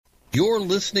You're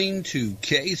listening to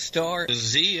K-Star,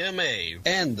 ZMA,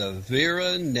 and the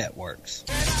Vera Networks.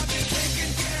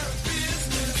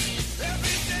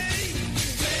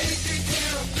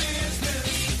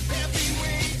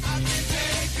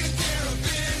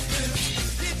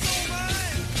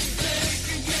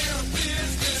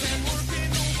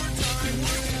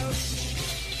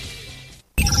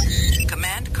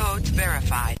 Command codes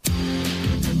verified.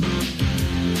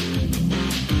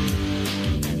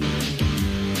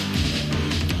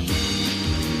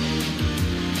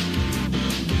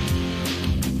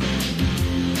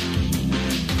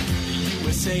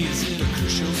 USA is in a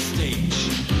crucial stage.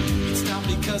 It's not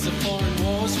because of foreign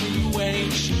wars we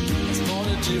wage. It's more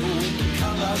to do with the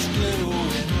colors blue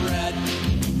and red.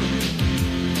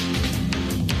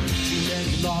 Too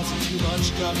many laws and too much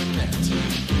government.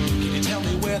 Can you tell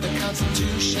me where the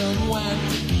Constitution went?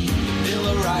 The Bill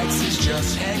of Rights is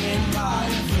just hanging by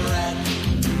a thread.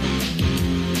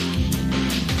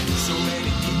 So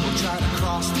many people try to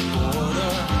cross the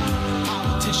border. And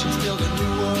politicians build a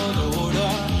new world order.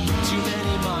 Too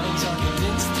many minds are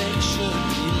convinced they should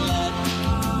be led.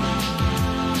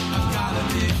 I've gotta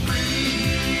be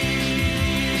free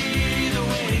the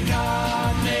way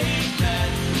God made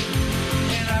men.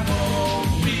 And I won't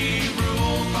be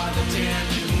ruled by the damn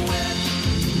UN.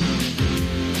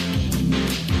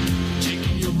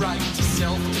 Taking your right to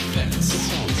self-defense.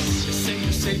 They say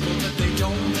you're safer, but they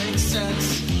don't make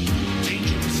sense.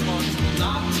 Dangerous ones will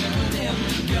not turn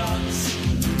into guns.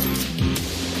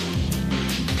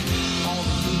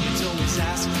 Always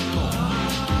ask for more.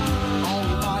 All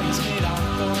we buy is made out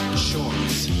of foreign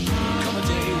shores. Come a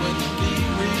day when there'll be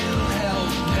real hell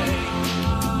to pay.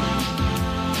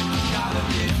 I've gotta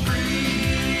be free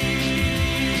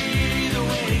the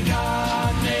way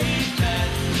God made men.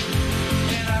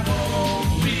 And I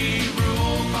won't be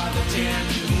ruled by the damn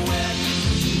UN.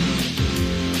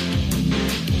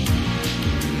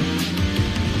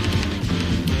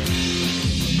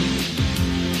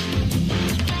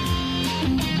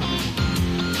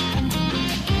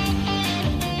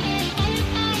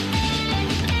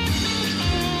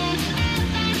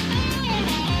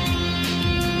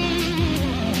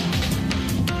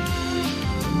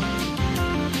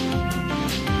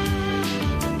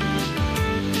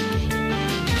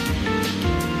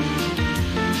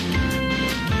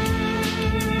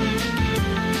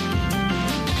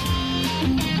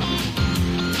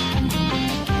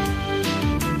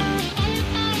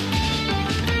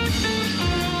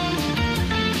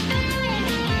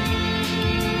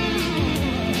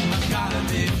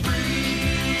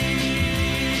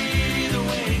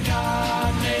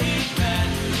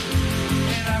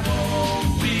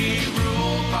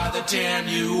 Damn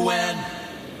UN.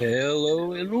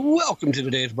 Hello and welcome to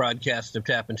today's broadcast of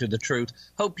Tap Into the Truth.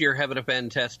 Hope you're having a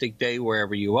fantastic day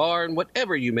wherever you are and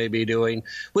whatever you may be doing.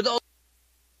 With all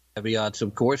caveats,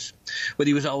 of course. With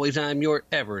you as always, I'm your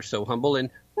ever so humble and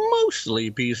mostly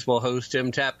peaceful host,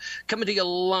 Tim Tapp, coming to you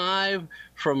live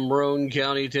from Roane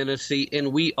County, Tennessee,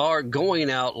 and we are going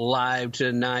out live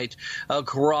tonight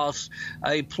across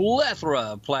a plethora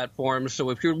of platforms.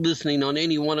 So if you're listening on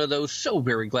any one of those, so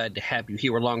very glad to have you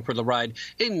here along for the ride,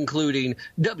 including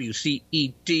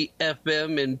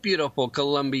WCET-FM in beautiful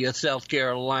Columbia, South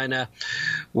Carolina.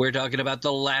 We're talking about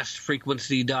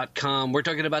thelastfrequency.com. We're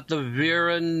talking about the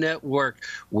Vera Network.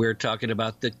 We're talking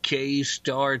about the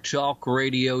K-Star Talk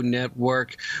Radio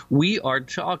Network. We are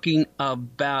talking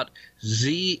about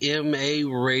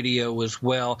ZMA Radio as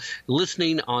well.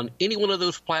 Listening on any one of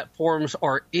those platforms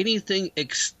or anything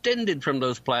extended from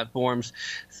those platforms,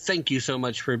 thank you so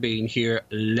much for being here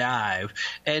live.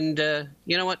 And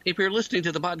you know what? If you're listening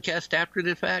to the podcast after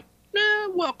the fact,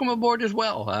 welcome aboard as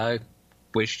well. I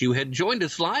wish you had joined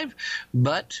us live,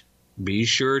 but be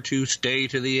sure to stay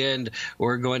to the end.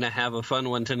 We're going to have a fun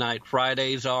one tonight.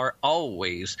 Fridays are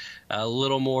always a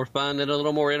little more fun and a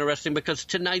little more interesting because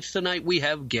tonight's the night we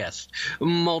have guests,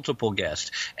 multiple guests.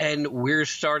 And we're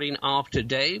starting off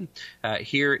today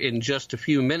here in just a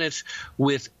few minutes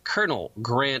with Colonel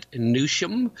Grant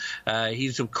Newsham.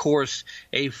 He's, of course,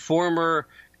 a former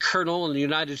colonel in the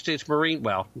United States Marine.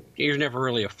 Well, you're never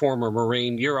really a former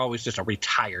Marine. You're always just a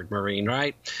retired Marine,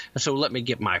 right? So let me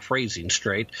get my phrasing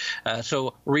straight.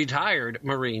 So retired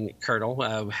Marine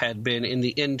colonel, had been in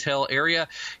the intel area.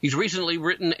 He's recently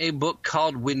written a book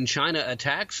called When China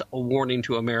Attacks, A Warning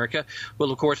to America.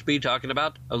 We'll, of course, be talking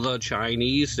about the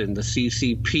Chinese and the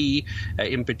CCP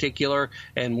in particular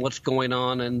and what's going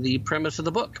on in the premise of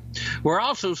the book. We're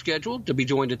also scheduled to be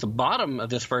joined at the bottom of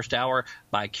this first hour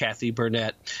by Kathy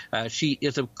Burnett. She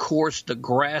is, of course, the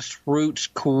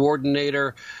grassroots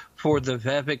coordinator for the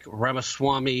Vivek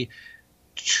Ramaswamy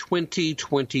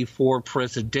 2024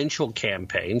 presidential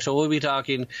campaign. So we'll be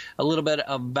talking a little bit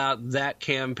about that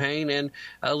campaign and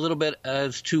a little bit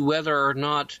as to whether or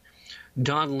not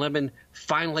Don Lemon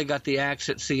finally got the axe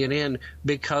at CNN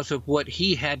because of what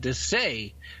he had to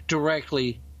say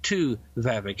directly to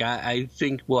Vivek. I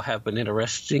think we'll have an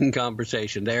interesting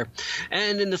conversation there.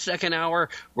 And in the second hour,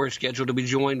 we're scheduled to be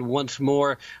joined once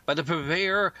more by the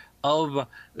purveyor of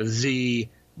the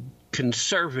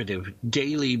conservative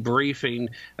daily briefing.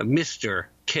 Mr.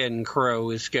 Ken Crow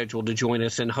is scheduled to join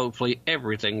us, and hopefully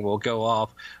everything will go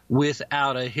off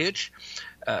without a hitch.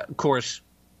 Of course,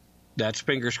 that's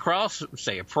fingers crossed.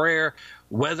 Say a prayer.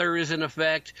 Weather is in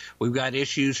effect. We've got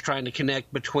issues trying to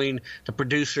connect between the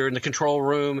producer and the control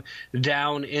room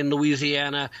down in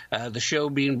Louisiana, the show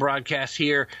being broadcast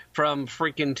here from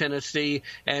freaking Tennessee,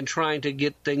 and trying to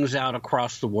get things out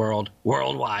across the world,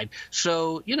 worldwide.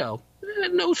 So,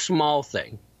 no small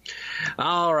thing.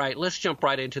 All right, let's jump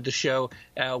right into the show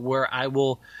where I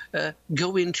will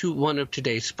go into one of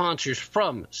today's sponsors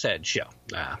from said show.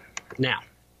 Now,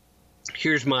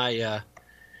 here's my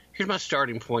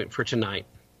starting point for tonight.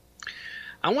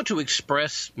 I want to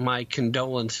express my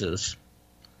condolences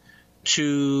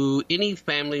to any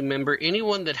family member,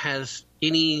 anyone that has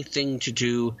anything to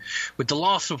do with the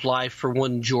loss of life for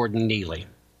one Jordan Neely.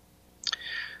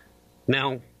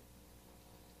 Now,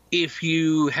 if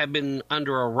you have been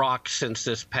under a rock since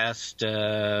the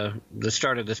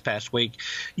start of this past week,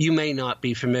 you may not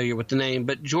be familiar with the name,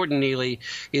 but Jordan Neely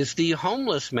is the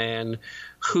homeless man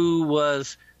who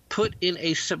was put in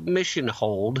a submission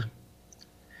hold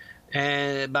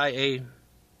by a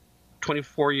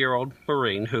 24-year-old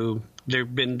Marine who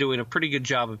they've been doing a pretty good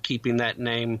job of keeping that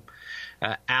name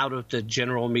out of the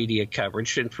general media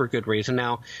coverage, and for good reason.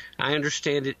 Now, I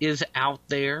understand it is out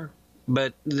there,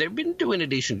 but they've been doing a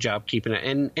decent job keeping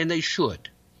it, and they should.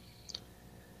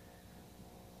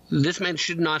 This man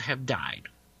should not have died.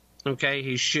 Okay,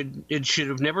 it should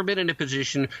have never been in a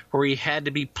position where he had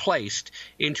to be placed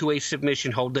into a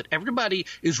submission hold that everybody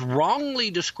is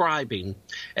wrongly describing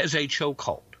as a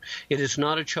chokehold. It is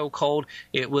not a chokehold.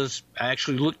 It was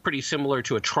actually looked pretty similar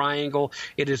to a triangle.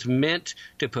 It is meant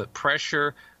to put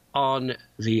pressure on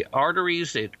the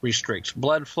arteries. It restricts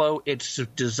blood flow. It's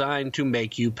designed to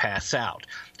make you pass out.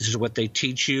 This is what they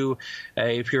teach you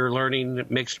if you're learning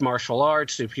mixed martial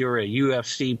arts, if you're a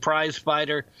UFC prize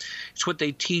fighter. It's what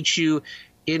they teach you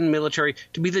in military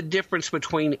to be the difference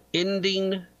between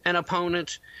ending an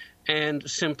opponent and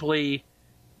simply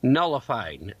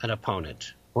nullifying an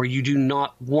opponent, where you do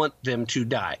not want them to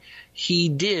die. He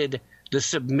did the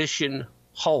submission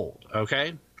hold,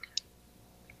 okay?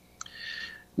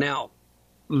 Now,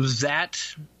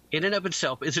 that in and of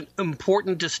itself is an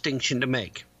important distinction to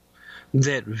make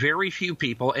that very few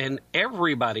people and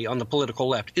everybody on the political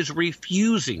left is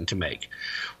refusing to make.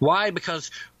 Why? Because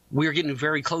we're getting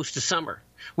very close to summer,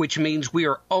 which means we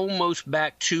are almost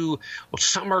back to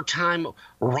summertime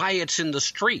riots in the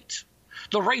streets.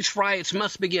 The race riots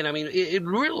must begin. I mean, it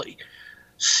really,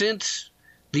 since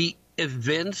the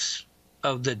events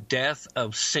of the death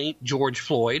of St. George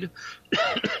Floyd,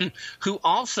 who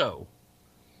also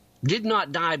did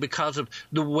not die because of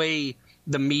the way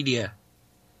the media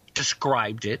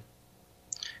described it.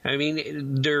 I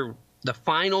mean, the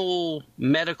final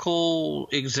medical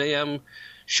exam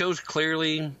shows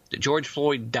clearly that George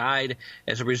Floyd died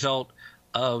as a result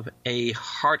of a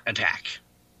heart attack.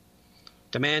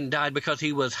 The man died because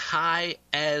he was high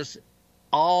as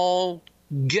all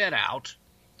get out,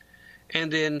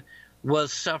 and then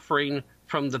was suffering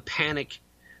from the panic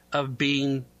of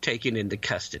being taken into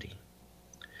custody.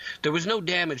 There was no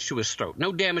damage to his throat,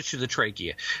 no damage to the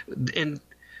trachea. And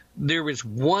there is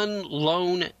one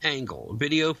lone angle,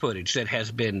 video footage, that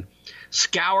has been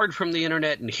scoured from the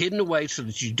internet and hidden away so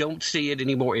that you don't see it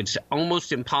anymore. It's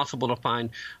almost impossible to find,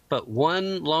 but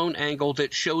one lone angle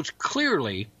that shows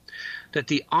clearly that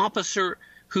the officer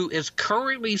who is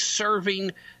currently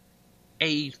serving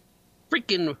a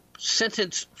freaking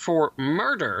sentence for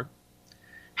murder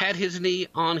had his knee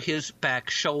on his back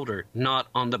shoulder, not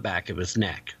on the back of his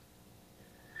neck.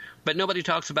 But nobody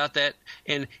talks about that,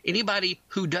 and anybody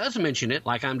who does mention it,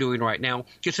 like I'm doing right now,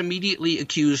 gets immediately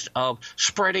accused of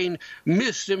spreading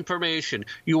misinformation.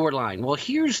 You're lying. Well,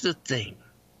 here's the thing.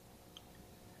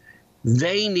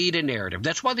 They need a narrative.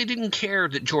 That's why they didn't care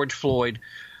that George Floyd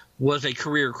was a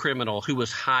career criminal who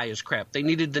was high as crap. They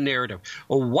needed the narrative.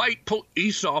 A white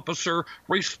police officer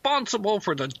responsible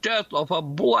for the death of a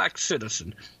black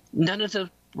citizen. None of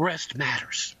the rest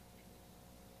matters.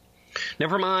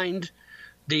 Never mind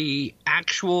the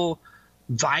actual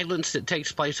violence that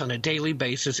takes place on a daily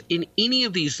basis in any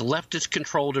of these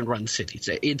leftist-controlled and run cities.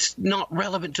 It's not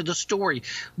relevant to the story.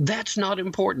 That's not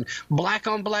important.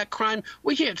 Black-on-black crime,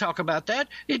 we can't talk about that.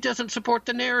 It doesn't support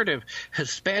the narrative.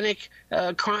 Hispanic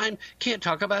crime, can't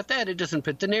talk about that. It doesn't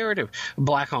fit the narrative.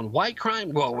 Black-on-white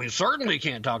crime, well, we certainly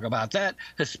can't talk about that.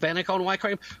 Hispanic-on-white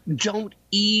crime, don't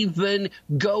even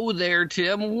go there,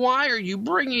 Tim. Why are you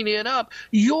bringing it up?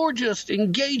 You're just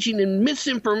engaging in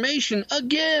misinformation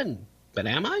again. But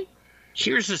am I?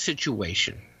 Here's the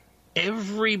situation.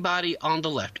 Everybody on the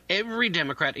left, every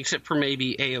Democrat except for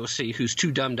maybe AOC, who's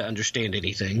too dumb to understand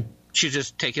anything, she's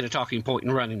just taking a talking point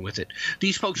and running with it.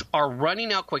 These folks are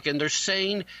running out quick, and they're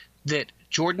saying that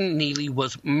Jordan Neely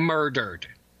was murdered.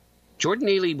 Jordan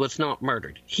Neely was not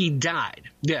murdered. He died.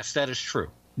 Yes, that is true.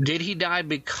 Did he die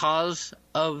because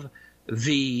of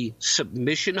the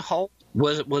submission hold?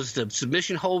 Was the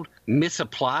submission hold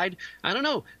misapplied? I don't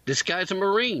know. This guy's a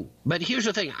Marine. But here's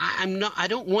the thing. I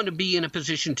don't want to be in a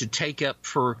position to take up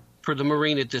for the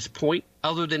Marine at this point,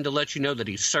 other than to let you know that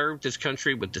he served this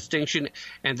country with distinction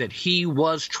and that he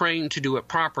was trained to do it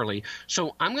properly.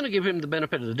 So I'm going to give him the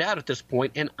benefit of the doubt at this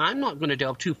point, and I'm not going to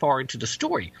delve too far into the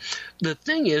story. The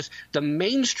thing is, the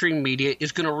mainstream media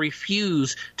is going to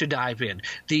refuse to dive in.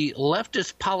 The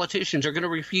leftist politicians are going to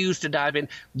refuse to dive in.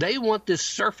 They want this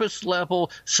surface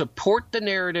level, support the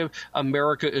narrative,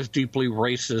 America is deeply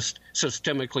racist,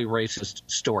 systemically racist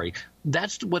story.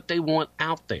 That's what they want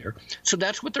out there. So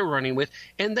that's what they're running with.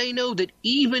 And they know that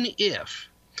even if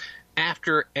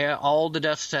after all the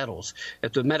dust settles,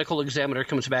 if the medical examiner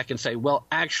comes back and say, well,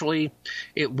 actually,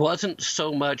 it wasn't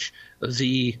so much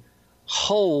the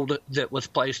hold that was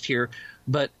placed here,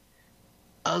 but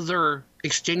other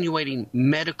extenuating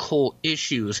medical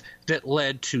issues that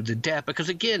led to the death. Because,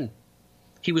 again,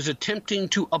 he was attempting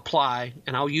to apply,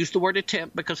 and I'll use the word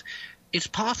attempt because it's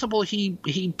possible he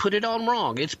put it on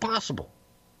wrong. It's possible.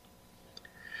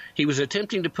 He was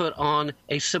attempting to put on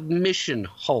a submission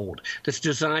hold that's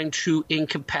designed to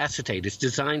incapacitate. It's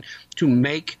designed to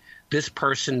make this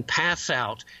person pass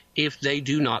out if they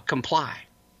do not comply.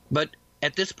 But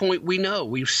at this point, we know.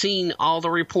 We've seen all the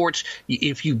reports.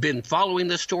 If you've been following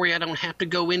this story, I don't have to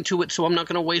go into it, so I'm not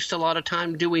going to waste a lot of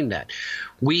time doing that.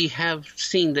 We have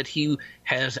seen that he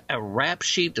has a rap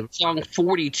sheet that's on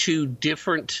 42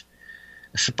 different –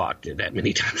 Spock did that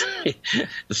many times.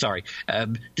 Sorry.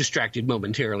 Distracted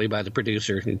momentarily by the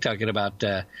producer talking about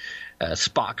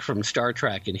Spock from Star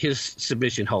Trek and his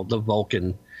submission hold, the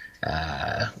Vulcan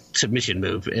submission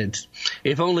move.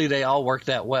 If only they all worked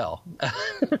that well.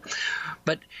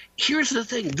 But here's the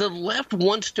thing. The left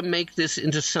wants to make this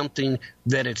into something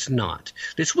that it's not.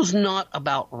 This was not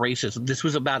about racism. This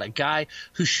was about a guy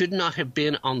who should not have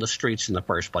been on the streets in the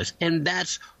first place. And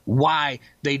that's why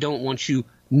they don't want you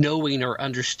knowing or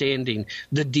understanding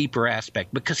the deeper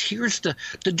aspect. Because here's the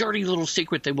dirty little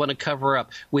secret they want to cover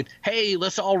up with, hey,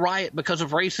 let's all riot because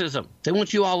of racism. They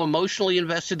want you all emotionally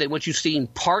invested. They want you seeing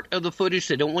part of the footage.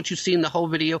 They don't want you seeing the whole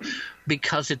video,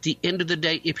 because at the end of the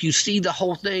day, if you see the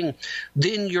whole thing,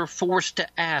 then you're forced to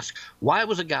ask, why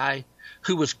was a guy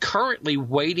who was currently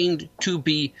waiting to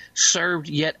be served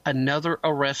yet another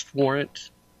arrest warrant?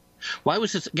 Why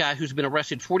was this guy who's been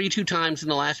arrested 42 times in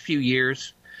the last few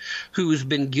years, who's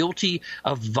been guilty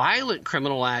of violent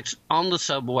criminal acts on the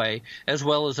subway, as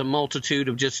well as a multitude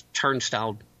of just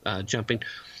turnstile jumping.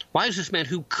 Why is this man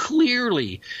who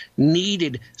clearly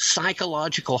needed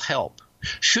psychological help,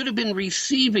 should have been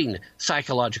receiving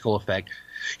psychological effect?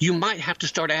 You might have to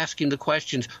start asking the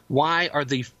questions, why are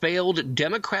the failed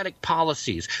democratic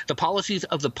policies, the policies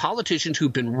of the politicians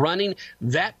who've been running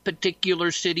that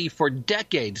particular city for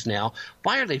decades now,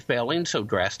 why are they failing so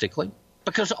drastically?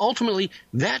 Because ultimately,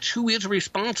 that's who is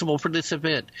responsible for this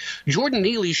event. Jordan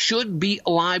Neely should be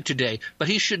alive today, but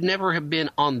he should never have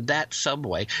been on that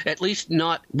subway, at least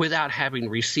not without having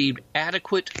received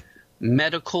adequate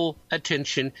medical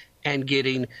attention and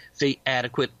getting the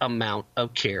adequate amount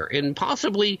of care. And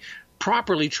possibly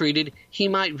properly treated, he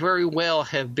might very well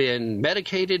have been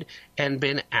medicated and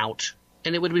been out,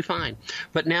 and it would be fine.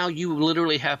 But now you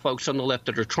literally have folks on the left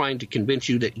that are trying to convince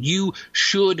you that you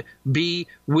should be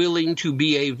willing to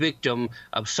be a victim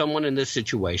of someone in this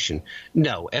situation.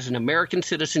 No, as an American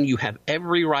citizen, you have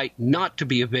every right not to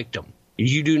be a victim.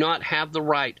 You do not have the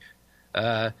right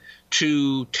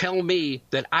to tell me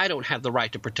that I don't have the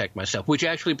right to protect myself, which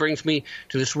actually brings me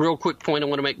to this real quick point I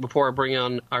want to make before I bring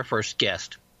on our first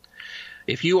guest.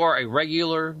 If you are a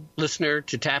regular listener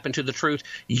to Tap Into the Truth,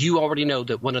 you already know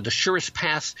that one of the surest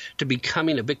paths to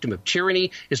becoming a victim of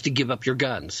tyranny is to give up your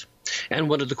guns. And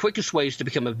one of the quickest ways to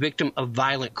become a victim of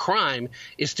violent crime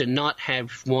is to not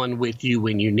have one with you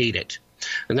when you need it.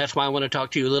 And that's why I want to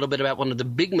talk to you a little bit about one of the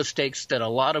big mistakes that a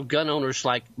lot of gun owners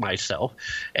like myself,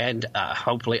 and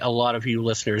hopefully a lot of you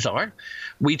listeners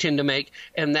we tend to make,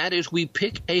 and that is we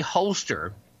pick a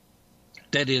holster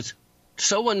that is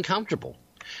so uncomfortable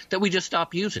that we just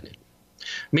stop using it.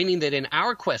 Meaning that in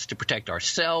our quest to protect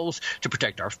ourselves, to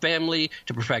protect our family,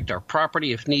 to protect our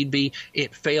property if need be,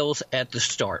 it fails at the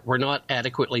start. We're not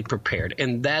adequately prepared.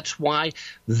 And that's why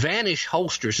Vanish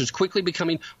Holsters is quickly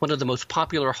becoming one of the most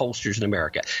popular holsters in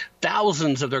America.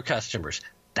 Thousands of their customers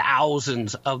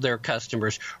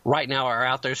right now are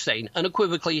out there saying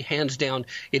unequivocally, hands down,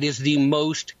 it is the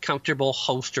most comfortable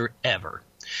holster ever.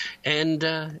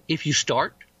 And if you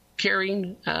start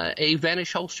carrying a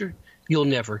Vanish holster, you'll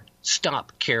never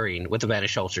stop carrying with a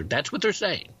Vanish holster. That's what they're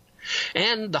saying.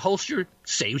 And the holster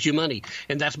saves you money.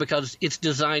 And that's because it's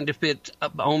designed to fit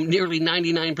nearly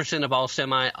 99% of all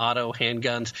semi-auto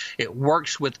handguns. It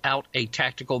works without a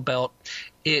tactical belt.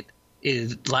 It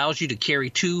allows you to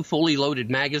carry 2 fully loaded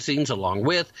magazines along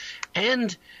with.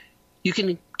 And you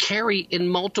can carry in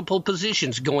multiple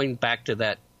positions, going back to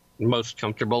that most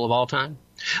comfortable of all time.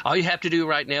 All you have to do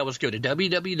right now is go to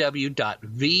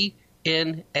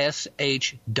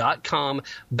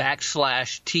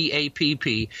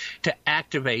www.vnsh.com/TAPP to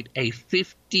activate a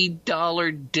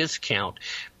 $50 discount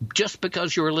just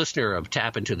because you're a listener of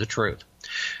Tap Into the Truth.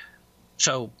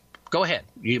 So go ahead.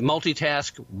 You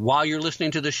multitask while you're listening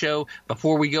to the show.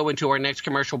 Before we go into our next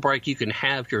commercial break, you can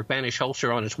have your Vanish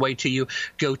holster on its way to you.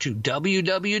 Go to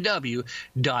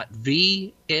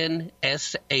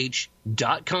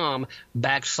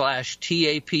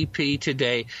www.vnsh.com/TAPP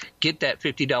today. Get that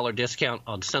 $50 discount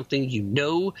on something you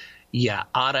know you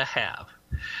ought to have.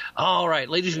 All right,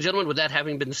 ladies and gentlemen, with that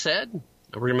having been said,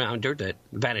 a reminder that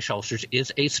Vanish Holsters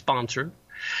is a sponsor.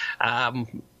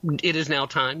 It is now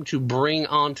time to bring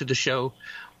on to the show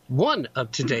one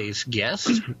of today's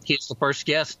guests. He's the first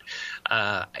guest.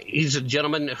 He's a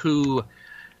gentleman who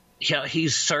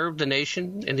he's served the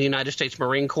nation in the United States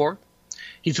Marine Corps.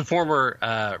 He's a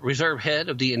former reserve head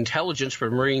of the intelligence for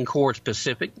Marine Corps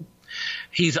Pacific.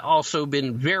 He's also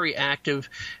been very active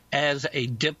as a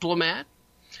diplomat.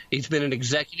 He's been an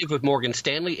executive with Morgan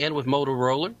Stanley and with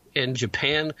Motorola in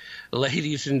Japan.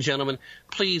 Ladies and gentlemen,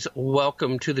 please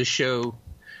welcome to the show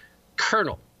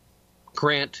Colonel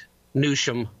Grant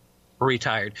Newsham,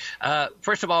 retired.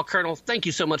 First of all, Colonel, thank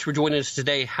you so much for joining us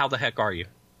today. How the heck are you?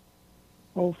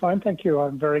 Oh, fine, thank you.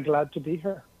 I'm very glad to be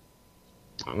here.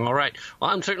 All right. Well,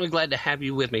 I'm certainly glad to have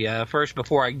you with me. First,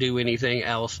 before I do anything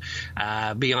else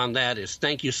beyond that, is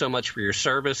thank you so much for your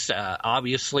service.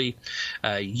 Obviously,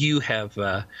 you have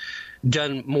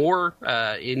done more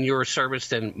in your service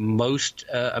than most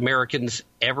Americans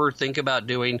ever think about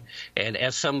doing. And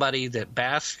as somebody that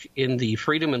basks in the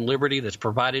freedom and liberty that's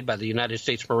provided by the United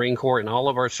States Marine Corps and all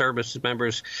of our service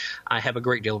members, I have a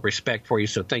great deal of respect for you.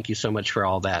 So thank you so much for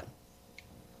all that.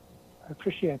 I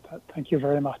appreciate that. Thank you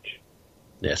very much.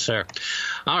 Yes, sir.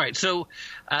 All right. So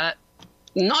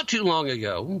not too long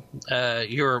ago,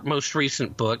 your most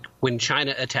recent book, When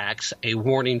China Attacks, A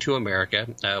Warning to America,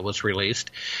 was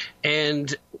released.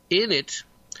 And in it,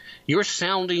 you're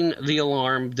sounding the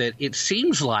alarm that it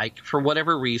seems like, for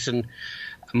whatever reason,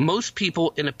 most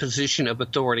people in a position of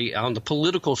authority on the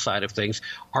political side of things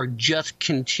are just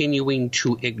continuing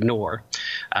to ignore.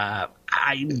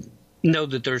 I know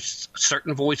that there's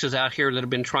certain voices out here that have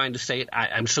been trying to say it.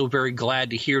 I'm so very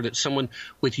glad to hear that someone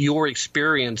with your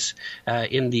experience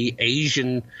in the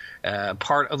Asian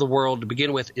part of the world to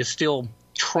begin with is still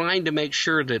trying to make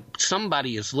sure that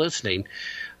somebody is listening.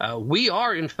 We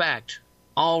are, in fact,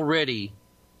 already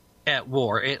at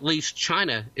war. At least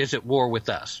China is at war with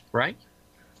us, right?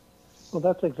 Well,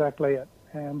 that's exactly it.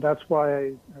 And that's why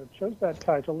I chose that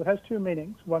title. It has two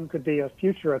meanings. One could be a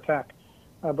future attack.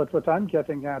 But what I'm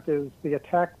getting at is the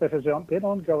attack that has been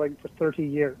ongoing for 30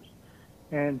 years.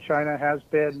 And China has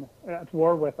been at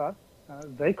war with us.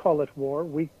 They call it war.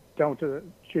 We don't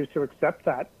choose to accept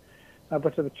that.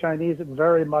 But to the Chinese, it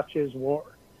very much is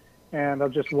war. And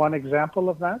just one example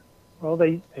of that, well,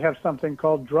 they have something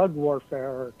called drug warfare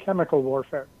or chemical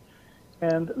warfare.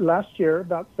 And last year,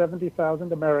 about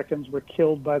 70,000 Americans were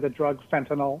killed by the drug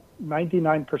fentanyl.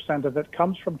 99% of it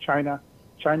comes from China.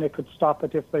 China could stop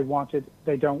it if they wanted.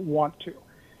 They don't want to.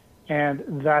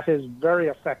 And that is very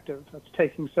effective. It's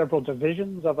taking several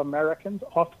divisions of Americans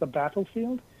off the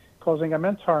battlefield, causing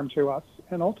immense harm to us.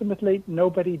 And ultimately,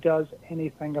 nobody does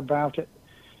anything about it.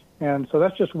 And so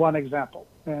that's just one example.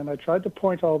 And I tried to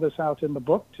point all this out in the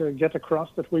book to get across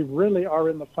that we really are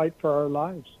in the fight for our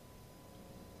lives.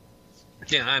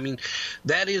 Yeah, I mean,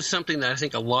 that is something that I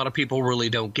think a lot of people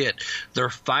really don't get. They're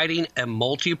fighting a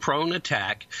multi-pronged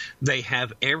attack. They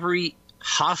have every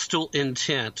hostile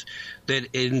intent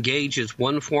that engages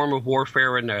one form of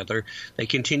warfare or another. They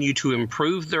continue to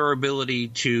improve their ability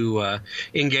to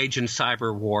engage in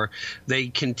cyber war. They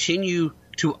continue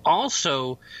to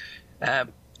also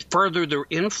further their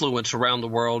influence around the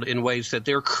world in ways that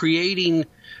they're creating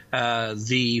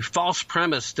the false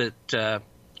premise that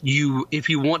if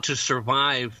you want to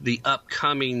survive the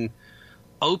upcoming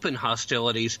open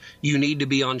hostilities, you need to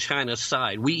be on China's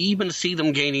side. We even see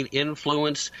them gaining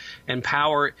influence and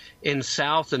power in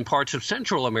South and parts of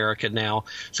Central America now.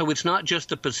 So it's not just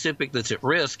the Pacific that's at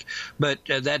risk, but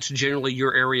that's generally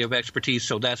your area of expertise,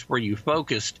 so that's where you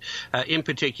focused, in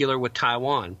particular with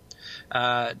Taiwan.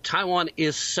 Taiwan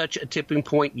is such a tipping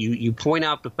point. You point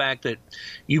out the fact that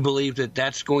you believe that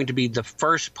that's going to be the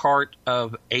first part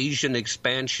of Asian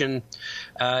expansion.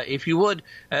 If you would,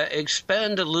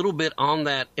 expand a little bit on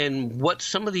that and what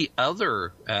some of the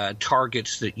other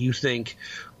targets that you think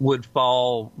would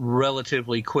fall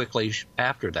relatively quickly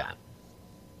after that.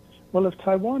 Well, if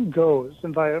Taiwan goes,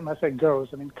 and when I say goes,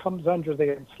 I mean comes under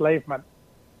the enslavement,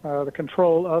 the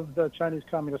control of the Chinese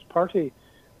Communist Party,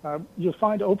 you'll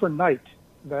find overnight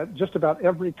that just about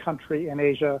every country in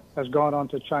Asia has gone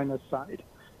onto China's side.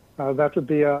 That would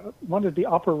be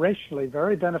operationally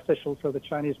very beneficial for the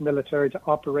Chinese military to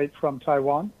operate from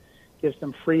Taiwan, gives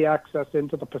them free access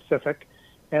into the Pacific,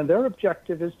 and their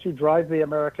objective is to drive the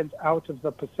Americans out of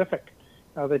the Pacific.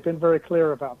 They've been very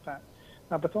clear about that.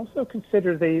 But also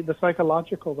consider the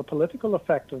psychological, the political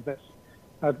effect of this.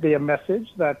 It'd be a message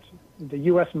that the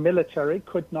U.S. military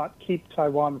could not keep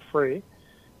Taiwan free.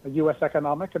 U.S.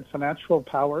 economic and financial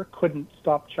power couldn't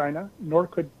stop China, nor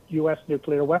could U.S.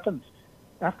 nuclear weapons.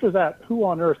 After that, who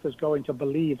on earth is going to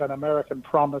believe an American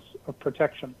promise of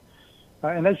protection?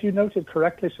 And as you noted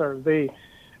correctly, sir, the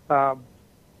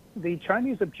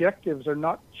Chinese objectives are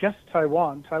not just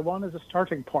Taiwan. Taiwan is a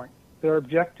starting point. Their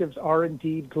objectives are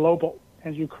indeed global.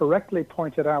 As you correctly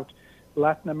pointed out,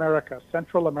 Latin America,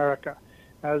 Central America,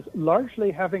 as largely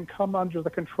having come under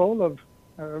the control of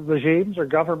regimes or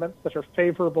governments that are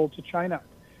favorable to China.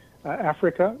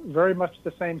 Africa, very much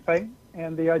the same thing.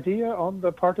 And the idea on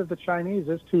the part of the Chinese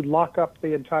is to lock up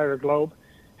the entire globe,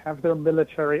 have their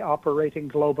military operating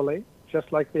globally,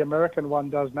 just like the American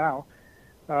one does now,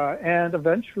 and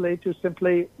eventually to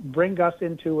simply bring us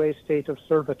into a state of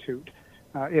servitude,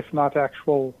 if not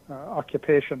actual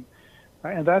occupation.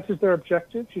 And that is their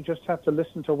objective. You just have to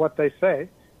listen to what they say.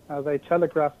 They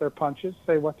telegraph their punches,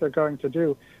 say what they're going to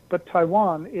do. But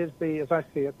Taiwan is as I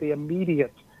see it, the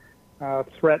immediate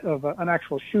threat of an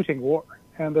actual shooting war.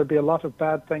 And there'd be a lot of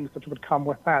bad things that would come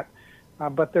with that.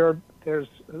 But there's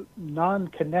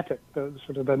non-kinetic,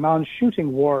 the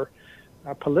non-shooting war,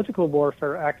 political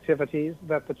warfare activities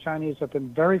that the Chinese have been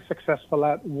very successful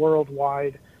at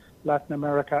worldwide, Latin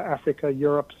America, Africa,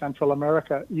 Europe, Central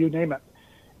America, you name it.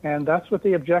 And that's what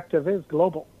the objective is,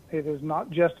 global. It is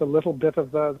not just a little bit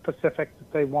of the Pacific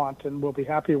that they want and will be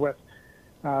happy with.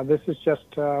 This is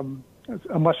just a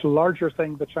much larger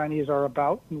thing the Chinese are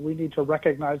about, and we need to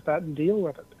recognize that and deal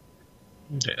with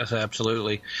it. Yes,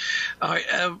 absolutely.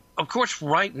 Of course,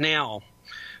 right now,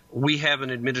 we have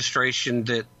an administration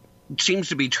that seems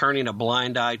to be turning a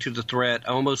blind eye to the threat,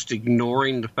 almost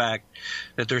ignoring the fact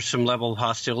that there's some level of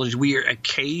hostility. We are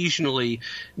occasionally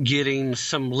getting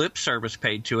some lip service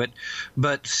paid to it.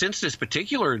 But since this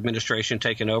particular administration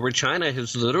taken over, China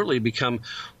has literally become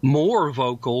more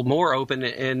vocal, more open,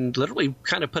 and literally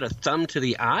kind of put a thumb to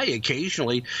the eye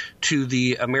occasionally to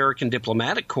the American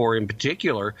diplomatic corps in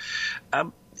particular.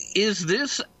 Is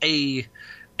this a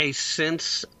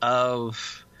sense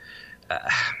of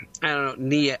I don't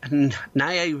know,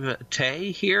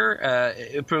 naivete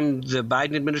here from the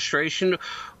Biden administration,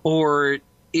 or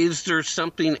is there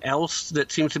something else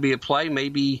that seems to be at play?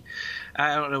 Maybe,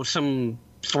 I don't know, some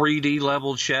 3D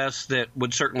level chess that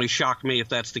would certainly shock me if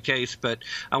that's the case, but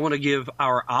I want to give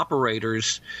our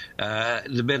operators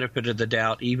the benefit of the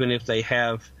doubt, even if they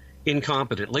have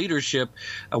incompetent leadership.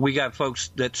 We got folks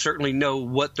that certainly know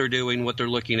what they're doing, what they're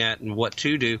looking at, and what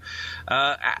to do.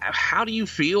 How do you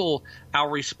feel our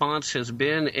response has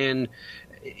been, and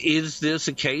is this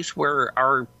a case where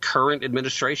our current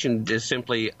administration is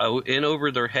simply in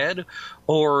over their head,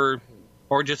 or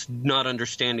just not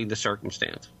understanding the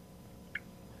circumstance?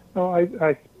 No,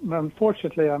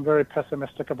 unfortunately, I'm very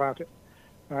pessimistic about it.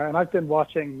 And I've been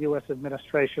watching U.S.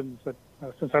 administrations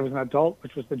since I was an adult,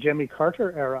 which was the Jimmy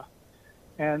Carter era.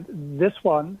 And this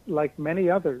one, like many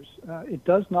others, it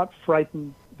does not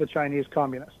frighten the Chinese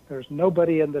communists. There's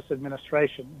nobody in this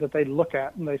administration that they look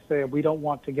at and they say, we don't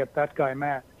want to get that guy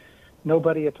mad.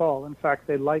 Nobody at all. In fact,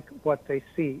 they like what they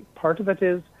see. Part of it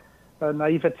is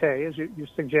naivete, as you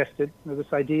suggested,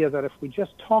 this idea that if we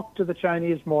just talk to the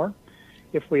Chinese more,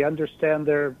 if we understand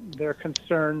their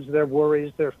concerns, their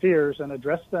worries, their fears, and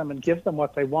address them and give them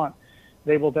what they want,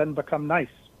 they will then become nice.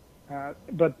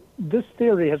 But this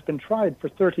theory has been tried for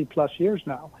 30-plus years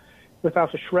now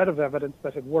without a shred of evidence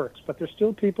that it works. But there's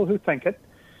still people who think it.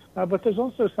 But there's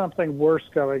also something worse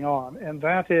going on, and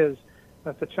that is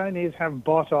that the Chinese have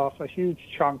bought off a huge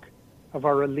chunk of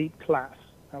our elite class.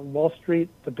 Wall Street,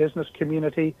 the business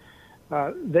community,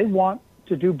 they want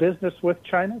to do business with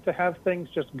China, to have things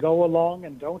just go along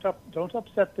and don't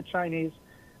upset the Chinese.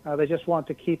 They just want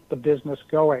to keep the business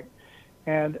going.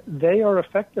 And they are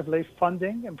effectively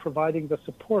funding and providing the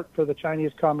support for the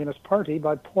Chinese Communist Party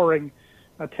by pouring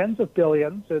tens of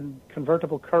billions in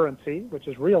convertible currency, which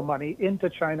is real money, into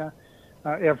China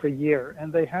every year.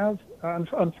 And they have,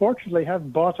 unfortunately,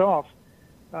 have bought off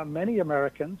many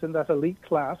Americans in that elite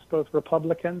class, both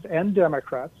Republicans and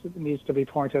Democrats, it needs to be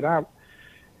pointed out.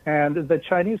 And the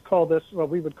Chinese call this, well,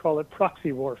 we would call it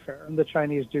proxy warfare, and the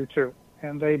Chinese do too.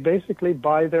 And they basically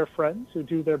buy their friends who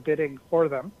do their bidding for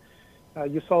them.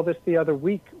 You saw this the other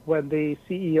week when the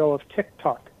CEO of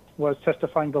TikTok was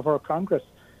testifying before Congress.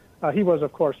 He was,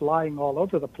 of course, lying all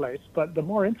over the place. But the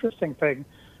more interesting thing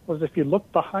was if you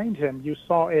looked behind him, you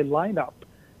saw a lineup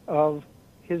of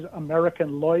his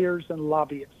American lawyers and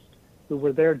lobbyists who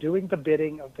were there doing the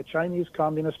bidding of the Chinese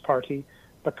Communist Party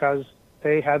because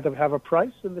they had to have a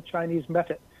price and the Chinese met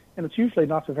it. And it's usually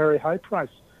not a very high price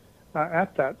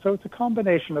at that. So it's a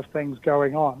combination of things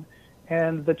going on.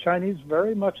 And the Chinese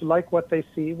very much like what they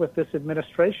see with this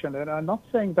administration. And I'm not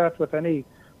saying that with any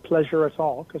pleasure at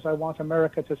all, because I want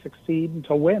America to succeed and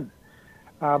to win.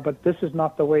 But this is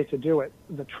not the way to do it.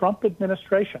 The Trump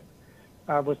administration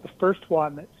was the first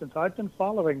one, since I've been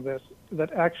following this,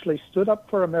 that actually stood up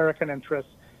for American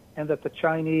interests and that the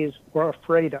Chinese were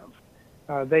afraid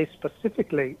of. They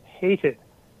specifically hated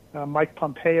Mike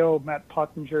Pompeo, Matt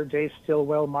Pottinger, Dave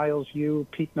Stilwell, Miles Yu,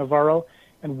 Pete Navarro,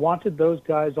 and wanted those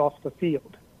guys off the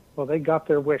field. Well, they got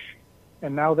their wish.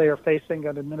 And now they are facing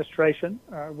an administration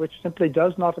which simply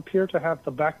does not appear to have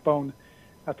the backbone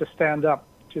to stand up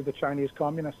to the Chinese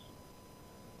communists.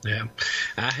 Yeah.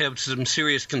 I have some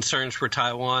serious concerns for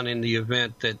Taiwan in the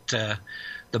event that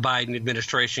the Biden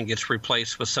administration gets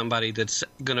replaced with somebody that's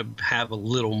going to have a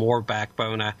little more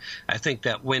backbone. I think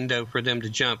that window for them to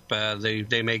jump,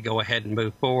 they may go ahead and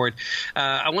move forward.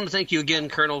 I want to thank you again,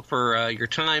 Colonel, for your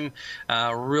time.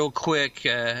 Real quick,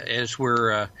 as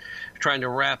we're trying to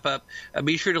wrap up,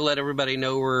 be sure to let everybody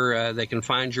know where they can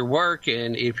find your work.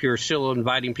 And if you're still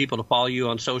inviting people to follow you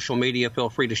on social media, feel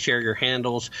free to share your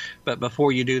handles. But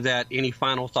before you do that, any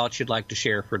final thoughts you'd like to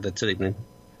share for this evening?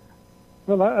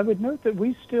 Well, I would note that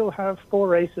we still have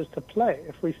 4 aces to play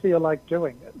if we feel like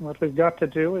doing it. And what we've got to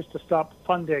do is to stop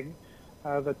funding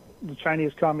the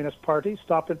Chinese Communist Party,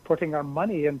 stop it putting our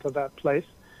money into that place,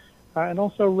 and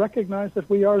also recognize that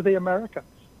we are the Americans.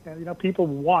 And, people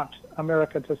want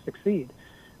America to succeed.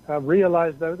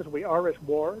 Realize, though, that we are at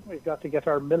war. We've got to get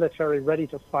our military ready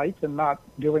to fight and not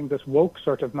doing this woke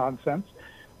sort of nonsense.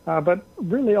 But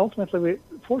really, ultimately,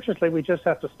 fortunately, we just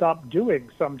have to stop doing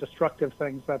some destructive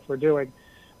things that we're doing,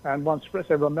 and once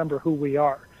remember who we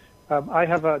are. I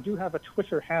do have a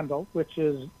Twitter handle, which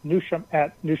is Newsham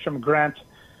 @NewshamGrant,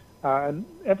 and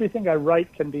everything I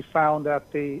write can be found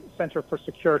at the Center for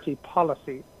Security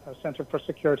Policy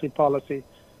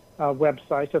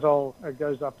website. It all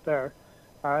goes up there,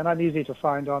 and I'm easy to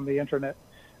find on the internet.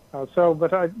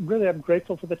 But I really am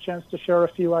grateful for the chance to share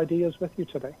a few ideas with you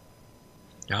today.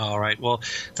 All right. Well,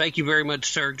 thank you very much,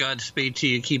 sir. Godspeed to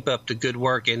you. Keep up the good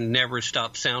work and never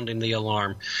stop sounding the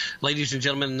alarm. Ladies and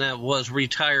gentlemen, that was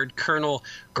retired Colonel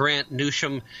Grant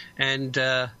Newsham. And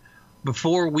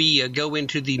before we go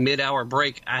into the mid-hour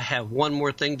break, I have one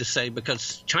more thing to say,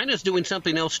 because China's doing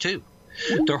something else too.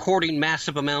 They're hoarding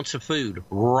massive amounts of food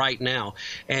right now,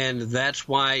 and that's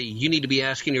why you need to be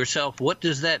asking yourself, what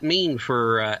does that mean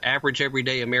for average,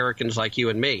 everyday Americans like you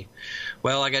and me?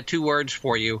 Well, I got 2 words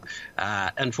for you.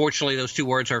 Unfortunately, those 2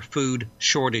 words are food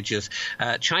shortages.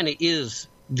 China is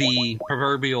the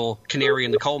proverbial canary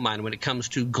in the coal mine when it comes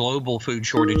to global food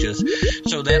shortages.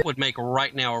 So that would make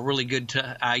right now a really good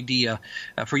idea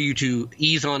for you to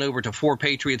ease on over to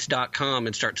 4patriots.com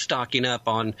and start stocking up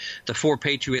on the 4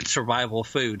 Patriots survival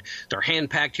food. They're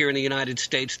hand-packed here in the United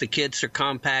States. The kits are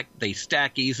compact. They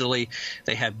stack easily.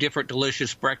 They have different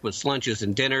delicious breakfasts, lunches,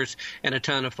 and dinners, and a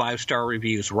ton of 5-star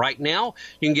reviews. Right now,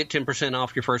 you can get 10%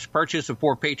 off your first purchase of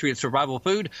 4 Patriots survival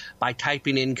food by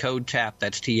typing in code TAP.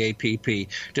 That's TAPP.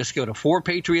 Just go to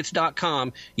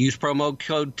 4patriots.com, use promo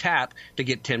code TAP to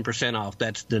get 10% off.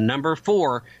 That's the number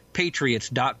 4,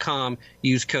 patriots.com.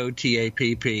 Use code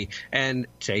TAPP and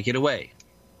take it away.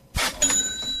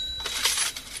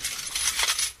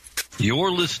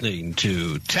 You're listening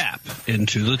to Tap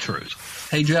into the Truth.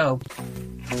 Hey, Joe.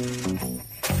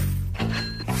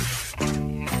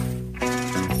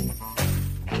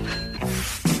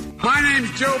 My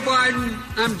name's Joe Biden.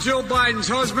 I'm Jill Biden's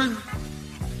husband.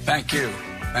 Thank you.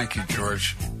 Thank you,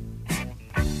 George.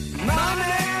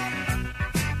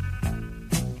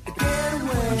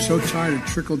 I'm so tired of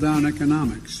trickle-down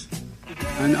economics.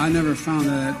 And I never found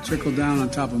that trickle down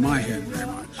on top of my head very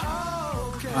much.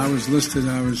 I was listed,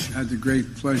 had the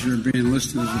great pleasure of being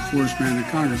listed as the poorest man in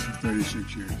Congress for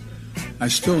 36 years. I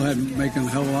still had making a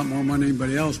hell of a lot more money than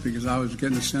anybody else because I was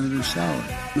getting a senator's salary.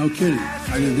 No kidding.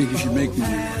 I didn't think you should make me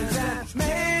anymore.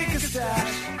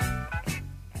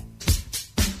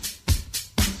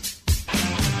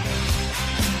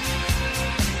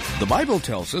 The Bible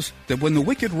tells us that when the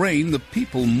wicked reign, the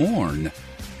people mourn.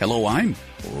 Hello, I'm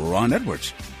Ron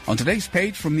Edwards. On today's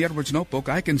page from the Edwards Notebook,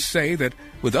 I can say that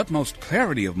with utmost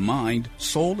clarity of mind,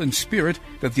 soul, and spirit,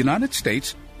 that the United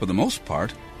States, for the most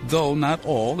part, though not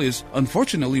all, is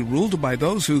unfortunately ruled by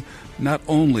those who not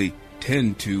only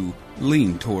tend to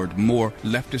lean toward more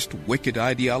leftist wicked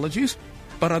ideologies,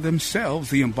 but are themselves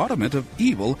the embodiment of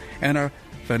evil and are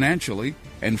financially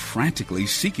and frantically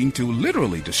seeking to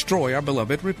literally destroy our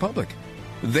beloved republic.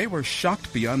 They were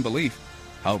shocked beyond belief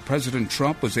how President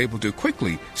Trump was able to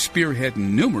quickly spearhead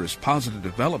numerous positive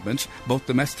developments, both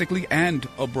domestically and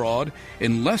abroad,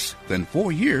 in less than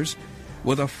 4 years,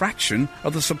 with a fraction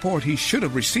of the support he should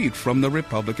have received from the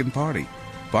Republican Party.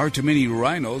 Far too many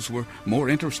rhinos were more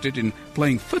interested in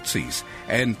playing footsies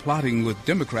and plotting with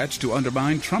Democrats to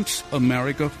undermine Trump's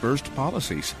America First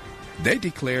policies. They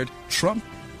declared Trump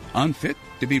unfit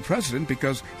to be president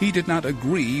because he did not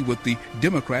agree with the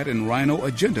Democrat and rhino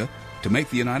agenda to make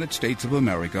the United States of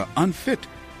America unfit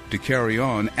to carry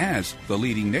on as the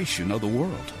leading nation of the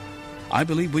world. I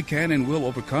believe we can and will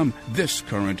overcome this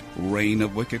current reign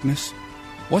of wickedness.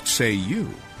 What say you?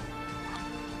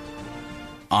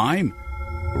 I'm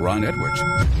Ron Edwards.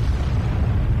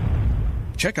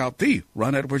 Check out the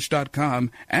RonEdwards.com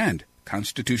and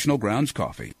Constitutional Grounds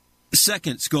Coffee.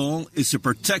 Second Skull is a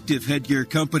protective headgear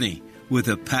company with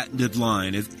a patented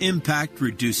line of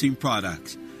impact-reducing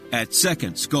products. At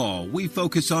Second Skull, we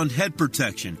focus on head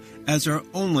protection as our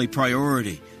only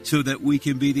priority so that we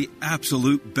can be the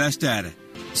absolute best at it.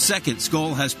 Second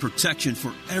Skull has protection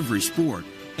for every sport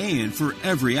and for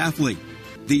every athlete.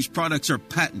 These products are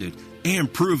patented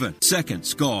and proven. Second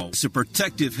Skull is a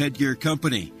protective headgear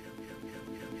company.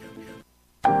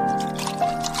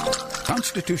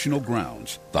 Constitutional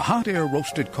Grounds, the hot air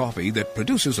roasted coffee that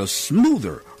produces a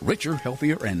smoother, richer,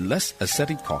 healthier, and less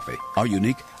acidic coffee. Our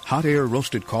unique hot air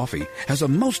roasted coffee has a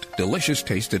most delicious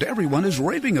taste that everyone is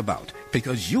raving about.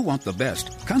 Because you want the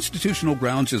best, Constitutional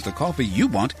Grounds is the coffee you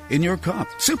want in your cup.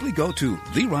 Simply go to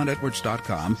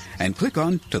theronedwards.com and click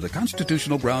on to the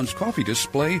Constitutional Grounds coffee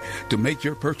display to make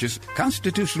your purchase.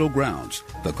 Constitutional Grounds,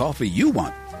 the coffee you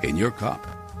want in your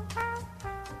cup.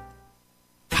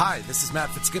 Hi, this is Matt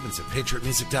Fitzgibbons at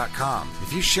PatriotMusic.com.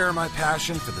 If you share my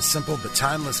passion for the simple but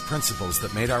timeless principles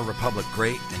that made our republic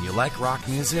great and you like rock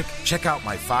music, check out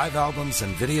my 5 albums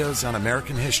and videos on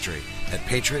American history at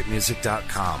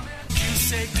PatriotMusic.com. You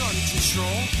say gun control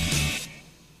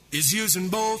is using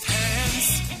both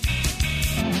hands.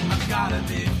 I've gotta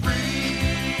be free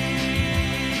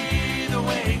the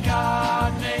way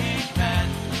God made man,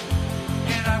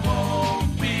 and I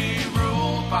won't be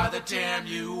ruled by the damn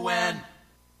UN.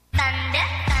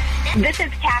 This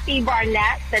is Kathy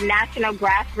Barnett, the National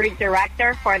Grassroots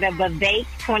Director for the Vivek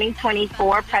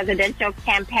 2024 presidential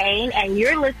campaign, and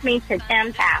you're listening to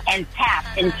Tim Tap and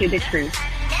Tap into the Truth.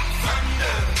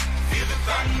 Thunder, feel the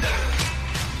thunder,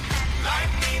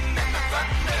 lightning and the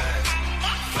thunder,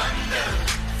 thunder,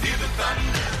 feel the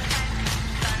thunder,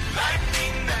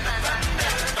 lightning and the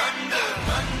thunder, thunder,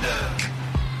 thunder.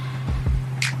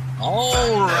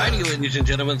 All righty, ladies and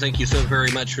gentlemen, thank you so very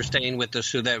much for staying with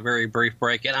us through that very brief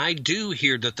break. And I do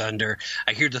hear the thunder.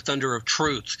 I hear the thunder of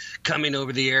truth coming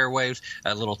over the airwaves,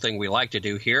 a little thing we like to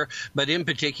do here. But in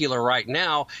particular, right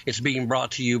now, it's being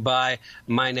brought to you by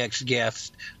my next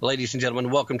guest. Ladies and gentlemen,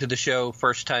 welcome to the show.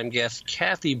 First-time guest,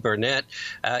 Kathy Burnett.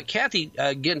 Kathy,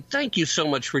 again, thank you so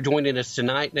much for joining us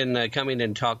tonight and coming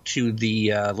and talk to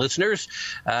the listeners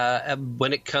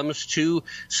when it comes to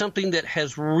something that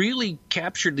has really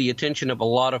captured the attention of a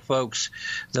lot of folks,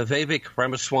 the Vivek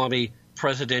Ramaswamy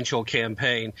presidential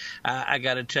campaign. I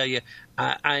got to tell you,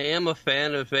 I am a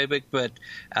fan of Vivek, but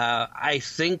I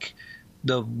think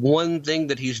the one thing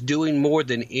that he's doing more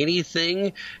than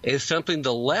anything is something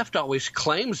the left always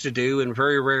claims to do and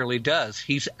very rarely does.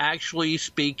 He's actually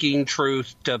speaking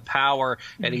truth to power,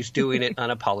 and he's doing it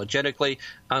unapologetically,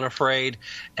 unafraid.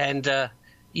 And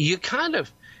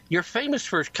you're famous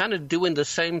for kind of doing the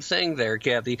same thing there,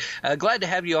 Kathy. Glad to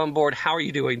have you on board. How are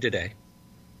you doing today?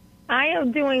 I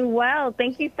am doing well.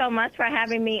 Thank you so much for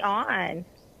having me on.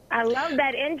 I love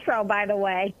that intro, by the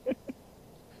way.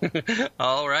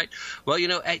 All right. Well,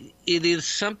 it is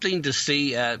something to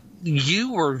see.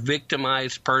 You were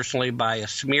victimized personally by a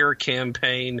smear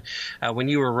campaign when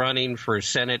you were running for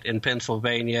Senate in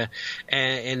Pennsylvania,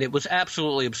 and it was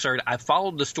absolutely absurd. I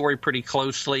followed the story pretty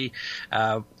closely.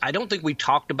 I don't think we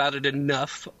talked about it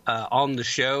enough on the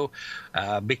show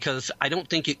because I don't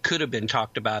think it could have been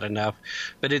talked about enough.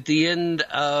 But at the end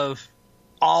of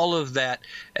all of that,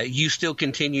 you still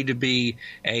continue to be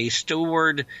a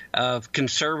steward of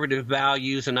conservative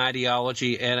values and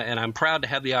ideology, and I'm proud to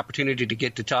have the opportunity to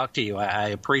get to talk to you. I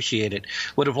appreciate it.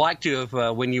 Would have liked to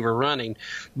have when you were running,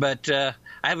 but I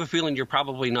have a feeling you're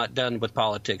probably not done with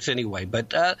politics anyway.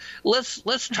 But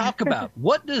let's talk about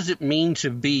what does it mean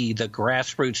to be the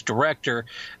grassroots director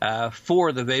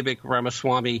for the Vivek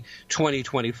Ramaswamy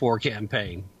 2024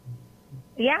 campaign.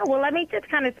 Yeah, well, let me just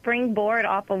kind of springboard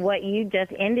off of what you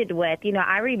just ended with.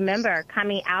 I remember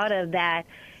coming out of that.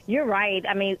 You're right.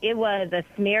 I mean, it was a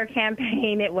smear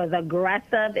campaign. It was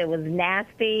aggressive. It was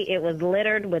nasty. It was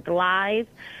littered with lies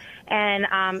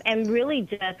and really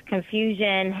just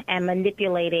confusion and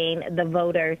manipulating the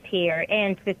voters here,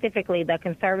 and specifically the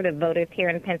conservative voters here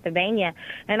in Pennsylvania.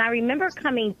 And I remember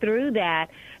coming through that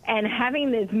and having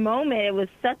this moment. It was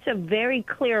such a very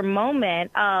clear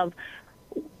moment of,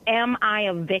 am I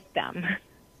a victim?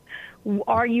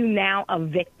 Are you now a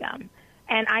victim?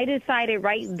 And I decided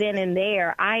right then and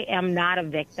there, I am not a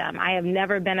victim. I have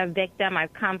never been a victim.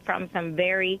 I've come from some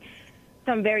very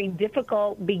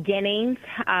difficult beginnings.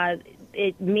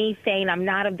 Me saying I'm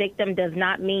not a victim does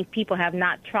not mean people have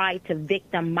not tried to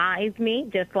victimize me,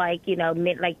 just like,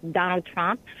 like Donald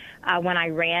Trump. When I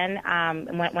ran,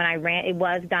 it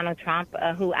was Donald Trump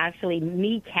who actually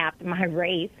kneecapped my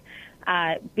race.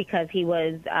 Because he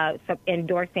was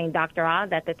endorsing Dr. Oz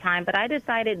at the time. But I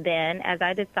decided then, as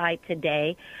I decide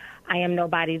today, I am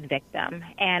nobody's victim.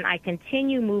 And I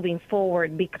continue moving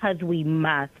forward because we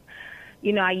must.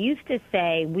 I used to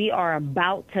say we are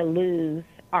about to lose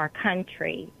our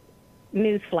country.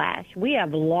 Newsflash, we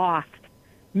have lost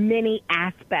many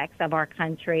aspects of our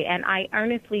country, and I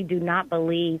earnestly do not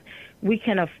believe we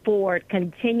can afford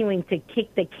continuing to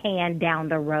kick the can down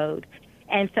the road.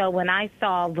 And so when I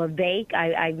saw Vivek,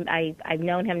 I've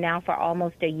known him now for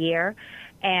almost a year,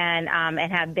 and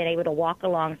have been able to walk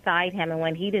alongside him. And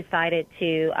when he decided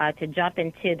to jump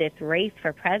into this race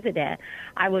for president,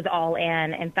 I was all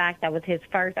in. In fact, I was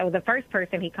the first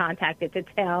person he contacted to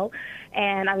tell,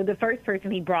 and I was the first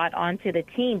person he brought onto the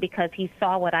team because he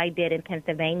saw what I did in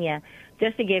Pennsylvania.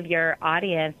 Just to give your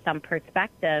audience some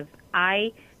perspective,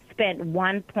 I spent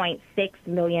 $1.6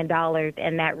 million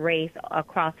in that race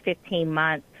across 15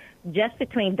 months. Just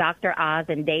between Dr. Oz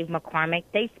and Dave McCormick,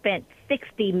 they spent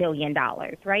 $60 million,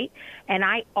 right? And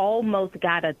I almost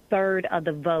got a third of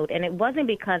the vote. And it wasn't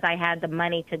because I had the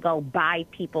money to go buy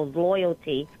people's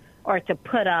loyalty or to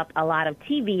put up a lot of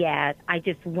TV ads. I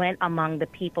just went among the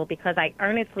people because I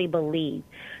earnestly believe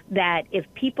that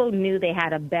if people knew they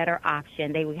had a better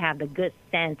option, they would have the good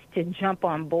sense to jump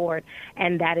on board.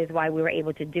 And that is why we were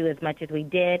able to do as much as we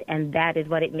did. And that is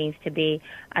what it means to be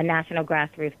a national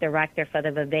grassroots director for the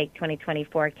Vivek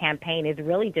 2024 campaign, is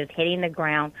really just hitting the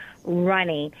ground,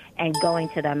 running, and going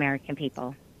to the American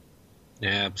people.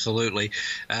 Yeah, absolutely.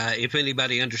 If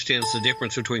anybody understands the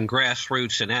difference between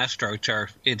grassroots and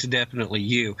AstroTurf, it's definitely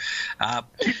you.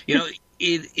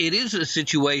 It is a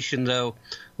situation, though,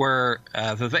 where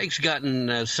Vivek's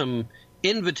gotten some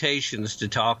invitations to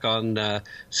talk on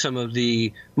some of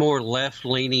the more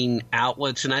left-leaning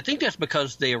outlets, and I think that's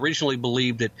because they originally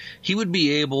believed that he would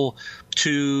be able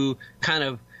to kind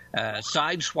of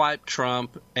sideswipe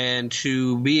Trump and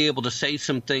to be able to say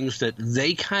some things that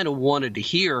they kind of wanted to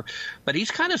hear, but he's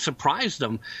kind of surprised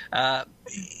them.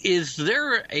 Is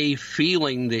there a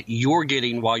feeling that you're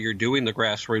getting while you're doing the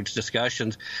grassroots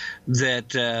discussions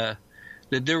that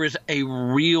there is a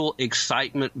real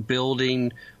excitement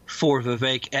building for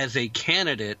Vivek as a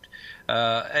candidate,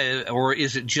 or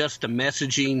is it just the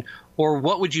messaging, or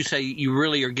what would you say you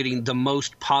really are getting the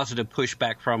most positive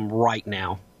pushback from right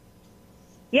now?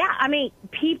 Yeah, I mean,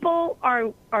 people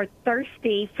are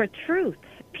thirsty for truth.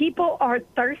 People are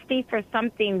thirsty for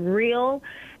something real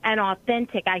and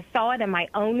authentic. I saw it in my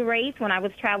own race when I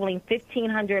was traveling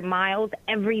 1,500 miles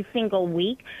every single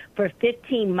week for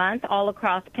 15 months all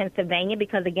across Pennsylvania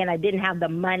because, again, I didn't have the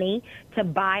money to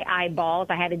buy eyeballs.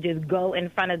 I had to just go in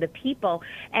front of the people,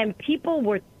 and people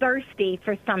were thirsty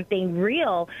for something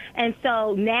real. And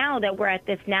so now that we're at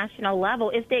this national level,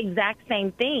 it's the exact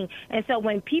same thing. And so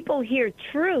when people hear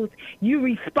truth, you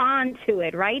respond to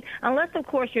it, right? Unless, of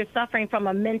course, you're suffering from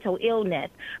a mental illness.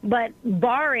 But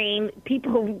barring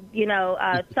people,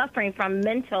 suffering from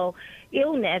mental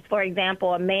illness, for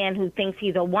example, a man who thinks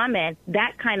he's a woman,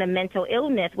 that kind of mental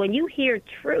illness, when you hear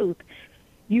truth,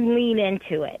 you lean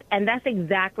into it. And that's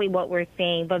exactly what we're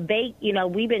seeing. But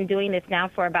we've been doing this now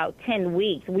for about 10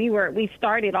 weeks. We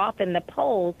started off in the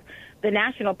polls, the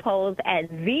national polls, at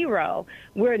 0.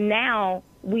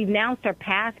 We've now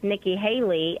surpassed Nikki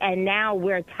Haley, and now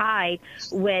we're tied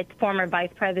with former Vice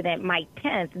President Mike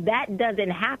Pence. That doesn't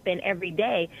happen every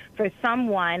day for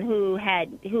someone who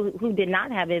did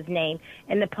not have his name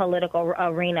in the political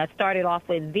arena. Started off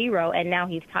with 0, and now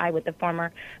he's tied with the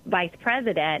former Vice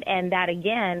President. And that,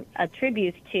 again,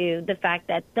 attributes to the fact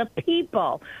that the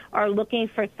people are looking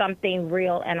for something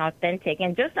real and authentic.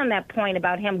 And just on that point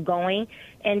about him going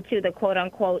into the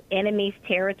quote-unquote enemy's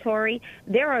territory,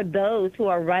 there are those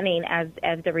who are running as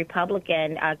the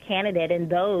Republican candidate, and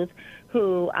those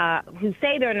who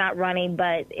say they're not running,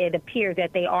 but it appears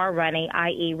that they are running,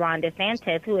 i.e. Ron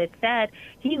DeSantis, who has said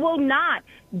he will not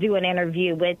do an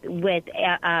interview with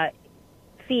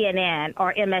CNN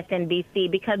or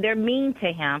MSNBC because they're mean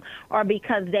to him or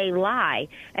because they lie.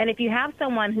 And if you have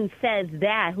someone who says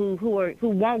that, who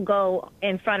won't go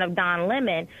in front of Don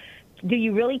Lemon, do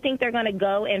you really think they're going to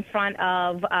go in front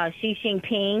of Xi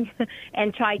Jinping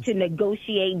and try to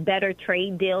negotiate better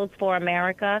trade deals for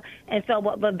America? And so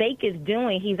what Vivek is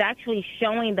doing, he's actually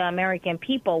showing the American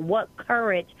people what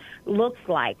courage looks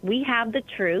like. We have the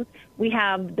truth. We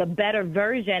have the better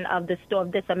version of this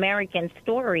American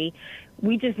story.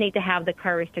 We just need to have the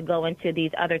courage to go into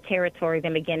these other territories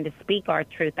and begin to speak our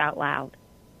truth out loud.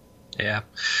 Yeah.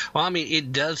 Well, I mean,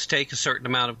 it does take a certain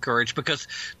amount of courage because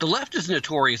the left is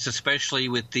notorious, especially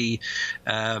with the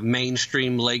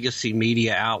mainstream legacy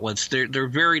media outlets. They're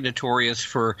very notorious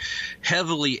for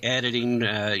heavily editing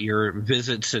your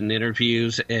visits and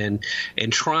interviews and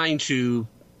trying to,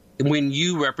 when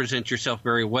you represent yourself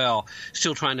very well,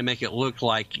 still trying to make it look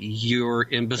like you're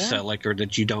imbecilic or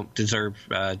that you don't deserve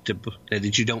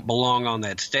that you don't belong on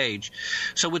that stage.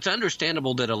 So it's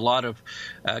understandable that a lot of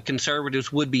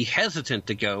conservatives would be hesitant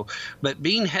to go, but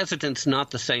being hesitant's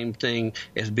not the same thing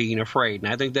as being afraid.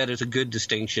 And I think that is a good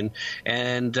distinction,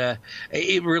 and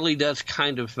it really does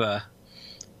kind of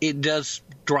it does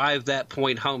drive that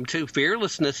point home, too.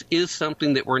 Fearlessness is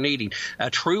something that we're needing.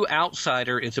 A true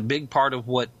outsider is a big part of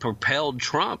what propelled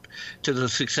Trump to the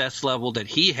success level that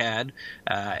he had.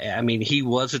 I mean, he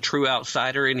was a true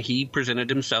outsider, and he presented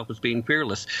himself as being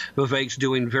fearless. Vivek's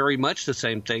doing very much the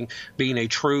same thing, being a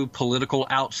true political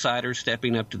outsider,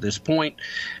 stepping up to this point.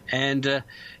 And,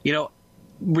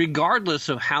 regardless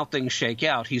of how things shake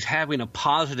out, he's having a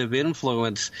positive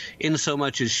influence in so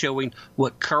much as showing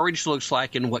what courage looks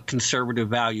like and what conservative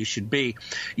values should be.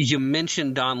 You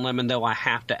mentioned Don Lemon, though. I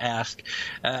have to ask.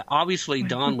 Obviously,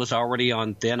 Don was already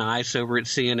on thin ice over at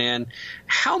CNN.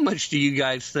 How much do you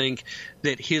guys think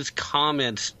that his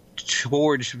comments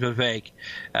towards Vivek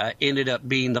ended up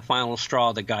being the final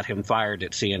straw that got him fired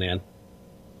at CNN?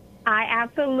 I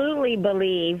absolutely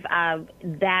believe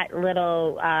that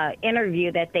little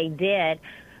interview that they did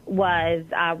was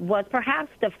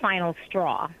perhaps the final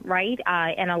straw, right?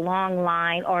 In a long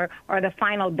line, or the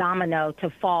final domino to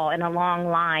fall in a long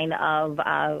line of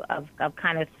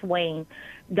kind of swaying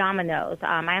dominoes.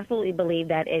 I absolutely believe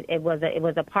that it was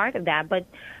a part of that. But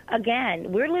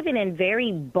again, we're living in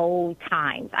very bold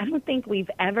times. I don't think we've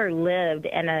ever lived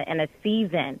in a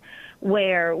season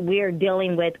where we're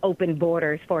dealing with open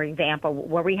borders, for example,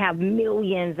 where we have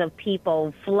millions of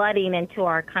people flooding into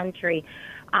our country,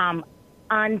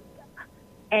 and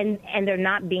they're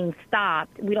not being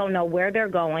stopped. We don't know where they're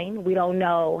going. We don't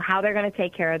know how they're going to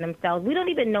take care of themselves. We don't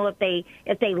even know if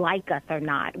they like us or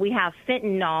not. We have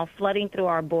fentanyl flooding through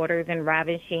our borders and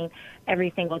ravaging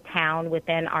every single town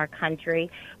within our country.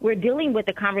 We're dealing with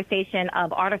the conversation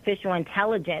of artificial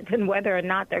intelligence and whether or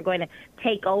not they're going to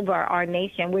take over our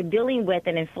nation. We're dealing with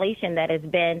an inflation that has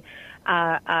been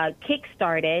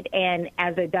kick-started, and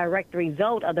as a direct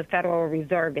result of the Federal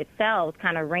Reserve itself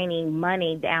kind of raining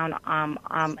money down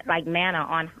like manna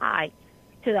on high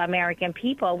to the American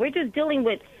people. We're just dealing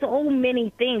with so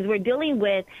many things. We're dealing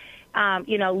with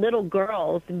little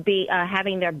girls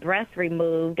having their breasts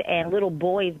removed and little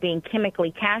boys being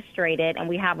chemically castrated, and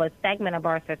we have a segment of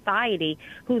our society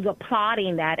who's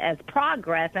applauding that as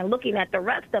progress and looking at the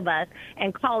rest of us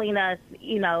and calling us,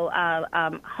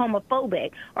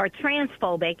 homophobic or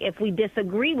transphobic if we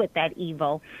disagree with that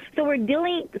evil. So we're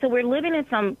living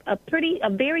in a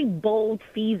very bold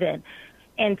season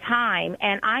in time,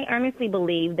 and I earnestly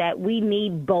believe that we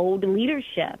need bold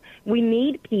leadership. We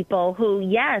need people who,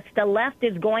 yes, the left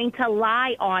is going to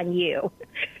lie on you.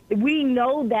 We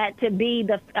know that to be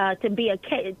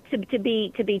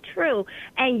true,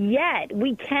 and yet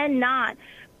we cannot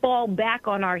fall back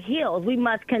on our heels. We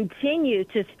must continue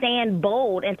to stand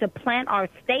bold and to plant our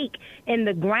stake in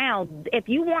the ground. If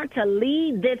you want to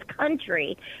lead this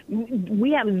country,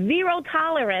 we have zero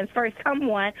tolerance for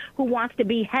someone who wants to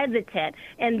be hesitant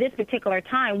in this particular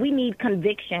time. We need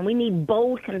conviction. We need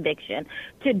bold conviction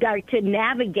to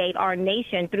navigate our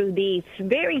nation through these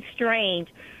very strange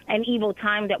and evil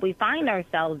time that we find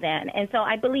ourselves in. And so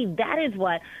I believe that is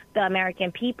what the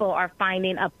American people are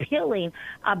finding appealing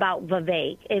about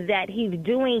Vivek, is that he's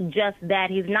doing just that.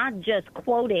 He's not just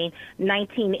quoting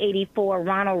 1984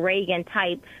 Ronald Reagan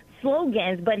type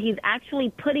slogans, but he's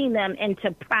actually putting them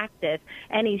into practice,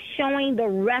 and he's showing the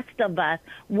rest of us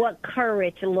what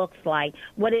courage looks like,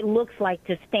 what it looks like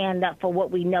to stand up for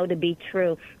what we know to be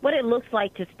true, what it looks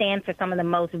like to stand for some of the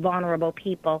most vulnerable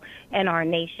people in our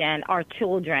nation, our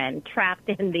children trapped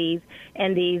in these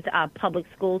public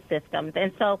school systems.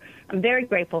 And so I'm very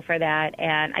grateful for that,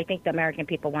 and I think the American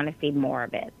people want to see more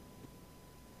of it.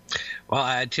 Well,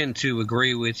 I tend to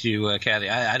agree with you, Kathy.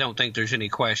 I don't think there's any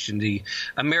question. The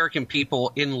American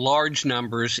people in large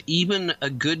numbers, even a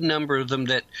good number of them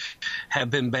that have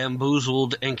been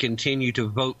bamboozled and continue to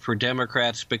vote for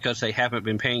Democrats because they haven't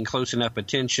been paying close enough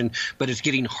attention, but it's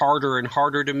getting harder and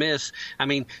harder to miss. I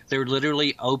mean, they're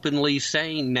literally openly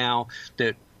saying now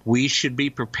that we should be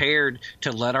prepared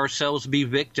to let ourselves be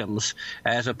victims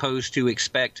as opposed to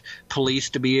expect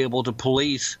police to be able to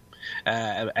police.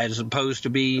 As opposed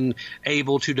to being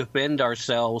able to defend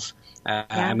ourselves.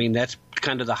 I mean, that's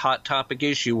kind of the hot topic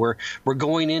issue. We're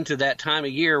going into that time of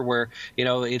year where,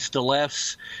 it's the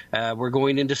left's. We're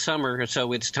going into summer,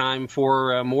 so it's time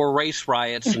for more race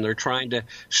riots, and they're trying to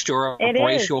stir up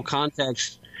racial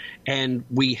context. And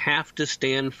we have to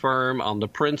stand firm on the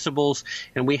principles,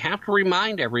 and we have to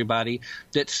remind everybody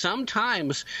that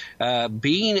sometimes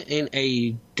being in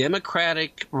a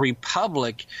democratic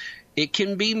republic, it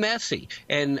can be messy,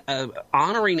 and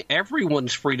honoring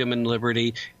everyone's freedom and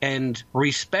liberty and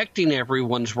respecting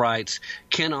everyone's rights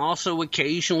can also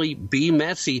occasionally be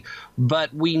messy,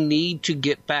 but we need to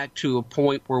get back to a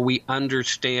point where we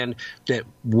understand that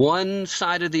one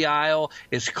side of the aisle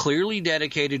is clearly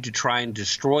dedicated to try and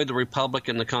destroy the Republic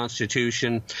and the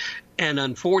Constitution. And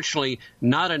unfortunately,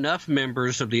 not enough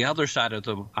members of the other side of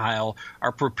the aisle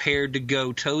are prepared to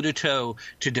go toe-to-toe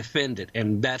to defend it.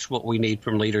 And that's what we need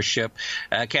from leadership.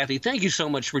 Kathy, thank you so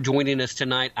much for joining us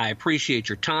tonight. I appreciate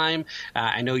your time.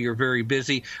 I know you're very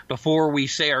busy. Before we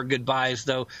say our goodbyes,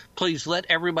 though, please let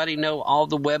everybody know all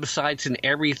the websites and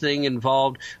everything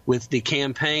involved with the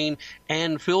campaign.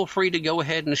 And feel free to go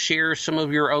ahead and share some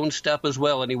of your own stuff as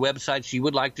well, any websites you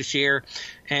would like to share,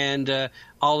 and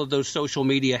all of those social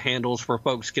media handles where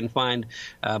folks can find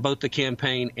both the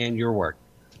campaign and your work.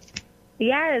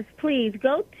 Yes, please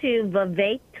go to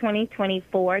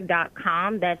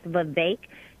Vivek2024.com. That's Vivek,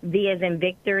 V as in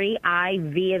victory, I,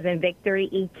 V as in victory,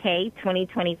 EK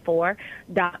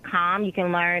 2024.com. You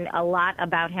can learn a lot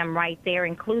about him right there,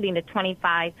 including the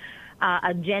 25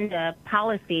 agenda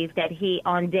policies that he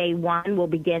on day one will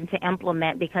begin to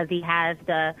implement, because he has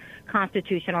the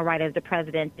constitutional right as the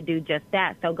president to do just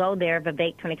that. So go there,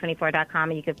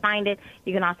 Vivek2024.com, and you can find it.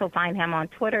 You can also find him on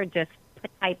Twitter. Just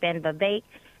type in Vivek,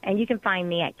 and you can find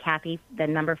me at Kathy, the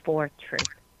number 4 Truth.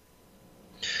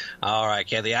 All right,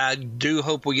 Kathy, I do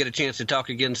hope we get a chance to talk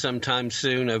again sometime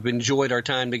soon. I've enjoyed our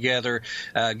time together.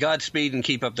 Godspeed and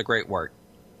keep up the great work.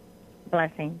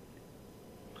 Blessings.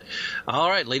 All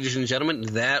right, ladies and gentlemen,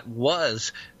 that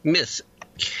was Miss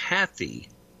Kathy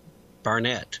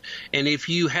Barnett. And if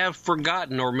you have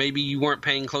forgotten, or maybe you weren't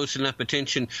paying close enough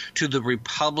attention to the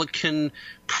Republican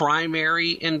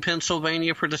primary in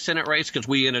Pennsylvania for the Senate race, because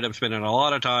we ended up spending a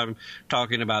lot of time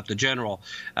talking about the general.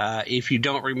 If you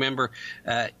don't remember,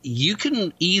 you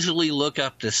can easily look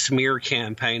up the smear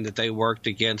campaign that they worked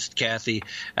against Kathy.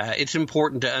 It's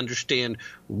important to understand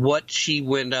what she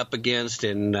went up against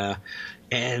and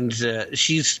And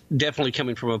she's definitely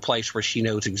coming from a place where she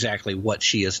knows exactly what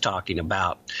she is talking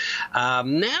about.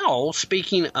 Now,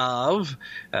 speaking of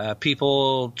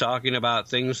people talking about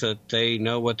things that they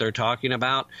know what they're talking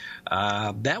about,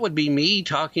 that would be me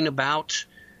talking about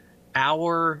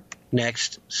our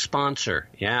next sponsor.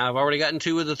 Yeah, I've already gotten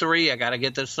 2 of the 3. I got to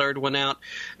get this third one out.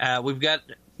 We've got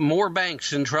more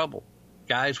banks in trouble.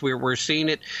 Guys, we're seeing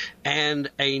it,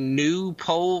 and a new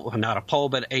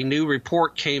but a new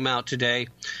report came out today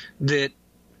that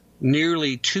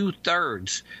nearly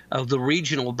 2/3 of the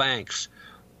regional banks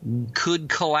could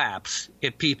collapse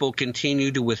if people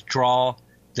continue to withdraw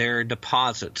their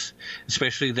deposits,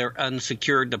 especially their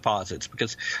unsecured deposits,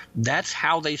 because that's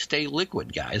how they stay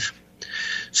liquid, guys.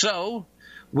 So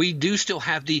we do still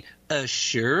have the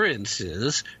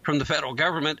assurances from the federal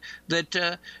government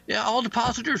that all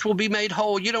depositors will be made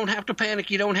whole. You don't have to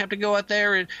panic. You don't have to go out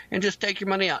there and just take your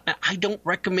money out. Now, I don't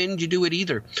recommend you do it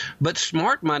either. But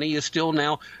smart money is still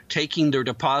now taking their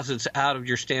deposits out of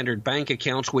your standard bank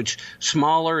accounts, which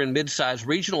smaller and mid-sized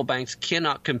regional banks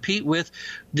cannot compete with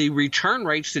the return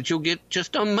rates that you'll get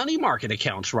just on money market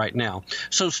accounts right now.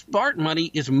 So smart money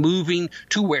is moving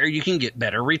to where you can get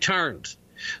better returns.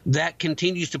 That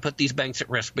continues to put these banks at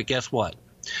risk. But guess what?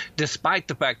 Despite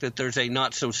the fact that there's a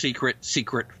not-so-secret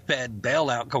Fed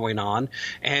bailout going on,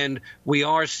 and we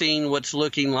are seeing what's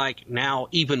looking like now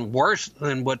even worse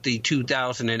than what the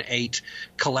 2008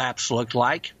 collapse looked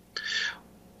like,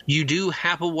 you do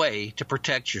have a way to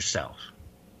protect yourself.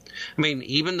 I mean,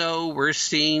 even though we're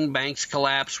seeing banks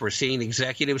collapse, we're seeing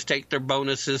executives take their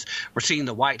bonuses, we're seeing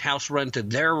the White House run to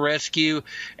their rescue,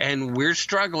 and we're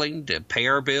struggling to pay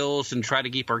our bills and try to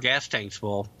keep our gas tanks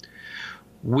full,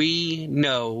 we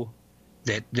know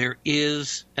that there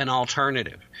is an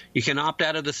alternative. You can opt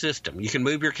out of the system. You can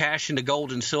move your cash into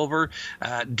gold and silver.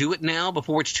 Do it now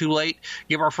before it's too late.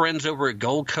 Give our friends over at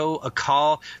Goldco a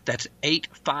call. That's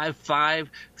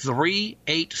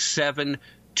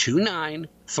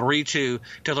 855-387-2932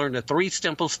 to learn the 3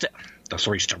 simple steps. Let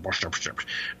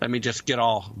me just get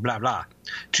all blah, blah.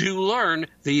 To learn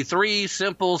the 3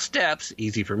 simple steps,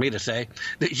 easy for me to say,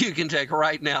 that you can take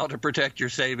right now to protect your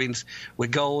savings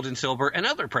with gold and silver and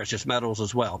other precious metals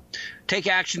as well. Take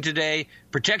action today.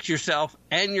 Protect yourself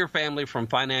and your family from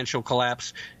financial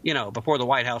collapse, before the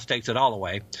White House takes it all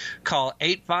away. Call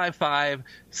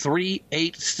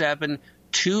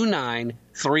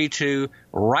 855-387-2932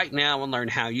 right now and learn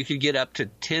how you could get up to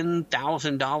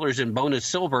 $10,000 in bonus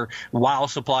silver while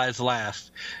supplies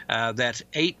last. That's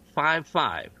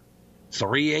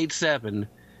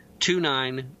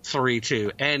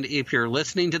 855-387-2932. And if you're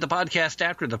listening to the podcast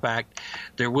after the fact,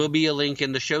 there will be a link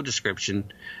in the show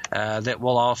description that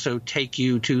will also take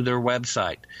you to their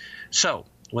website. So,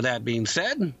 with that being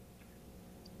said,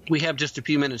 we have just a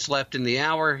few minutes left in the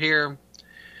hour here.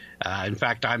 In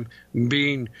fact, I'm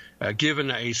being given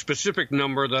a specific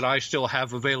number that I still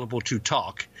have available to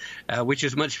talk, which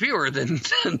is much fewer than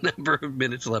the number of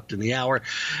minutes left in the hour.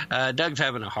 Doug's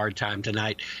having a hard time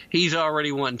tonight. He's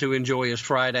already wanting to enjoy his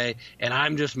Friday, and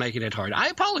I'm just making it hard. I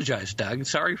apologize, Doug.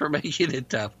 Sorry for making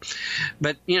it tough.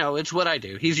 But, it's what I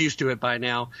do. He's used to it by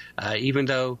now, even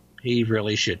though he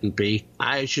really shouldn't be.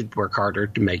 I should work harder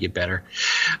to make it better.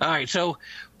 All right, so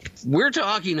we're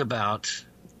talking about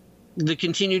the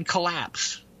continued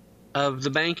collapse of the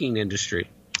banking industry,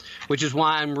 which is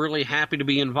why I'm really happy to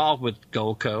be involved with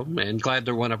Goldco and glad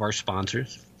they're one of our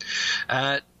sponsors.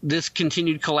 This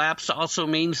continued collapse also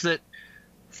means that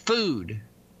food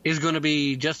is going to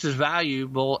be just as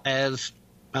valuable as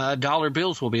dollar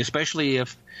bills will be, especially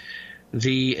if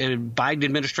the Biden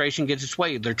administration gets its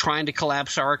way. They're trying to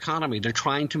collapse our economy. They're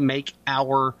trying to make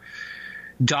our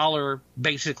dollar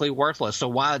basically worthless. So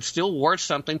while it's still worth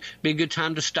something, be a good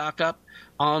time to stock up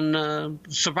on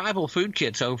survival food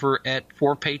kits over at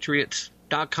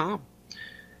forpatriots.com.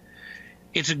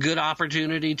 It's a good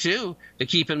opportunity, too, to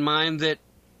keep in mind that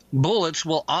bullets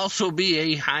will also be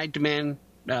a high-demand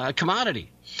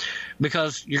commodity,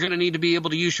 because you're going to need to be able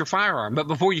to use your firearm. But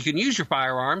before you can use your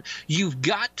firearm, you've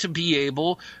got to be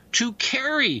able to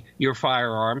carry your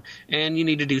firearm, and you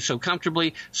need to do so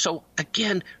comfortably. So,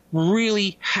 again,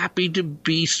 really happy to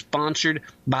be sponsored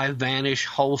by Vanish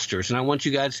Holsters. And I want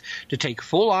you guys to take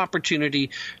full opportunity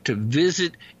to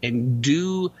visit and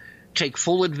take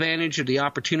full advantage of the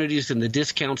opportunities and the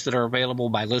discounts that are available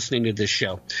by listening to this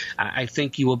show. I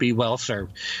think you will be well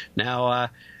served. Now,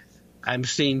 I'm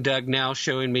seeing Doug now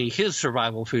showing me his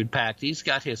survival food pack. He's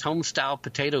got his home-style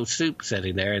potato soup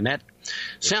sitting there, and that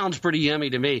sounds pretty yummy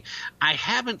to me. I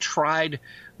haven't tried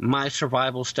my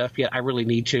survival stuff yet. I really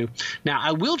need to. Now,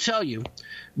 I will tell you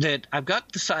that I've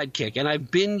got the Sidekick, and I've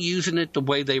been using it the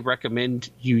way they recommend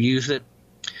you use it.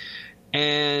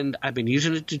 And I've been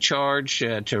using it to charge,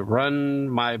 to run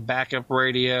my backup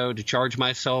radio, to charge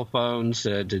my cell phones,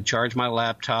 to charge my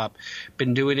laptop.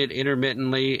 Been doing it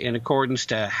intermittently in accordance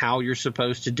to how you're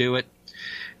supposed to do it.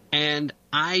 And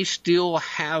I still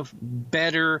have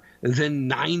better than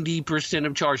 90%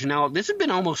 of charge. Now, this has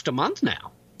been almost a month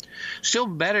now. Still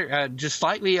better, just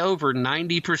slightly over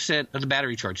 90% of the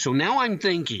battery charge. So now I'm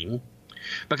thinking,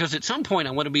 because at some point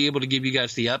I want to be able to give you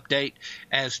guys the update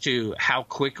as to how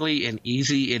quickly and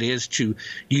easy it is to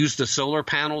use the solar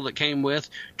panel that came with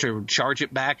to charge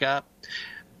it back up,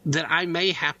 that I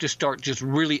may have to start just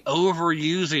really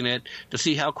overusing it to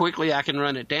see how quickly I can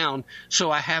run it down so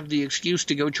I have the excuse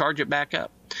to go charge it back up.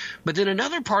 But then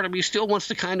another part of me still wants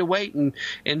to kind of wait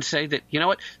and say that, you know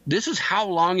what, this is how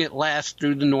long it lasts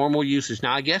through the normal usage.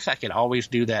 Now, I guess I could always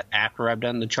do that after I've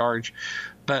done the charge,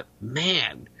 but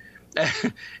man,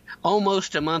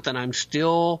 almost a month and I'm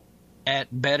still at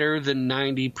better than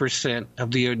 90%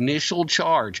 of the initial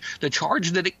charge, the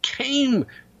charge that it came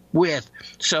with.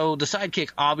 So the Sidekick,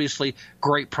 obviously,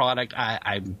 great product.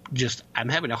 I'm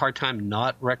having a hard time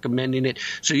not recommending it.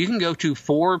 So you can go to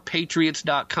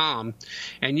 4patriots.com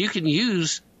and you can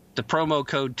use the promo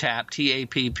code TAPP,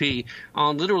 T-A-P-P,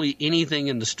 on literally anything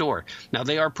in the store. Now,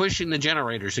 they are pushing the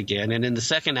generators again, and in the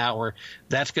second hour,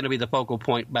 that's going to be the focal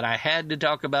point. But I had to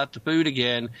talk about the food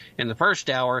again in the first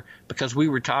hour because we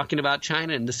were talking about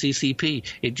China and the CCP.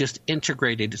 It just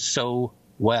integrated so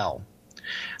well.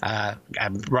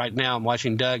 Right now I'm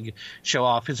watching Doug show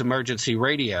off his emergency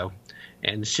radio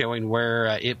and showing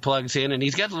where it plugs in, and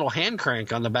he's got a little hand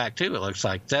crank on the back too, it looks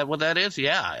like. Is that what that is?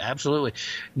 Yeah, absolutely.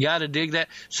 You got to dig that.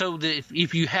 So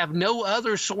if you have no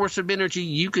other source of energy,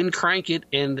 you can crank it,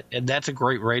 and that's a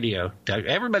great radio.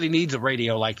 Everybody needs a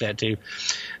radio like that too.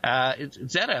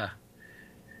 Is that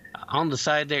on the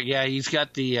side there? Yeah, he's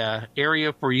got the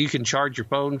area where you can charge your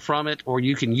phone from it, or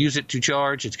you can use it to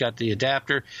charge. It's got the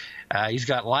adapter. He's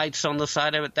got lights on the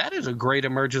side of it. That is a great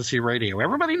emergency radio.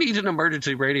 Everybody needs an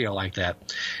emergency radio like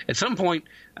that. At some point,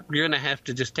 you're going to have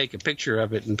to just take a picture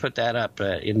of it and put that up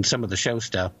in some of the show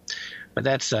stuff. But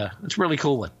that's a really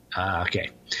cool one.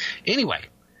 Okay. Anyway,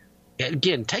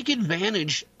 again, take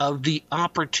advantage of the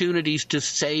opportunities to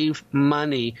save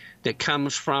money that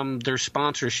comes from their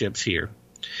sponsorships here.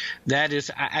 That is,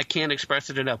 I can't express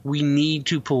it enough. We need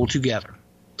to pull together,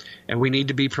 and we need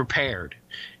to be prepared,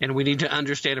 and we need to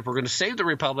understand if we're going to save the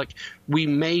republic, we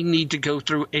may need to go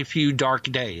through a few dark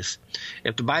days.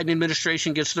 If the Biden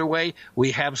administration gets their way,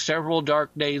 we have several dark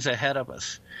days ahead of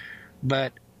us.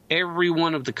 But every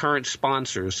one of the current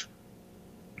sponsors,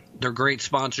 they're great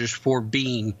sponsors for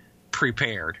being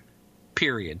prepared,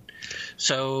 period.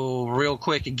 So real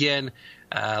quick, again,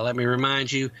 let me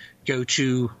remind you, go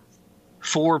to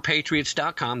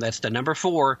 4patriots.com. That's the number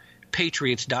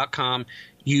 4patriots.com.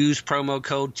 Use promo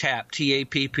code TAPP,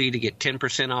 T-A-P-P, to get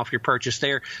 10% off your purchase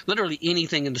there. Literally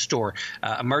anything in the store.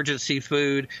 Emergency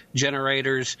food,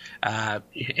 generators.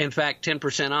 In fact,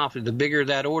 10% off. The bigger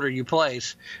that order you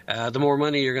place, the more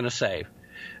money you're going to save.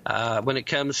 When it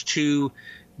comes to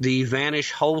the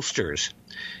Vanish holsters,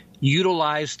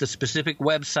 utilize the specific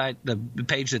website, the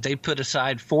page that they put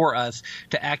aside for us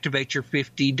to activate your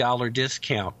 $50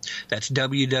 discount. That's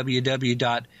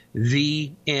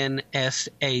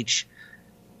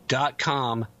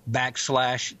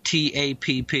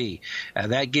www.vnsh.com/TAPP.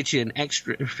 That gets you an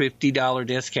extra $50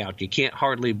 discount. You can't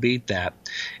hardly beat that.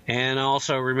 And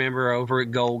also remember, over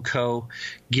at Goldco,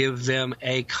 give them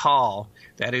a call.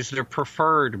 That is their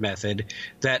preferred method.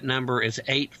 That number is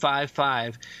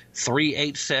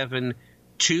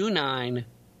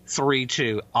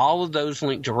 855-387-2932. All of those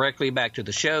link directly back to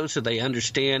the show so they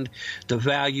understand the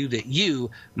value that you,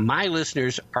 my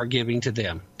listeners, are giving to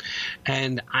them.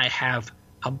 And I have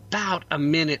about a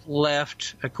minute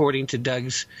left, according to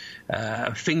Doug's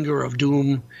finger of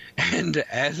doom. And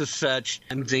as such,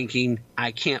 I'm thinking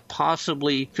I can't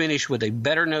possibly finish with a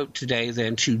better note today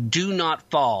than to do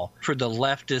not fall for the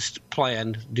leftist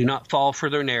plan. Do not fall for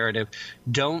their narrative.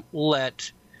 Don't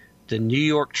let the New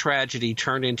York tragedy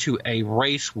turn into a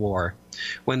race war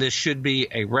when this should be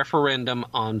a referendum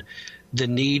on the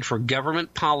need for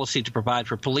government policy to provide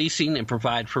for policing and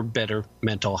provide for better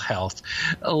mental health.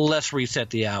 Let's reset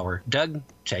the hour. Doug,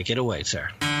 take it away, sir.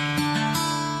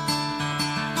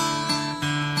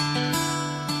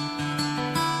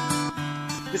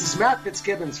 This is Matt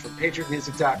Fitzgibbons from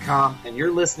PatriotMusic.com, and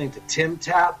you're listening to Tim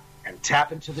Tapp and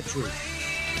Tap Into the Truth.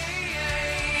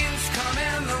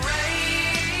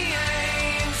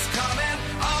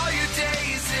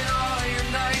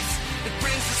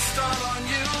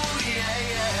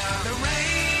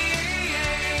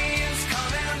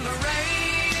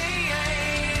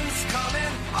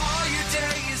 All your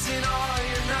days and all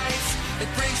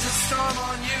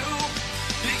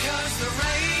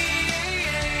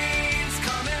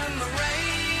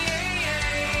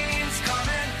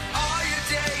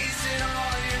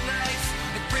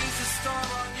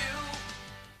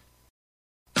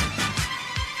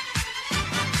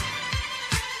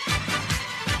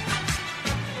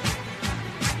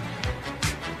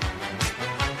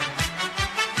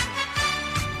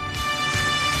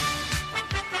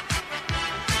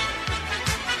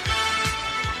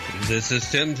This is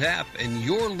Tim Tapp, and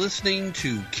you're listening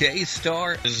to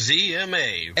K-Star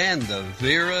ZMA and the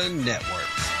Vera Network.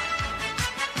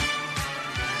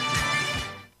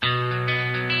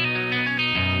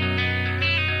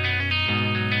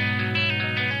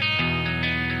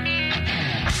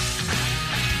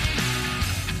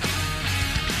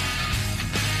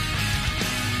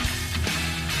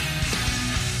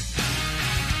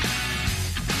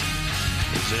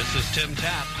 This is Tim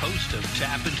Tapp, host of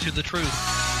Tap Into the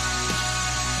Truth.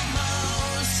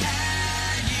 Almost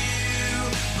had you,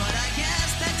 but I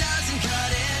guess that doesn't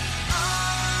cut it.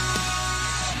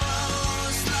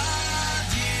 Almost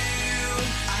loved you.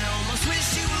 I almost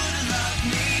wish you would have loved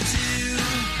me too.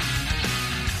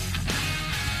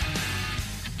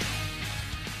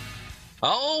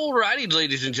 Alrighty,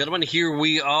 ladies and gentlemen, here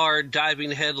we are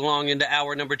diving headlong into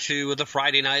hour number 2 of the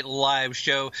Friday Night Live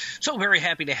show. So very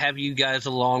happy to have you guys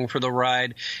along for the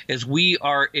ride as we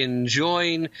are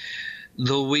enjoying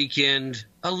the weekend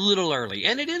a little early.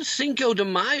 And it is Cinco de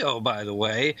Mayo, by the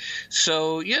way.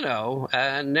 So,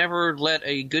 never let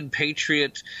a good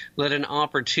patriot let an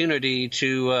opportunity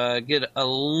to get a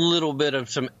little bit of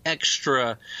some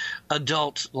extra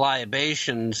adult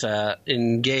libations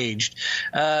engaged.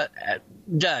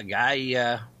 Doug,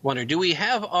 I wonder, do we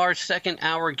have our second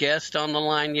hour guest on the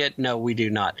line yet? No, we do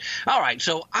not. All right,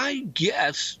 so I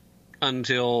guess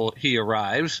until he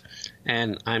arrives,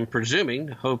 and I'm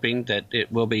hoping that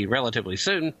it will be relatively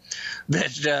soon,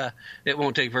 that it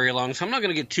won't take very long. So I'm not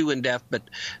going to get too in-depth, but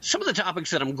some of the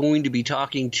topics that I'm going to be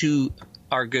talking to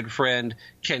our good friend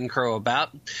Ken Crow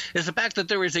about is the fact that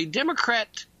there is a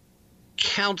Democrat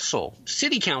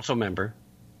city council member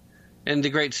in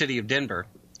the great city of Denver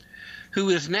who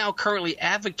is now currently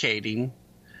advocating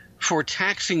for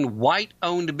taxing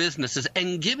white-owned businesses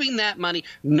and giving that money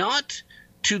not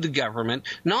to the government,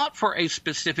 not for a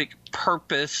specific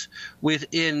purpose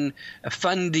within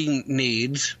funding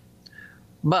needs,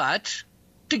 but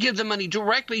to give the money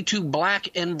directly to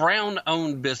black and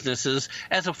brown-owned businesses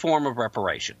as a form of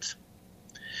reparations.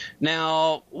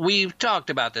 Now, we've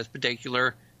talked about this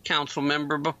particular council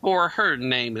member before. Her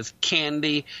name is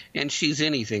Candy, and she's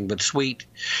anything but sweet.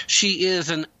 She is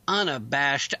an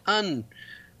unabashed,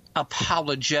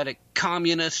 unapologetic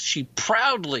communist. She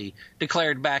proudly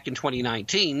declared back in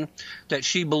 2019 that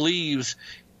she believes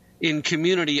in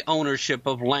community ownership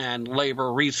of land,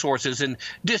 labor, resources, and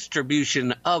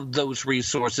distribution of those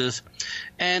resources,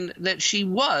 and that she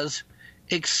was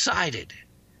excited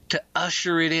to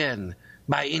usher it in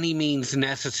by any means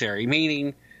necessary,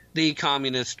 meaning the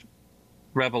communist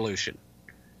revolution.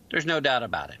 There's no doubt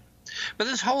about it. But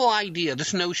this whole idea,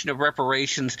 this notion of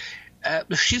reparations,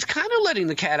 she's kind of letting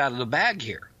the cat out of the bag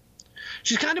here.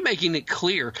 She's kind of making it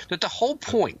clear that the whole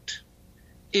point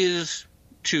is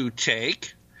to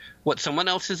take what someone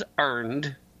else has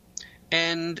earned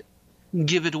and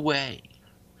give it away.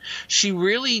 She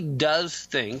really does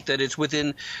think that it's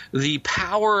within the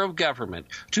power of government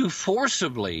to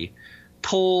forcibly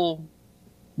pull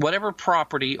whatever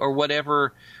property or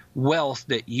whatever wealth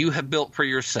that you have built for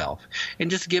yourself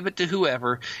and just give it to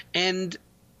whoever. And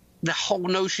the whole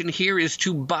notion here is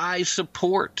to buy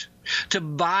support, to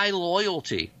buy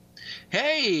loyalty.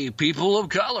 Hey, people of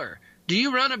color, do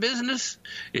you run a business?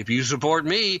 If you support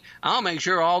me, I'll make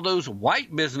sure all those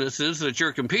white businesses that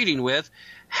you're competing with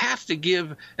have to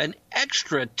give an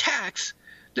extra tax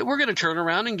that we're going to turn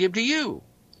around and give to you.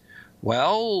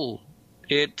 Well,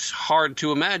 it's hard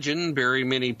to imagine very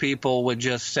many people would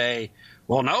just say,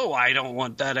 well, no, I don't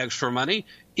want that extra money,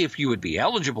 if you would be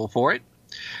eligible for it.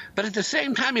 But at the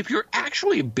same time, if you're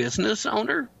actually a business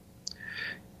owner,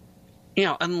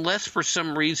 unless for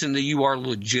some reason that you are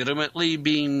legitimately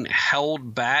being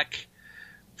held back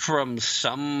from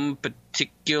some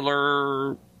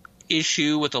particular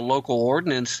issue with a local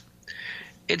ordinance,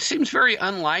 it seems very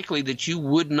unlikely that you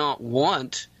would not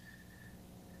want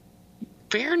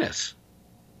fairness.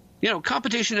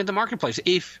 Competition in the marketplace.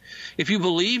 If you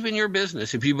believe in your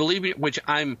business, if you believe in, which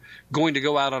I'm going to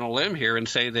go out on a limb here and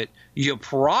say that you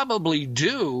probably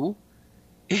do,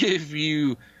 if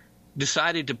you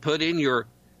decided to put in your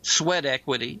sweat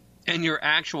equity and your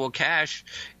actual cash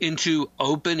into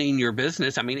opening your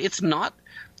business. I mean, it's not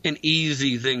an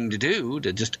easy thing to do,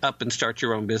 to just up and start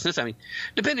your own business. I mean,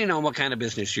 depending on what kind of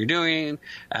business you're doing,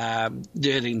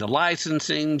 getting the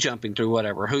licensing, jumping through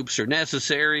whatever hoops are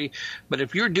necessary. But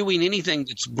if you're doing anything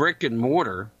that's brick and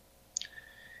mortar,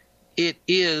 it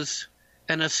is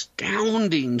an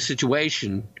astounding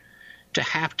situation to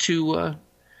have to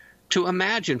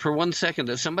imagine for 1 second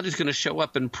that somebody's going to show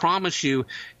up and promise you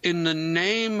in the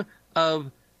name of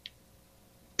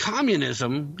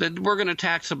communism that we're going to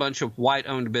tax a bunch of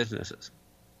white-owned businesses.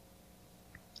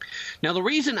 Now, the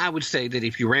reason I would say that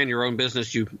if you ran your own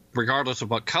business, regardless of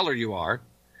what color you are,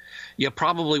 you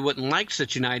probably wouldn't like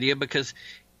such an idea, because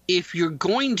if you're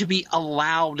going to be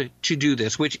allowed to do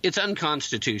this, which it's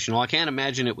unconstitutional, I can't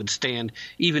imagine it would stand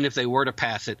even if they were to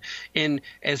pass it. And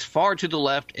as far to the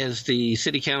left as the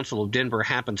City Council of Denver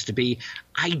happens to be,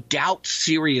 I doubt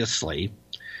seriously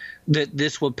that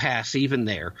this would pass even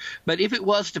there. But if it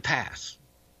was to pass,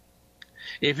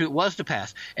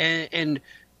 and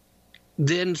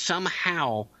then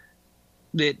somehow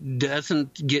it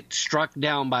doesn't get struck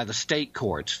down by the state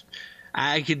courts,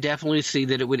 I could definitely see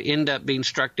that it would end up being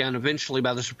struck down eventually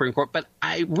by the Supreme Court, but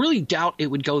I really doubt it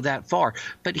would go that far.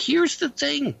 But here's the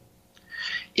thing.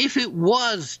 If it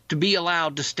was to be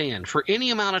allowed to stand for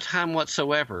any amount of time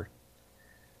whatsoever,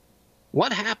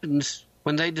 what happens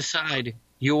when they decide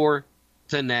you're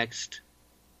the next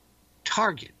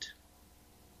target?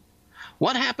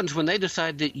 What happens when they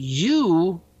decide that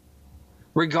you,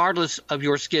 regardless of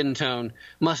your skin tone,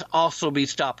 must also be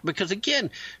stopped? Because,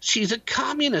 again, she's a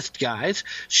communist, guys.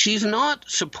 She's not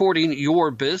supporting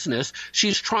your business.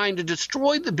 She's trying to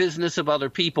destroy the business of other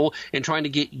people and trying to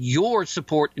get your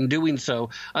support in doing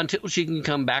so until she can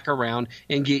come back around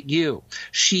and get you.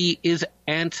 She is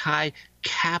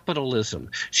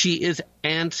anti-capitalism. She is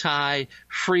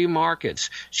anti-free markets.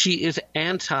 She is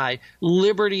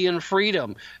anti-liberty and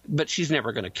freedom. But she's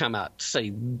never going to come out and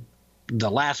say the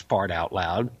last part out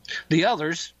loud. The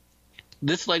others,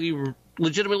 this lady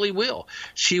legitimately will.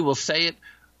 She will say it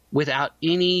without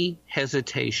any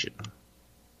hesitation.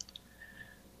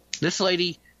 This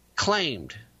lady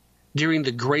claimed during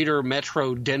the Greater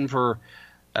Metro Denver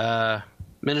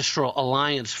Ministerial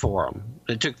Alliance Forum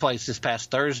that took place this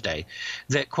past Thursday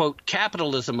that, quote,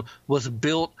 capitalism was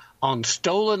built on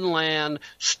stolen land,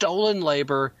 stolen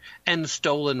labor, and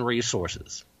stolen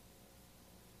resources.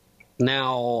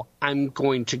 Now, I'm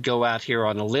going to go out here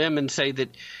on a limb and say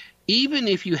that even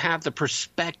if you have the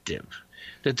perspective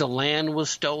that the land was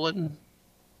stolen,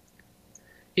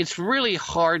 it's really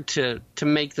hard to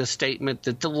make the statement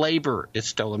that the labor is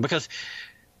stolen, because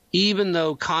even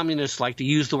though communists like to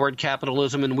use the word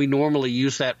capitalism, and we normally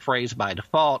use that phrase by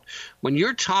default, when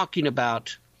you're talking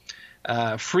about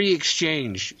free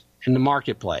exchange in the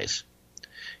marketplace,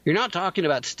 you're not talking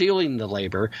about stealing the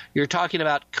labor. You're talking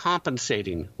about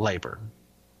compensating labor.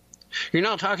 You're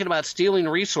not talking about stealing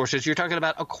resources. You're talking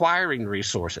about acquiring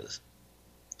resources.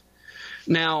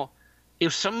 Now,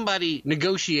 if somebody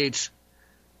negotiates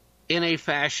in a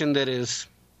fashion that is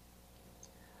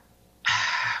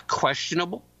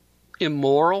questionable,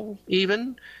 immoral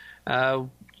even,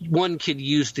 one could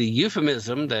use the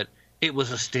euphemism that it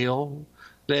was a steal,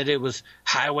 that it was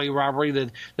highway robbery,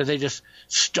 that they just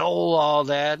stole all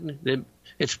that.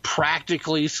 It's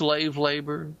practically slave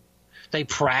labor. They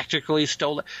practically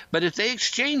stole it. But if they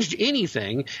exchanged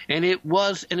anything and it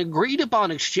was an agreed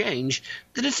upon exchange,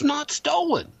 then it's not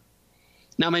stolen.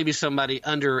 Now, maybe somebody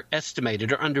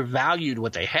underestimated or undervalued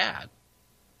what they had,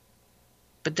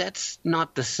 but that's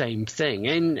not the same thing.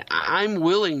 And I'm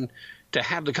willing to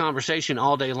have the conversation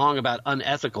all day long about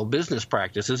unethical business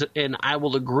practices, and I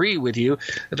will agree with you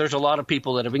that there's a lot of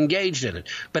people that have engaged in it.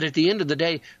 But at the end of the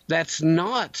day, that's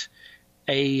not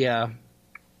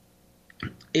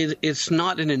it's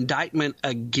not an indictment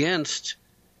against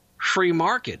free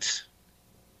markets.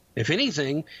 If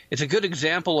anything, it's a good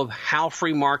example of how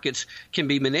free markets can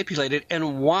be manipulated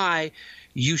and why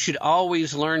you should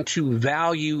always learn to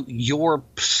value your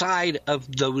side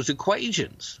of those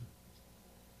equations.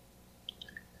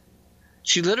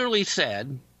 She literally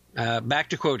said, back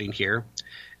to quoting here,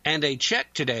 and a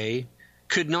check today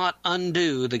could not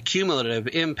undo the cumulative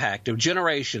impact of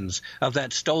generations of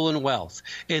that stolen wealth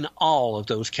in all of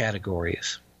those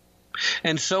categories.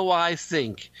 And so I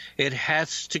think it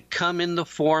has to come in the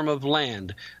form of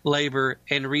land, labor,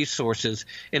 and resources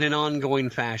in an ongoing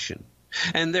fashion.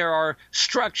 And there are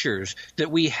structures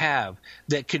that we have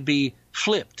that could be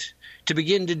flipped to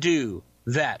begin to do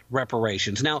that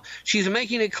reparations. Now, she's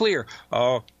making it clear,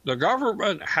 the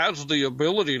government has the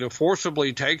ability to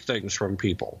forcibly take things from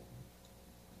people.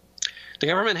 The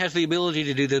government has the ability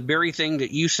to do the very thing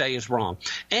that you say is wrong,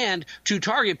 and to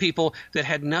target people that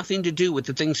had nothing to do with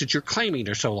the things that you're claiming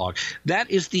are so wrong. That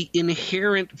is the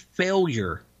inherent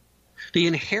failure, the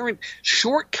inherent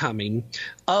shortcoming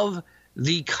of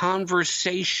the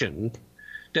conversation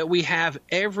that we have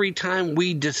every time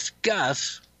we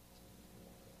discuss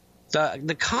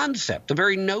the concept, the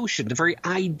very notion, the very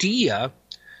idea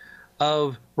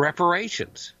of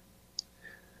reparations.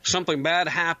 Something bad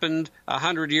happened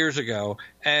 100 years ago,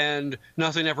 and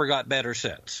nothing ever got better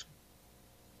since.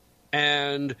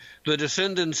 and the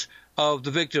descendants of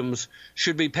the victims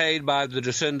should be paid by the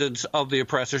descendants of the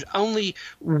oppressors. Only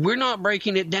we're not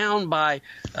breaking it down by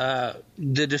the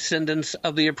descendants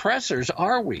of the oppressors,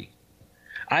 are we?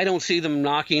 I don't see them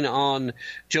knocking on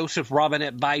Joseph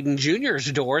Robinette Biden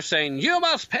Jr.'s door saying, you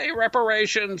must pay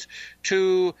reparations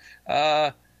to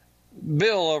Bill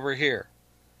over here.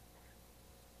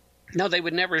 No, they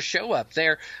would never show up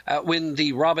there when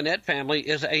the Robinette family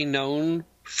is a known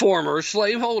former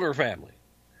slaveholder family.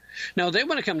 No, they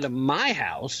want to come to my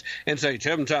house and say,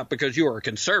 Tim Top, because you are a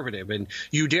conservative and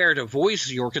you dare to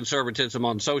voice your conservatism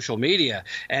on social media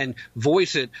and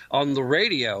voice it on the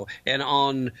radio and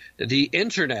on the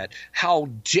internet. How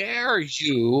dare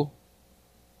you?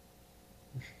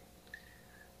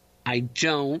 I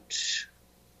don't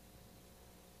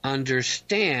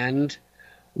understand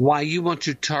why you want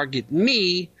to target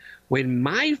me when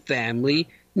my family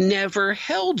never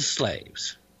held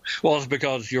slaves. Well, it's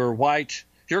because you're white,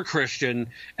 you're Christian,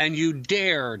 and you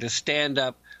dare to stand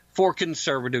up for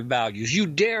conservative values. You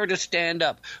dare to stand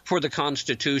up for the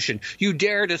Constitution. You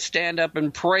dare to stand up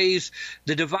and praise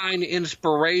the divine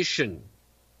inspiration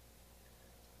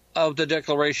of the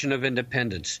Declaration of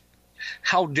Independence.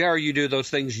 How dare you do those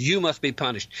things? You must be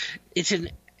punished. It's an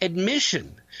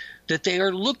admission that they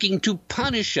are looking to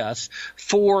punish us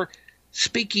for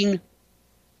speaking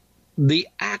the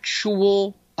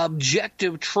actual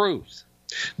objective truth,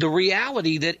 the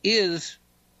reality that is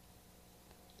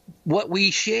what we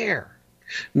share,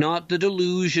 not the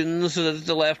delusions that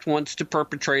the left wants to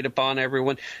perpetrate upon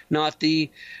everyone, not the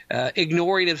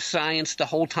ignoring of science the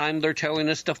whole time they're telling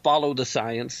us to follow the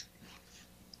science.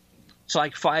 It's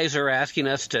like Pfizer asking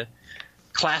us to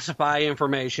classify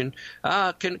information.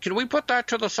 Can we put that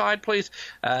to the side, please?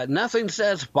 Nothing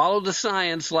says follow the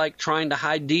science like trying to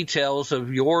hide details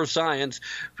of your science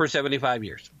for 75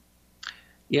 years.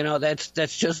 You know,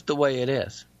 that's just the way it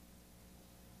is.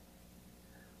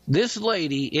 This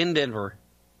lady in Denver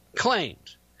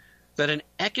claims that an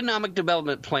economic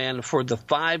development plan for the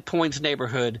 5 Points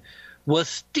neighborhood was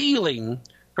stealing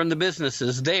from the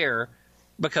businesses there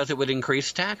because it would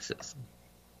increase taxes.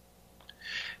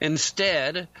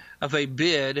 Instead of a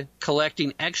bid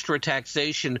collecting extra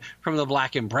taxation from the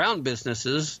black and brown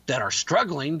businesses that are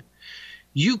struggling,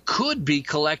 you could be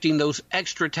collecting those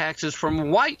extra taxes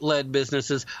from white-led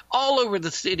businesses all over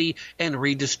the city and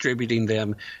redistributing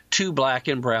them to black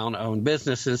and brown-owned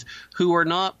businesses who are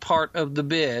not part of the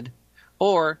bid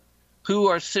or who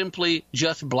are simply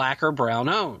just black or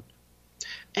brown-owned.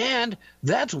 And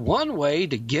that's one way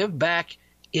to give back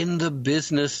in the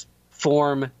business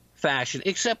form fashion,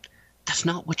 except that's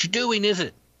not what you're doing, is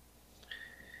it?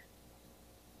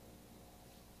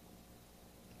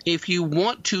 If you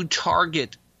want to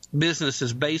target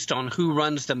businesses based on who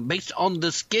runs them, based on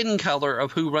the skin color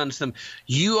of who runs them,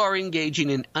 you are engaging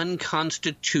in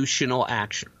unconstitutional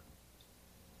action.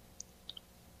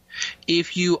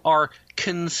 If you are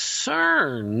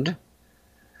concerned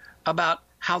about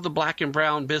how the black and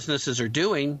brown businesses are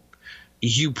doing,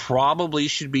 you probably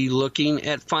should be looking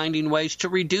at finding ways to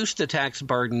reduce the tax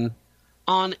burden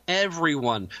on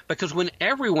everyone. Because when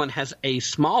everyone has a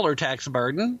smaller tax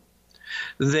burden,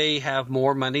 they have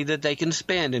more money that they can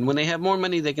spend. And when they have more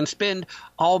money they can spend,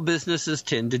 all businesses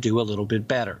tend to do a little bit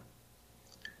better.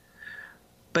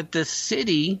 But the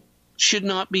city should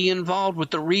not be involved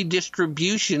with the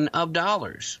redistribution of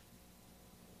dollars.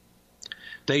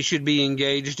 They should be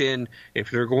engaged in,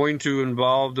 if they're going to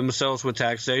involve themselves with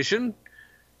taxation,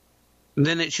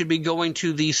 then it should be going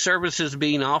to the services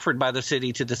being offered by the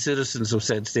city to the citizens of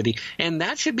said city. And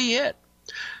that should be it.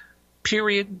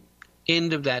 Period.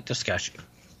 End of that discussion.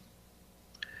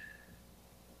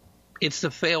 It's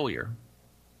the failure,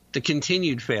 the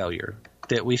continued failure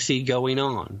that we see going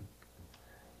on,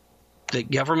 that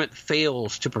government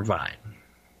fails to provide.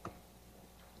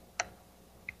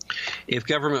 If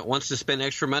government wants to spend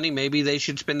extra money, maybe they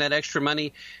should spend that extra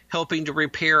money helping to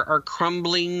repair our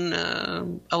crumbling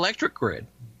electric grid.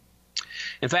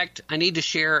 In fact, I need to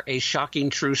share a shocking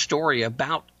true story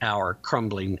about our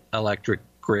crumbling electric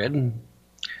grid.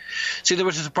 See, there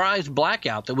was a surprise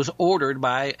blackout that was ordered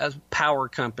by a power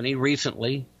company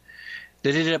recently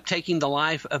that ended up taking the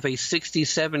life of a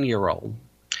 67-year-old.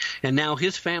 And now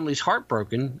his family's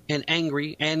heartbroken and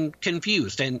angry and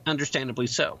confused, and understandably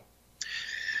so.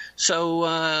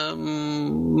 So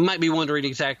might be wondering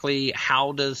exactly,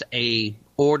 how does a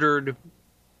ordered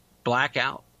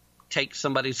blackout take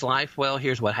somebody's life? Well,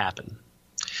 here's what happened.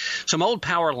 Some old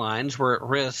power lines were at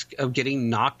risk of getting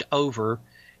knocked over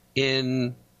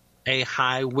in a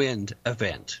high wind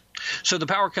event. So the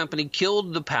power company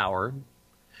killed the power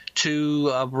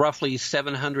to roughly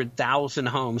 700,000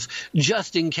 homes,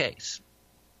 just in case.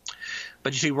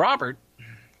 But you see, Robert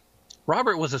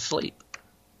was asleep.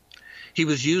 He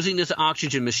was using his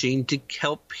oxygen machine to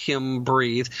help him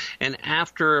breathe, and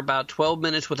after about 12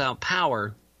 minutes without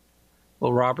power,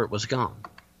 well, Robert was gone.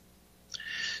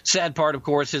 Sad part, of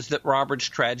course, is that Robert's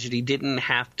tragedy didn't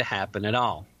have to happen at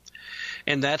all.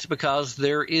 And that's because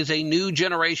there is a new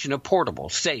generation of portable,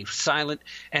 safe, silent,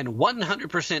 and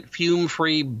 100%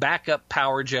 fume-free backup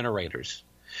power generators.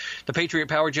 The Patriot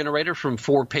Power Generator from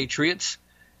 4 Patriots,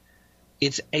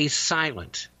 it's a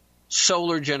silent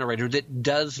solar generator that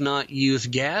does not use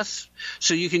gas,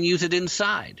 so you can use it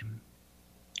inside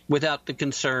without the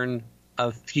concern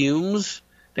of fumes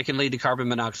that can lead to carbon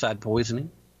monoxide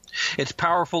poisoning. It's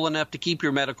powerful enough to keep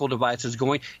your medical devices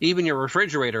going, even your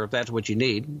refrigerator if that's what you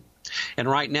need. And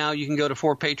right now you can go to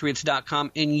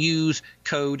 4patriots.com and use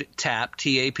code TAPP,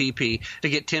 T-A-P-P, to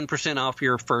get 10% off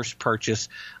your first purchase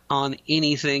on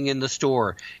anything in the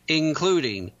store,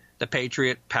 including the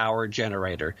Patriot Power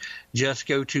Generator. Just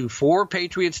go to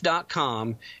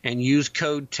 4patriots.com and use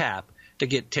code TAPP to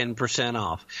get 10%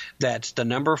 off. That's the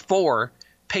number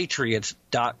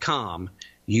 4patriots.com.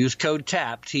 Use code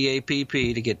TAPP,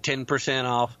 T-A-P-P, to get 10%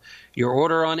 off your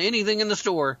order on anything in the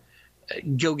store.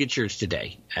 Go get yours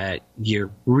today.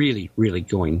 You're really, really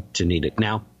going to need it.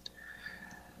 Now,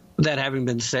 that having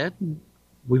been said,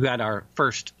 we've got our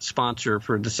first sponsor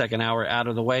for the second hour out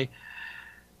of the way.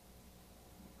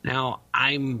 Now,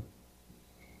 I'm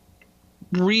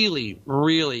really,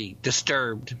 really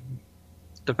disturbed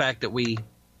the fact that we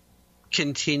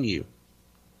continue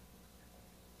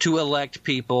to elect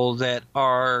people that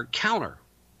are counter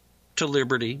to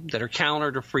liberty, that are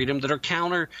counter to freedom, that are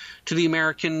counter to the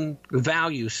American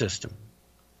value system.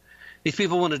 These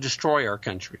people want to destroy our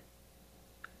country.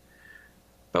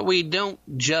 But we don't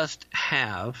just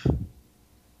have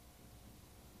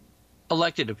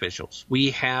elected officials.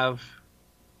 We have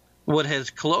what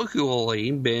has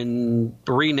colloquially been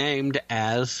renamed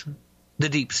as the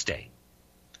deep state.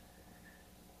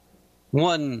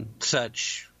 One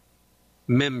such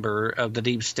member of the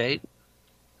deep state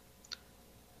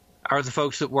are the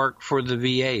folks that work for the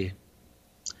VA.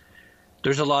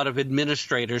 There's a lot of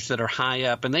administrators that are high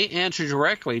up, and they answer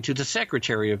directly to the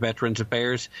Secretary of Veterans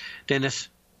Affairs, Dennis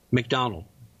McDonald.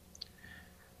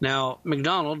 Now,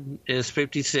 McDonald is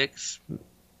 56.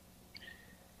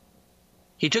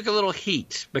 He took a little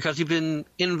heat because he's been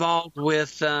involved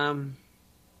with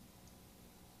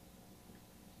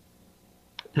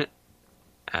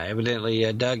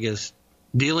evidently Doug is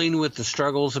dealing with the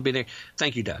struggles of being there.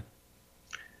 Thank you, Doug.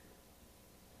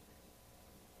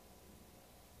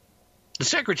 The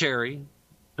Secretary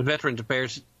of Veterans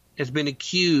Affairs has been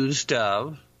accused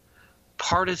of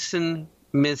partisan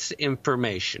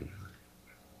misinformation.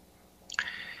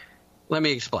 Let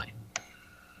me explain.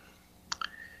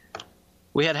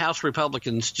 We had House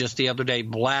Republicans just the other day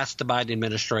blast the Biden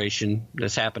administration.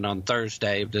 This happened on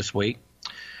Thursday of this week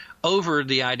over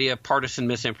the idea of partisan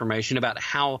misinformation about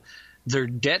how their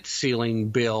debt ceiling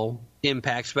bill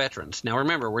impacts veterans. Now,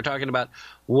 remember, we're talking about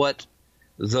what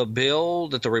the bill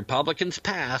that the Republicans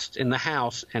passed in the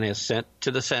House and is sent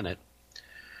to the Senate.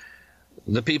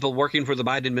 The people working for the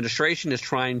Biden administration is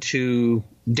trying to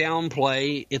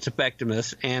downplay its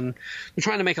effectiveness, and they're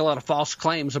trying to make a lot of false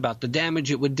claims about the damage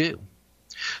it would do.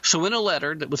 So in a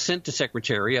letter that was sent to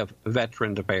Secretary of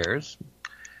Veterans Affairs,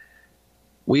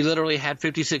 we literally had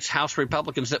 56 House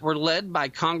Republicans that were led by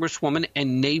Congresswoman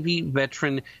and Navy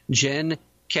veteran Jen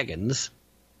Kegans,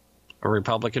 a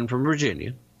Republican from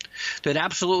Virginia, that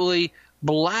absolutely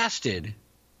blasted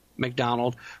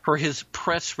McDonald for his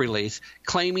press release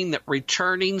claiming that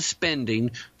returning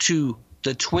spending to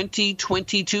the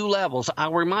 2022 levels,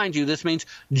 I'll remind you, this means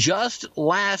just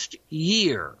last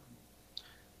year.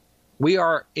 We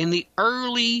are in the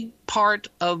early part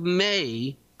of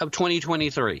May of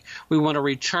 2023. We want to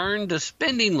return to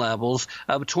spending levels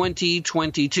of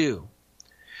 2022.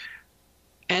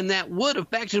 And that would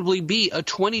effectively be a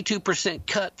 22%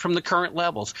 cut from the current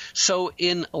levels. So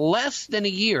in less than a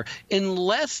year, in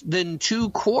less than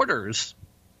 2 quarters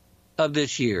of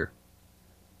this year,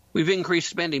 we've increased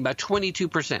spending by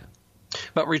 22%.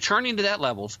 But returning to that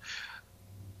levels,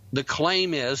 the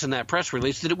claim is in that press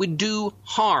release that it would do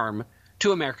harm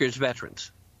to America's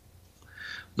veterans.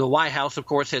 The White House, of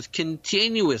course, has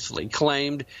continuously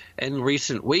claimed in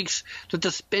recent weeks that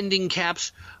the spending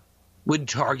caps would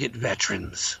target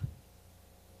veterans.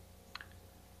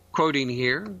 Quoting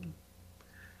here,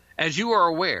 as you are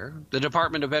aware, the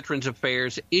Department of Veterans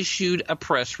Affairs issued a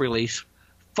press release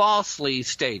falsely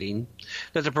stating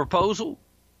that the proposal,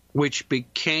 which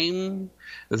became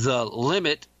the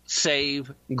limit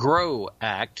Save, Grow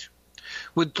Act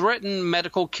would threaten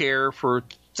medical care for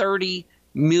 30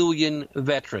 million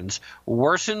veterans,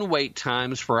 worsen wait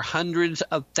times for hundreds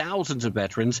of thousands of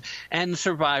veterans and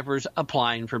survivors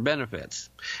applying for benefits,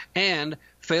 and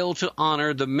fail to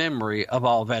honor the memory of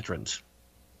all veterans.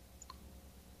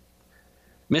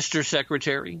 Mr.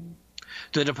 Secretary,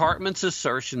 the department's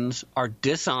assertions are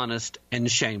dishonest and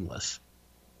shameless.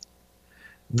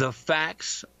 The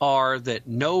facts are that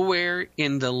nowhere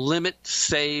in the Limit,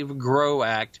 Save, Grow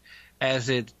Act, as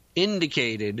it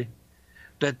indicated,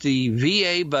 that the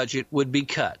VA budget would be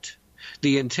cut.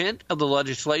 The intent of the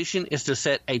legislation is to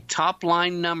set a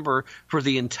top-line number for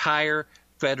the entire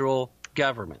federal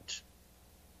government.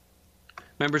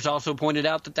 Members also pointed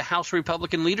out that the House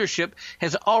Republican leadership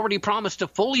has already promised to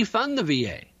fully fund the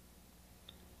VA.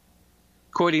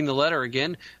 Quoting the letter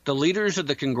again, the leaders of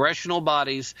the congressional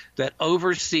bodies that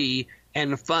oversee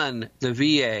and fund the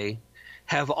VA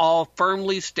have all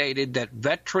firmly stated that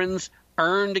veterans'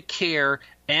 earned care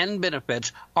and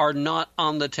benefits are not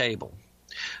on the table.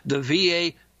 The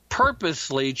VA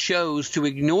purposely chose to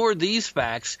ignore these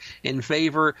facts in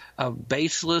favor of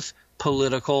baseless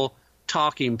political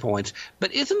talking points.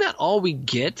 But isn't that all we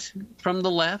get from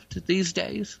the left these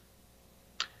days?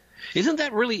 Isn't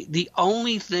that really the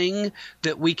only thing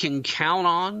that we can count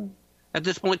on at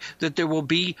this point, that there will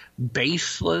be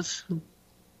baseless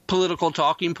political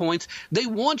talking points? They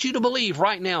want you to believe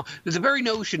right now that the very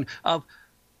notion of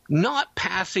not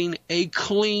passing a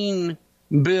clean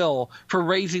bill for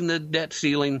raising the debt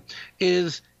ceiling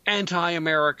is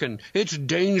anti-American. It's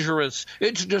dangerous.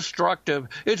 It's destructive.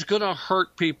 It's going to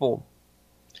hurt people.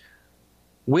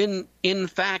 When, in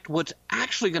fact, what's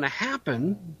actually going to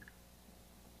happen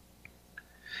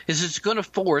is it's going to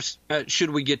force, should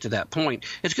we get to that point,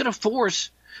 it's going to force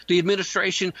the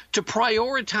administration to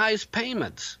prioritize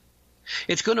payments.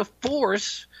 It's going to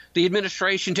force the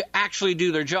administration to actually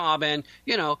do their job and,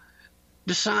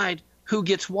 decide who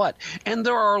gets what. And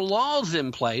there are laws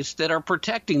in place that are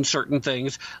protecting certain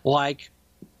things like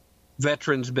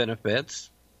veterans'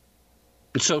 benefits,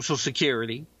 Social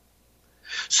Security.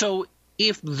 So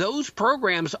if those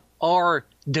programs are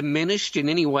diminished in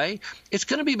any way, it's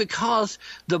going to be because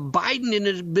the Biden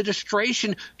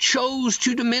administration chose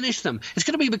to diminish them. It's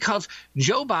going to be because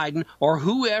Joe Biden or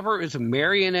whoever is a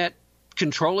marionette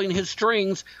controlling his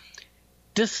strings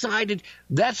decided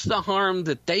that's the harm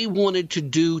that they wanted to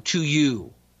do to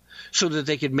you, so that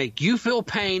they could make you feel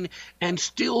pain and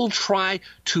still try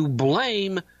to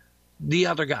blame the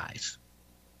other guys.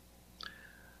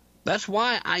 That's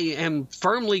why I am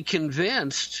firmly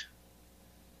convinced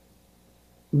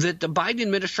that the Biden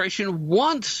administration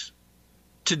wants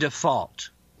to default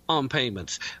on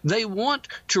payments. They want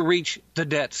to reach the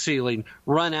debt ceiling,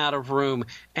 run out of room,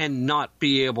 and not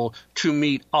be able to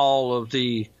meet all of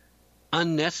the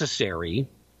unnecessary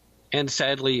and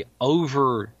sadly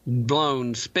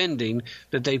overblown spending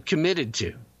that they've committed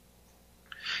to.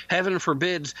 Heaven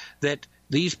forbids that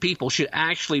these people should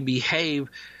actually behave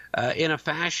in a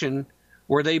fashion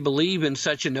where they believe in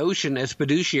such a notion as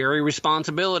fiduciary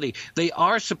responsibility. They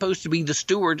are supposed to be the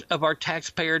steward of our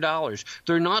taxpayer dollars.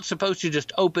 They're not supposed to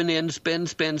just open in,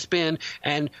 spend,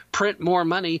 and print more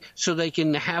money so they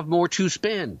can have more to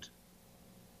spend,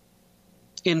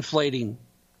 inflating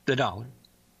the dollar,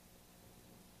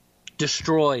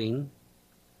 destroying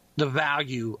the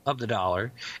value of the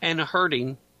dollar, and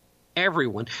hurting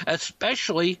everyone,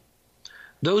 especially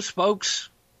those folks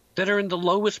that are in the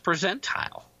lowest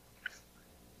percentile.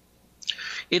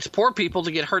 It's poor people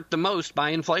that get hurt the most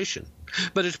by inflation.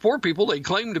 But it's poor people they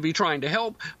claim to be trying to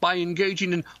help by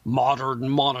engaging in modern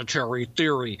monetary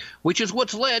theory, which is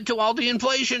what's led to all the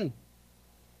inflation.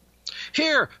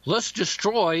 Here, let's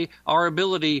destroy our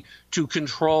ability to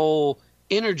control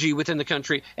energy within the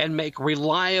country and make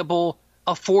reliable,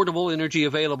 affordable energy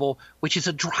available, which is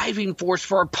a driving force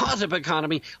for a positive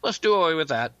economy. Let's do away with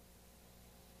that.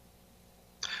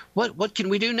 What can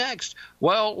we do next?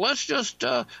 Well, let's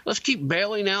keep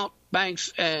bailing out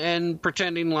banks and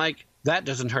pretending like that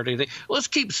doesn't hurt anything. Let's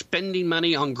keep spending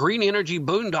money on green energy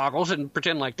boondoggles and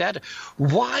pretend like that.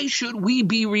 Why should we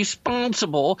be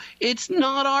responsible? It's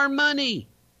not our money.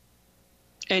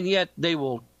 And yet they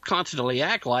will constantly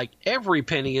act like every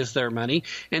penny is their money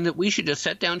and that we should just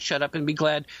sit down, shut up, and be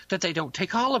glad that they don't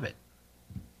take all of it.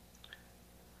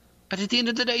 But at the end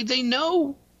of the day, they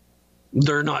know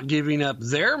they're not giving up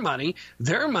their money.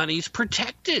 Their money's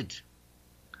protected.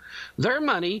 Their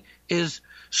money is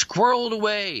squirreled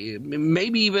away,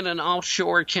 maybe even in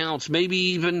offshore accounts, maybe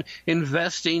even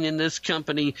investing in this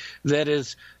company that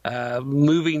is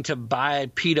moving to buy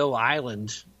Pedo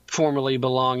Island, formerly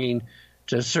belonging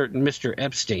to a certain Mr.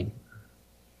 Epstein.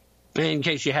 In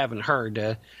case you haven't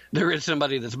heard, there is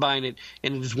somebody that's buying it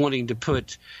and is wanting to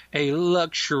put a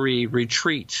luxury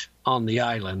retreat on the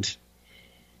island.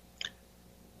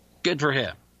 Good for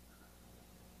him.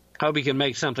 Hope he can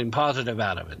make something positive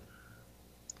out of it.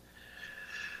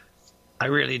 I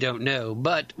really don't know.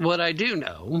 But what I do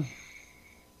know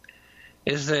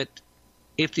is that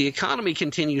if the economy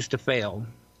continues to fail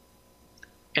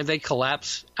and they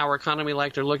collapse our economy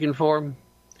like they're looking for,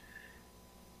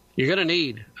 you're going to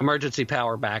need emergency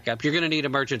power backup. You're going to need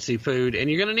emergency food, and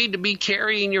you're going to need to be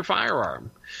carrying your firearm.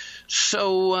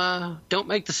 So don't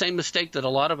make the same mistake that a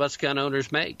lot of us gun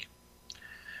owners make.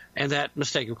 And that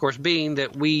mistake, of course, being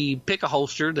that we pick a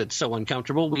holster that's so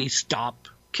uncomfortable, we stop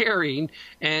carrying,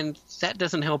 and that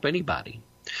doesn't help anybody,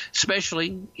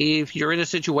 especially if you're in a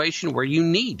situation where you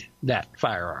need that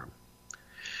firearm.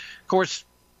 Of course,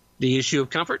 the issue of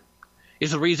comfort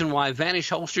is the reason why Vanish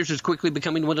Holsters is quickly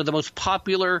becoming one of the most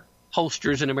popular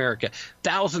holsters in America.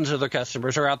 Thousands of their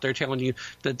customers are out there telling you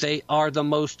that they are the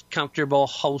most comfortable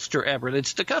holster ever.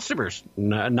 It's the customers,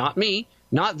 not me,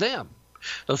 not them.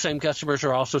 Those same customers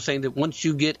are also saying that once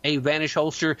you get a Vanish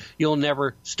holster, you'll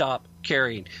never stop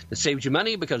carrying. That saves you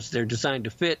money because they're designed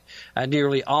to fit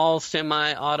nearly all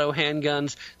semi-auto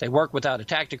handguns. They work without a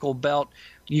tactical belt.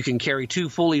 You can carry 2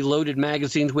 fully loaded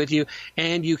magazines with you,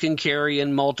 and you can carry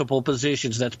in multiple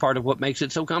positions. That's part of what makes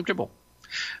it so comfortable.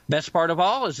 Best part of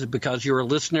all is that because you're a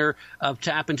listener of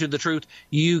Tap Into the Truth,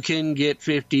 you can get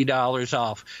 $50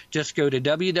 off. Just go to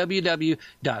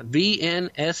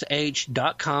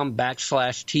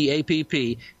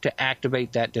www.vnsh.com/TAPP to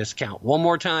activate that discount. One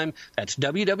more time, that's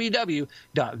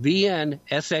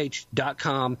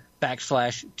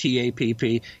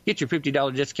www.vnsh.com/TAPP. Get your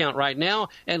 $50 discount right now,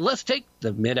 and let's take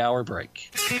the mid-hour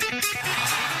break.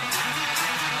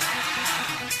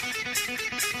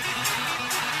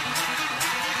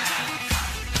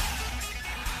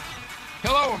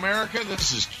 Hello, America.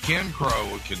 This is Ken Crow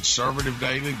with Conservative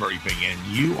Daily Briefing, and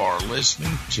you are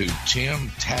listening to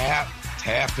Tim Tap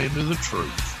Into the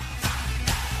Truth.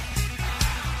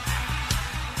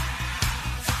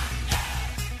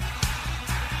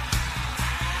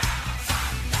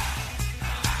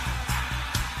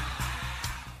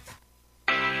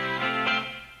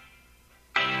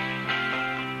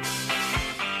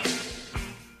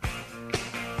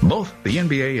 Both the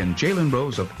NBA and Jalen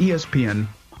Rose of ESPN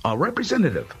are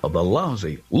representative of the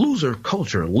lousy loser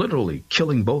culture literally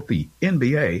killing both the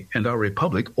NBA and our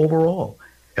republic overall.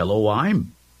 Hello,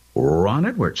 I'm Ron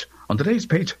Edwards. On today's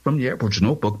page from the Edwards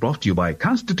Notebook, brought to you by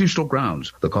Constitutional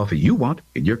Grounds, the coffee you want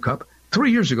in your cup.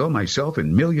 3 years ago, myself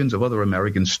and millions of other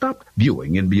Americans stopped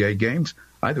viewing NBA games,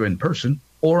 either in person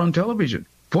or on television.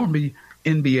 Former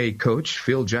NBA coach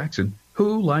Phil Jackson,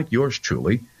 who, like yours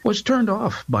truly, was turned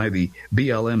off by the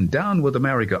BLM down with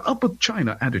America, up with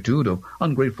China attitude of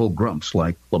ungrateful grumps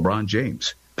like LeBron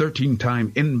James.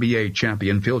 13-time NBA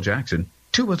champion Phil Jackson,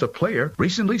 too, as a player,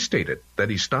 recently stated that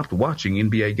he stopped watching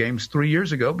NBA games 3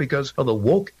 years ago because of the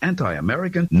woke,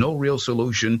 anti-American, no real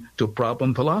solution to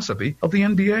problem philosophy of the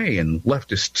NBA and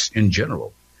leftists in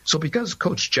general. So because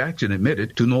Coach Jackson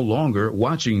admitted to no longer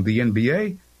watching the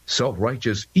NBA,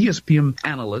 self-righteous ESPN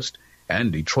analyst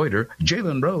and Detroiter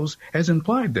Jalen Rose has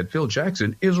implied that Phil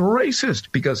Jackson is racist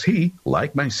because he,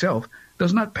 like myself,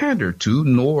 does not pander to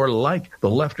nor like the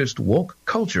leftist woke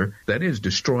culture that is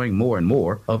destroying more and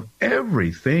more of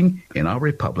everything in our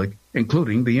republic,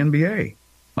 including the NBA.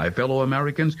 My fellow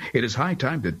Americans, it is high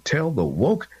time to tell the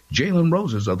woke Jalen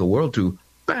Roses of the world to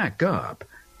back up.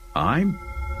 I'm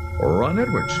Ron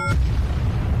Edwards.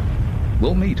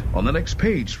 We'll meet on the next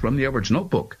page from the Edwards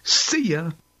Notebook. See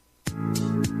ya!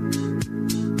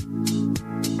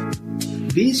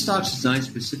 Beanstalk's designed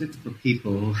specifically for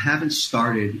people who haven't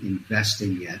started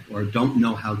investing yet, or don't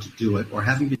know how to do it, or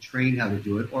haven't been trained how to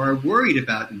do it, or are worried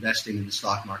about investing in the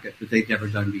stock market that they've never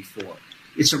done before.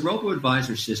 It's a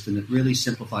robo-advisor system that really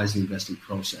simplifies the investing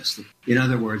process. In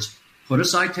other words, put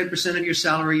aside 10% of your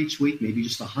salary each week, maybe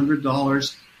just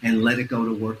 $100, and let it go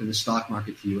to work in the stock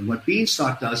market for you. And what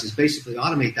Beanstalk does is basically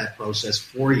automate that process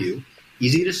for you.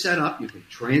 Easy to set up. You can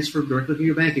transfer directly from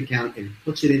your bank account, and it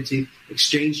puts it into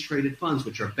exchange-traded funds,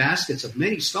 which are baskets of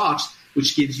many stocks,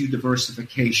 which gives you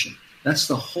diversification. That's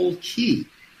the whole key.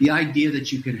 The idea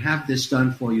that you can have this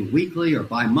done for you weekly or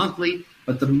bi-monthly,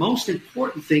 but the most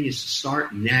important thing is to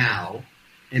start now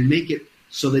and make it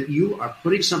so that you are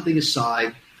putting something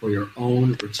aside for your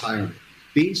own retirement.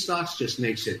 Beanstalks just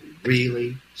makes it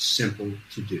really simple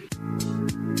to do.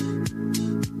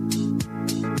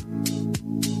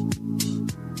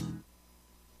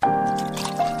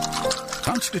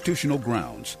 Constitutional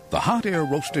Grounds, the hot air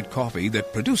roasted coffee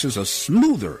that produces a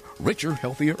smoother, richer,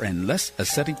 healthier, and less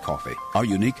acidic coffee. Our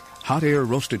unique hot air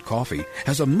roasted coffee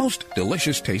has a most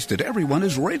delicious taste that everyone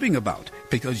is raving about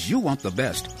because you want the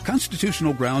best.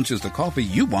 Constitutional Grounds is the coffee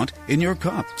you want in your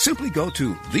cup. Simply go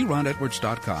to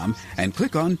theronedwards.com and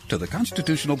click on to the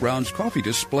Constitutional Grounds coffee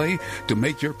display to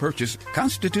make your purchase.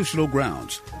 Constitutional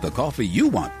Grounds, the coffee you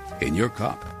want in your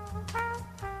cup.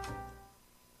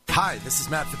 Hi, this is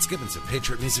Matt Fitzgibbons of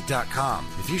PatriotMusic.com.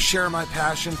 If you share my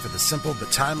passion for the simple but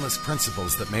timeless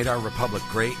principles that made our republic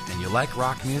great and you like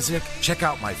rock music, check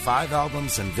out my 5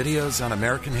 albums and videos on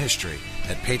American history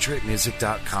at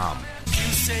PatriotMusic.com. You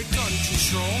say gun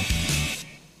control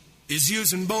is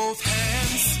using both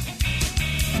hands.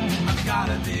 I've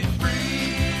gotta be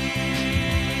free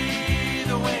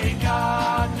the way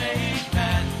God made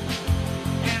man,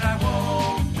 and I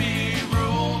won't be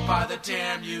ruled by the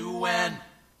damn UN.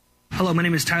 Hello, my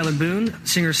name is Tyler Boone,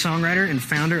 singer-songwriter and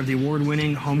founder of the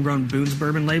award-winning homegrown Boone's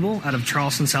Bourbon label out of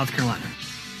Charleston, South Carolina.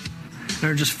 Now,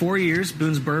 in just 4 years,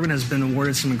 Boone's Bourbon has been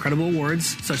awarded some incredible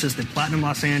awards, such as the Platinum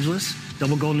Los Angeles,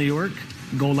 Double Gold New York,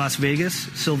 Gold Las Vegas,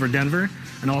 Silver Denver,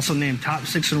 and also named Top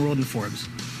 6 in the world in Forbes.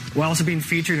 We're also being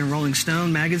featured in Rolling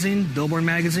Stone magazine, Billboard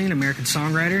magazine, American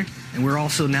Songwriter, and we're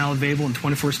also now available in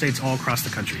 24 states all across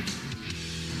the country.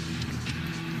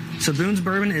 So Boone's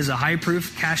Bourbon is a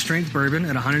high-proof, cask-strength bourbon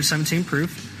at 117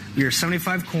 proof. We are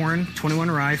 75 corn,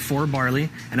 21 rye, 4 barley,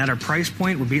 and at our price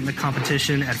point, we're beating the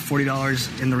competition at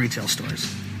 $40 in the retail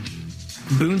stores.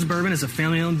 Boone's Bourbon is a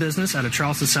family-owned business out of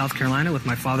Charleston, South Carolina with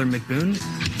my father, Mick Boone.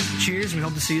 Cheers, and we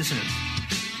hope to see you soon.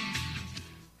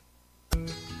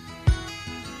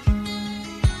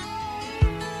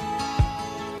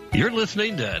 You're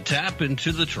listening to Tap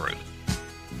Into the Truth.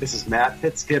 This is Matt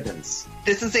Fitzgibbons.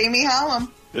 This is Amy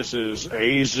Hallam. This is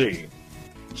AZ. Sharing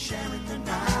the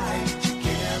night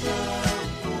together.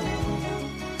 Oh,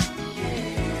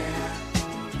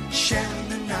 yeah. Sharing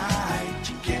the night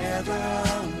together.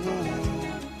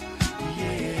 Oh,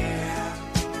 yeah.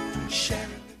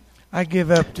 I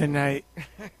give up tonight.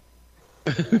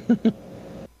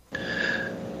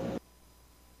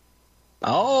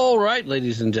 All right,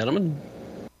 ladies and gentlemen.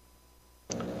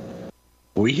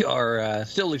 We are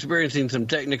still experiencing some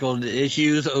technical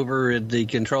issues over at the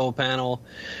control panel.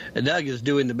 Doug is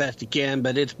doing the best he can,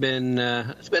 but it's been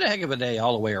a heck of a day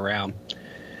all the way around.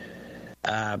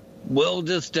 We'll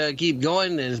just keep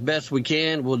going as best we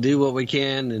can. We'll do what we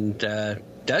can, and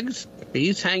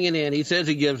he's hanging in. He says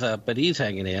he gives up, but he's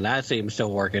hanging in. I see him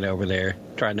still working over there,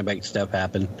 trying to make stuff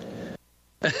happen.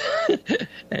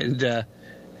 And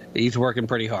he's working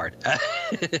pretty hard.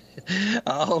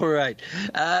 All right.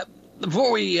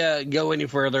 Before we go any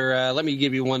further, let me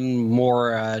give you one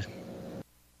more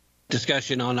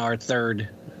discussion on our third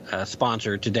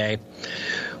sponsor today.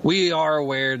 We are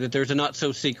aware that there's a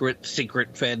not-so-secret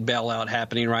Fed bailout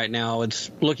happening right now. It's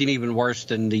looking even worse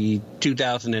than the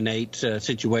 2008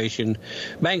 situation.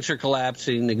 Banks are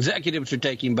collapsing, executives are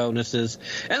taking bonuses,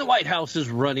 and the White House is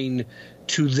running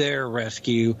to their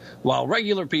rescue while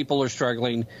regular people are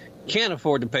struggling, can't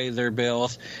afford to pay their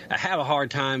bills, have a hard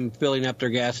time filling up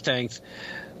their gas tanks.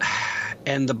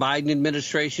 And the Biden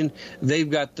administration, they've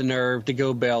got the nerve to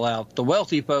go bail out the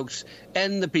wealthy folks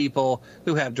and the people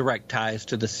who have direct ties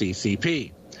to the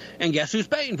CCP. And guess who's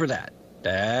paying for that?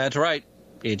 That's right.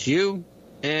 It's you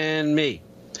and me.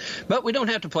 But we don't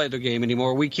have to play their game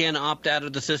anymore. We can opt out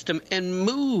of the system and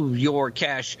move your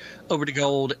cash over to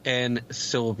gold and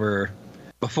silver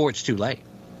before it's too late.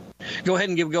 Go ahead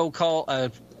and give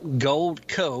Goldco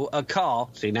a call.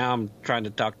 See, now I'm trying to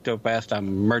talk so fast,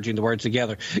 I'm merging the words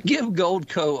together. Give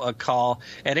Goldco a call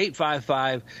at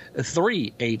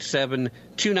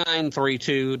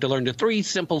 855-387-2932 to learn the 3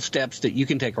 simple steps that you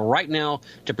can take right now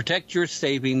to protect your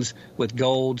savings with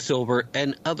gold, silver,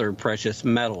 and other precious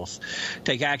metals.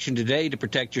 Take action today to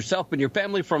protect yourself and your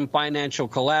family from financial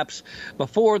collapse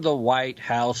before the White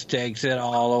House takes it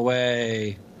all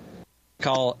away.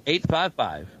 Call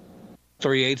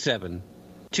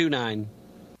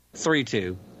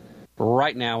 855-387-2932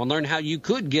 right now and learn how you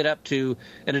could get up to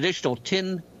an additional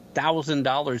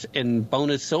 $10,000 in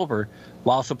bonus silver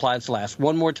while supplies last.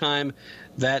 One more time,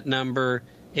 that number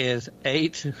is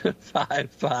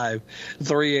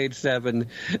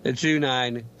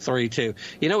 855-387-2932.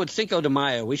 You know, it's Cinco de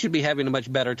Mayo. We should be having a much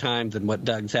better time than what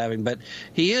Doug's having, but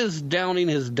he is downing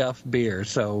his Duff beer,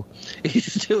 so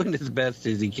he's doing as best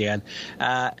as he can.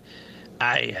 I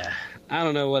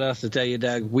don't know what else to tell you,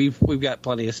 Doug. We've got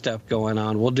plenty of stuff going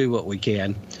on. We'll do what we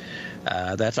can.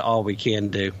 That's all we can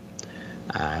do.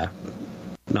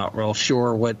 Not real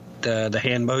sure what the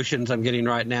hand motions I'm getting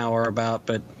right now are about,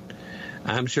 but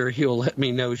I'm sure he'll let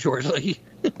me know shortly.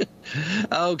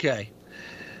 Okay.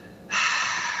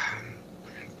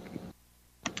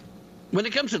 When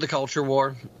it comes to the culture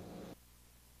war,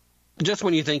 just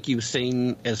when you think you've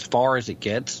seen as far as it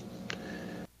gets,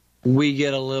 we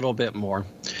get a little bit more.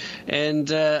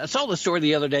 And I saw the story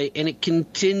the other day, and it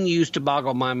continues to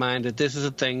boggle my mind that this is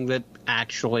a thing that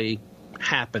actually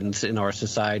happens in our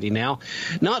society now.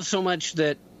 Not so much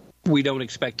that we don't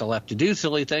expect the left to do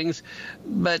silly things,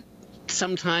 but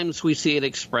sometimes we see it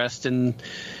expressed in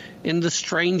the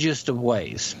strangest of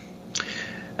ways.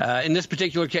 In this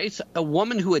particular case, a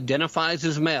woman who identifies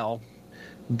as male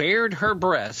bared her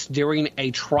breast during a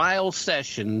trial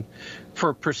session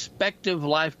for prospective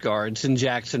lifeguards in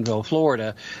Jacksonville,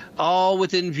 Florida, all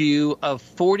within view of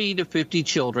 40 to 50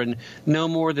 children no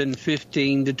more than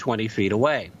 15 to 20 feet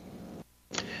away.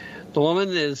 The woman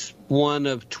is one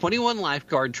of 21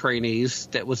 lifeguard trainees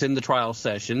that was in the trial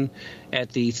session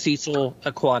at the Cecil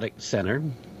Aquatic Center.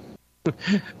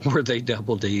 Were they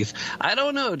double D's? I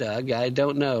don't know, Doug. I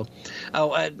don't know.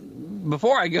 Oh,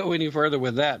 before I go any further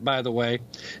with that, by the way,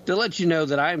 to let you know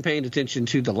that I am paying attention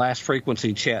to the Last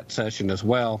Frequency chat session as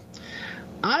well,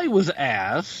 I was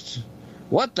asked,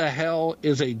 what the hell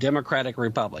is a democratic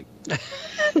republic?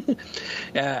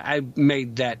 I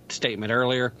made that statement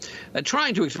earlier,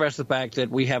 trying to express the fact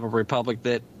that we have a republic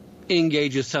that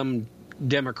engages some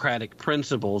democratic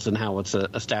principles and how it's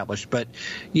established. But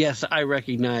yes, I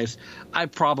recognize I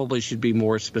probably should be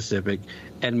more specific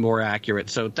and more accurate.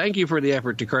 So thank you for the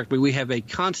effort to correct me. We have a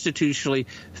constitutionally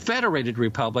federated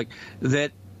republic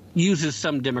that uses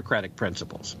some democratic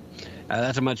principles.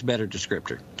 That's a much better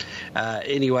descriptor.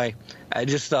 Anyway, I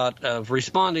just thought of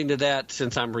responding to that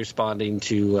since I'm responding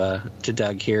to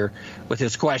Doug here with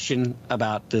his question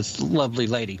about this lovely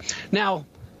lady. Now,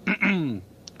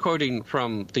 quoting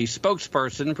from the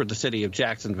spokesperson for the city of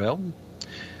Jacksonville,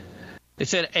 it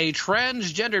said, a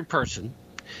transgendered person,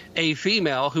 a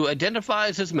female who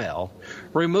identifies as male,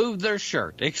 removed their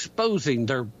shirt, exposing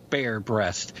their bare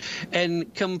breast,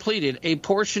 and completed a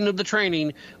portion of the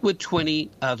training with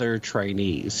 20 other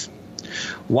trainees.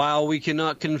 While we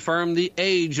cannot confirm the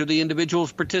age of the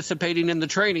individuals participating in the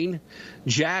training,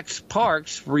 Jax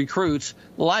Parks recruits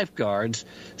lifeguards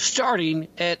starting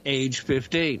at age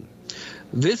 15.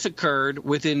 This occurred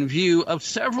within view of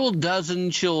several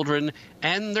dozen children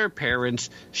and their parents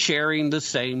sharing the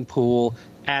same pool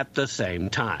at the same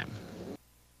time.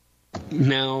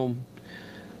 Now,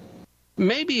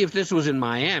 maybe if this was in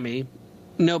Miami,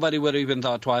 nobody would have even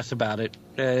thought twice about it,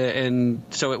 and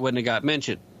so it wouldn't have got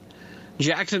mentioned.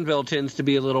 Jacksonville tends to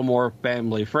be a little more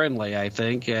family-friendly, I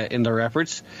think, in their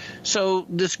efforts, so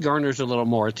this garners a little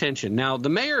more attention. Now, the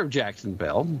mayor of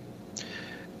Jacksonville,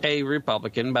 a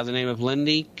Republican by the name of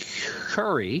Lindy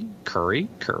Curry,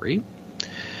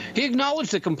 he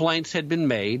acknowledged the complaints had been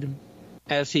made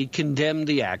as he condemned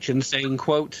the action, saying,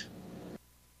 quote,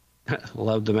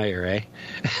 love the mayor, eh?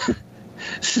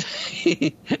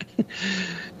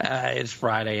 It's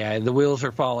Friday. The wheels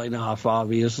are falling off,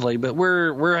 obviously, but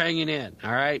we're hanging in,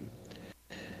 all right?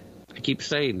 I keep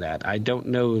saying that. I don't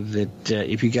know that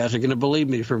if you guys are going to believe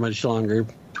me for much longer.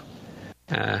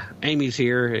 Amy's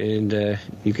here, and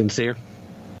you can see her.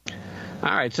 All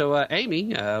right, so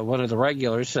Amy, one of the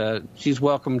regulars, she's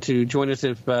welcome to join us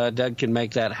if Doug can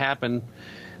make that happen,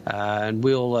 and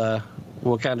we'll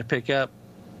kind of pick up.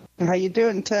 How you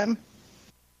doing, Tim?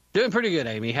 Doing pretty good,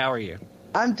 Amy. How are you?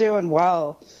 I'm doing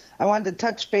well. I wanted to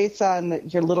touch base on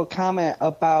your little comment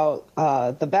about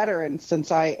the veterans,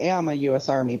 since I am a U.S.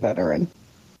 Army veteran.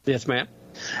 Yes, ma'am.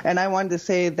 And I wanted to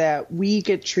say that we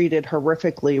get treated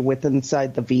horrifically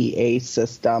inside the VA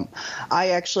system. I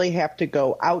actually have to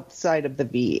go outside of the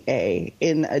VA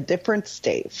in a different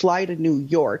state, fly to New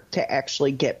York to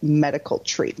actually get medical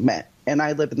treatment. And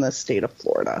I live in the state of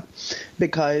Florida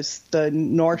because the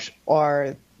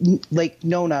Lake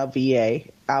Nona VA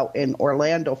out in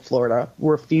Orlando, Florida,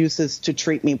 refuses to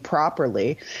treat me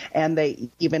properly, and they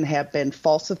even have been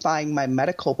falsifying my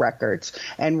medical records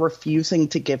and refusing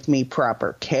to give me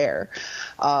proper care.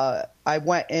 I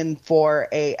went in for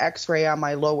a X-ray on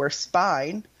my lower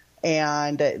spine,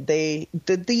 and they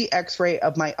did the X-ray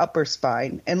of my upper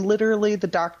spine, and literally the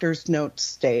doctor's notes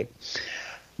state,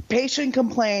 patient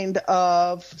complained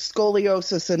of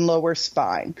scoliosis in lower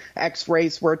spine.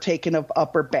 X-rays were taken of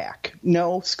upper back.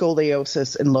 No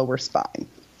scoliosis in lower spine.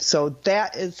 So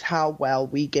that is how well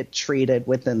we get treated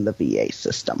within the VA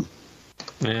system.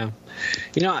 Yeah.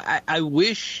 You know, I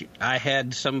wish I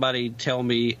had somebody tell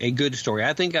me a good story.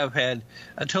 I think I've had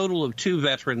a total of 2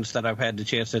 veterans that I've had the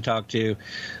chance to talk to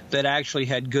that actually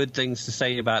had good things to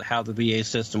say about how the VA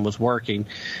system was working.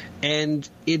 And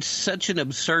it's such an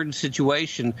absurd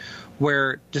situation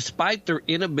where, despite their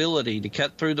inability to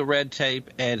cut through the red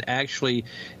tape and actually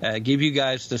give you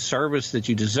guys the service that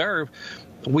you deserve,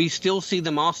 we still see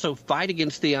them also fight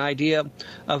against the idea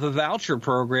of a voucher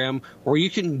program where you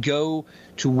can go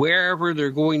to wherever they're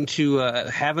going to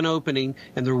have an opening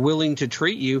and they're willing to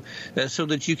treat you so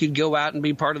that you could go out and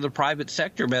be part of the private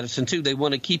sector medicine, too. They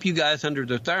want to keep you guys under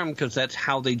their thumb because that's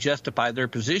how they justify their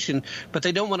position, but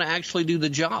they don't want to actually do the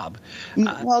job.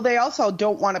 Well, they also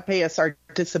don't want to pay us our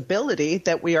disability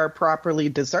that we are properly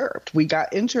deserved. We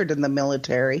got injured in the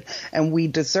military, and we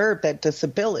deserve that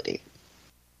disability.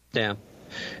 Yeah.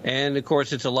 And, of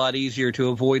course, it's a lot easier to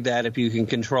avoid that if you can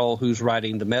control who's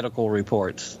writing the medical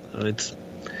reports.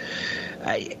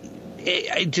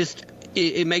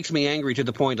 It makes me angry to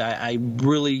the point I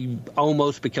really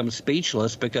almost become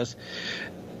speechless because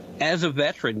as a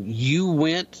veteran, you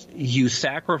went, you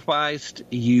sacrificed,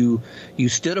 you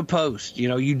stood a post. You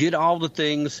know, you did all the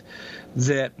things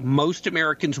that most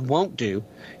Americans won't do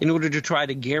in order to try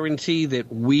to guarantee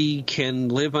that we can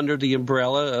live under the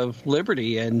umbrella of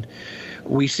liberty, and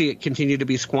we see it continue to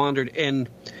be squandered. And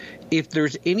if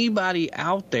there's anybody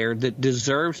out there that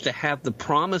deserves to have the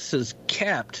promises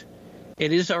kept,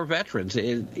 it is our veterans.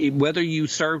 Whether you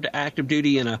served active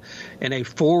duty in a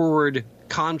forward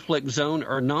conflict zone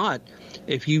or not,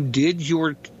 if you did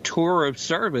your tour of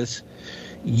service,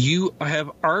 you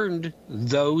have earned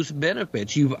those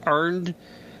benefits. You've earned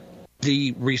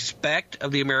the respect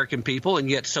of the American people, and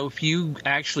yet so few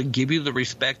actually give you the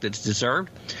respect that's deserved.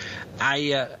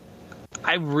 I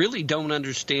really don't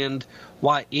understand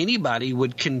why anybody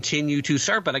would continue to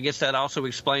serve, but I guess that also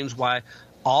explains why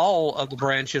all of the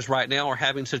branches right now are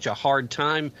having such a hard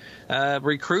time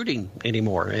recruiting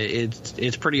anymore.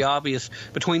 It's pretty obvious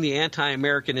between the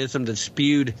anti-Americanism that's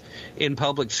spewed in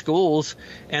public schools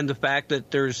and the fact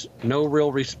that there's no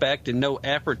real respect and no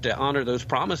effort to honor those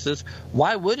promises.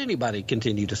 Why would anybody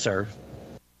continue to serve?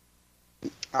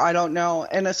 I don't know.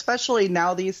 And especially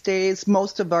now these days,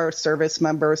 most of our service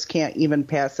members can't even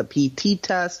pass a PT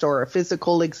test or a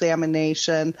physical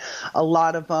examination. A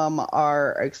lot of them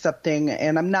are accepting,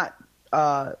 and I'm not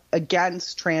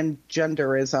against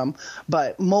transgenderism,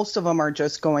 but most of them are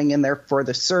just going in there for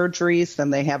the surgeries. Then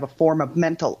they have a form of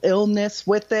mental illness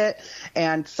with it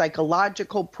and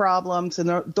psychological problems. And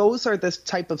those are the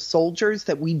type of soldiers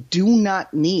that we do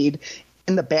not need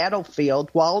in the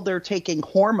battlefield while they're taking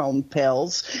hormone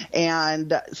pills and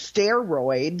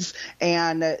steroids,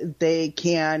 and they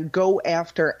can go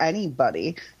after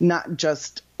anybody, not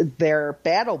just their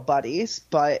battle buddies,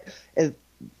 but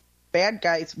bad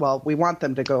guys. Well, we want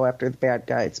them to go after the bad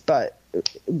guys, but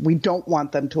we don't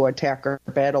want them to attack our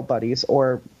battle buddies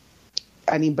or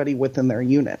anybody within their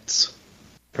units.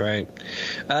 Right.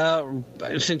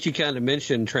 Since you kind of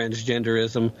mentioned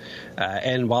transgenderism,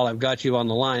 and while I've got you on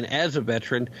the line as a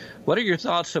veteran, what are your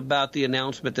thoughts about the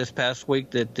announcement this past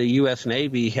week that the U.S.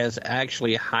 Navy has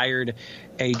actually hired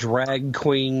a drag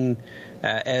queen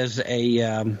as a,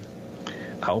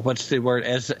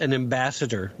 as an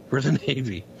ambassador for the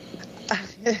Navy?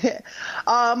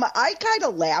 I kind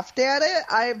of laughed at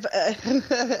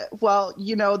it. Well,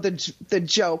 you know, the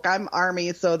joke, I'm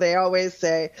Army, so they always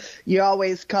say you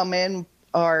always come in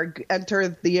or enter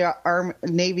the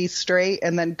Navy straight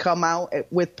and then come out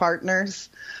with partners.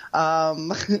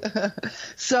 So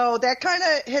that kind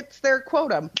of hits their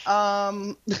quota.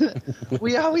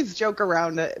 We always joke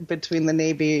around between the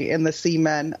Navy and the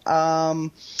seamen.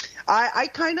 I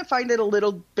kind of find it a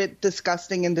little bit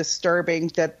disgusting and disturbing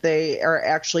that they are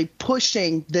actually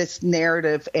pushing this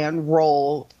narrative and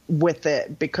role with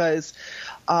it, because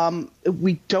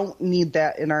we don't need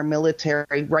that in our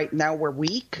military. Right now we're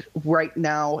weak. Right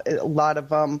now a lot of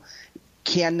them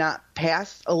cannot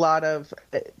pass. A lot of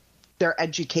their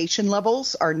education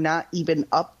levels are not even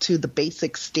up to the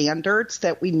basic standards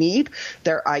that we need.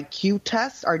 Their IQ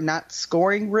tests are not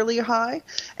scoring really high,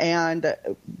 and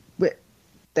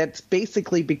that's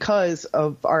basically because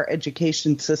of our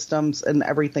education systems and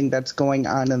everything that's going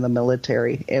on in the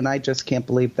military. And I just can't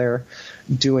believe they're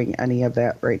doing any of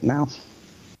that right now.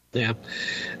 Yeah.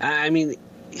 I mean,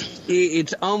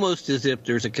 it's almost as if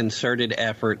there's a concerted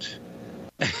effort.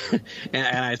 And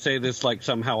I say this like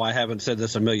somehow I haven't said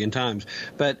this a million times,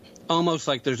 but almost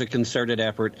like there's a concerted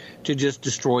effort to just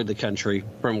destroy the country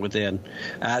from within.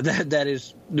 That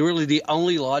is really the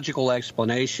only logical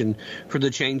explanation for the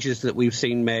changes that we've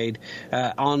seen made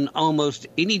on almost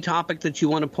any topic that you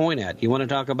want to point at. You want to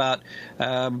talk about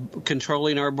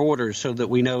controlling our borders so that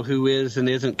we know who is and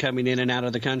isn't coming in and out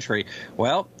of the country.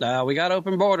 Well, we got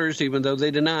open borders, even though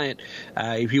they deny it.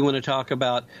 If you want to talk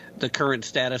about the current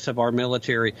status of our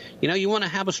military, you want to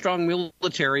have a strong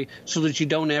military so that you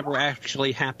don't ever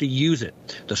actually have to use it.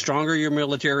 The stronger your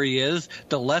military is,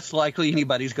 the less likely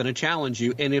anybody's going to challenge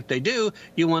you. And if they do,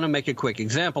 you want to make a quick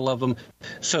example of them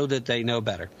so that they know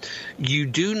better. You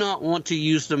do not want to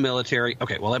use the military.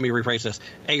 Okay, well, let me rephrase this.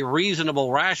 A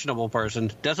reasonable, rational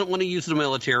person doesn't want to use the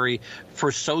military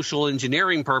for social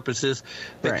engineering purposes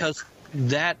because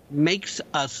that makes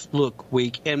us look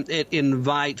weak, and it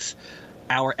invites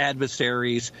our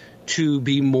adversaries to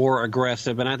be more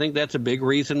aggressive. And I think that's a big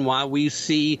reason why we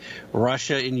see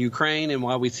Russia in Ukraine and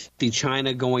why we see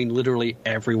China going literally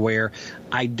everywhere.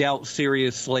 I doubt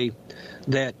seriously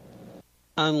that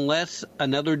unless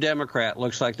another Democrat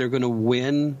looks like they're going to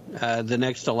win the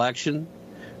next election,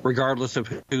 regardless of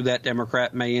who that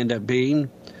Democrat may end up being,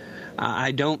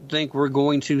 I don't think we're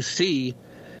going to see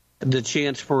the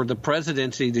chance for the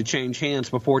presidency to change hands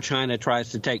before China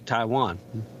tries to take Taiwan.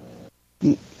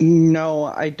 No,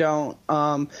 I don't.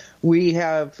 We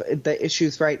have the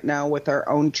issues right now with our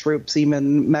own troops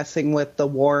even messing with the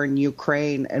war in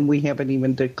Ukraine, and we haven't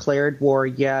even declared war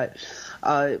yet.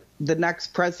 The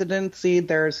next presidency,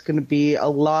 there's going to be a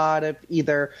lot of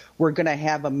either we're going to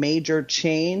have a major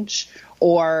change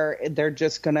or they're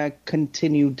just going to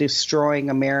continue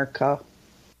destroying America.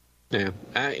 Yeah,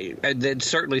 that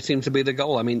certainly seems to be the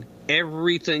goal. I mean,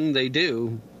 everything they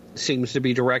do seems to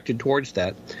be directed towards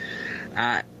that.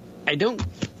 I'm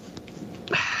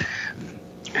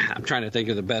trying to think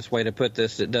of the best way to put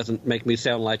this that doesn't make me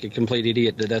sound like a complete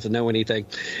idiot that doesn't know anything.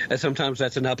 Sometimes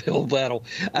that's an uphill battle.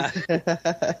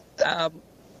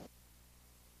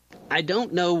 I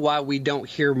don't know why we don't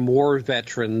hear more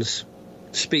veterans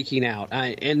speaking out.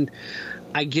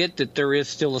 I get that there is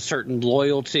still a certain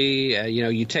loyalty.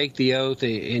 You take the oath,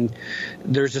 and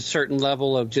there's a certain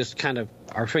level of just kind of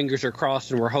our fingers are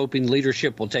crossed, and we're hoping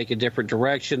leadership will take a different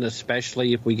direction,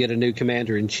 especially if we get a new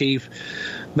commander-in-chief.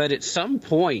 But at some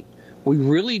point, we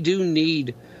really do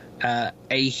need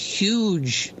a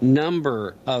huge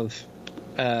number of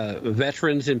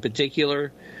veterans in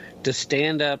particular to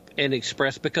stand up and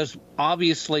express, because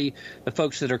obviously the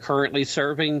folks that are currently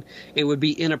serving, it would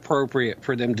be inappropriate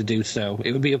for them to do so.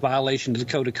 It would be a violation of the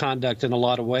code of conduct in a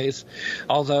lot of ways.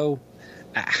 Although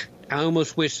I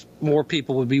almost wish more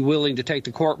people would be willing to take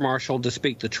the court-martial to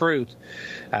speak the truth.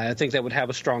 I think that would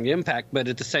have a strong impact. But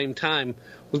at the same time,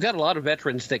 we've got a lot of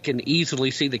veterans that can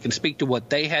easily see, that can speak to what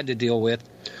they had to deal with.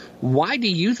 Why do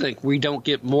you think we don't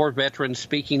get more veterans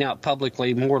speaking out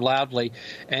publicly, more loudly?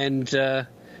 And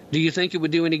do you think it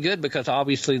would do any good? Because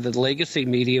obviously the legacy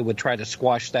media would try to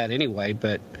squash that anyway.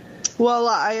 But well,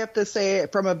 I have to say,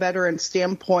 from a veteran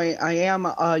standpoint, I am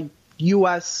a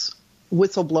U.S.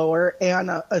 whistleblower and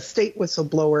a state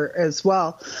whistleblower as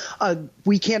well.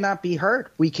 We cannot be heard.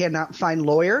 We cannot find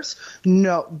lawyers.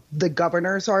 No, the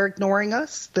governors are ignoring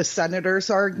us. The senators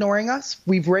are ignoring us.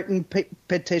 We've written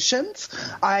petitions.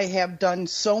 I have done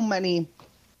so many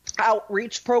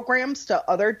outreach programs to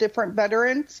other different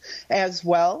veterans as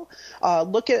well.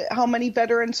 Look at how many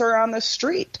veterans are on the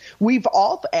street. We've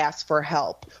all asked for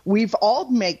help. We've all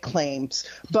made claims.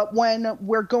 But when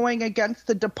we're going against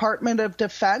the Department of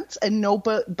Defense and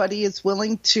nobody is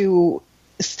willing to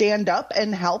stand up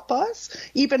and help us,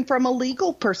 even from a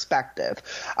legal perspective,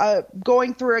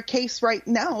 going through a case right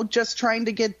now, just trying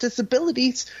to get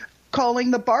disabilities,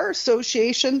 calling the Bar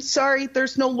Association, sorry,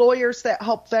 there's no lawyers that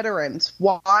help veterans.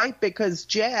 Why? Because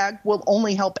JAG will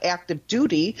only help active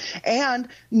duty, and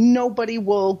nobody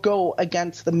will go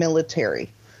against the military.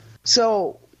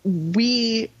 So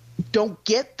we don't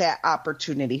get that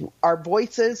opportunity. Our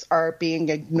voices are being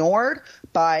ignored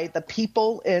by the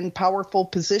people in powerful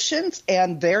positions,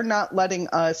 and they're not letting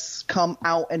us come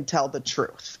out and tell the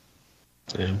truth.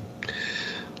 Yeah.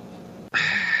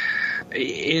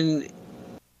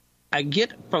 I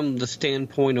get from the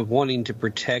standpoint of wanting to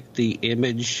protect the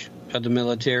image of the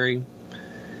military,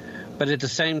 but at the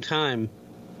same time,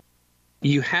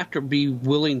 you have to be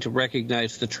willing to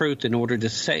recognize the truth in order to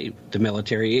save the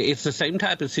military. It's the same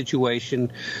type of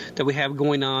situation that we have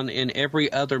going on in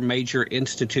every other major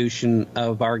institution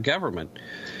of our government.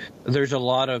 There's a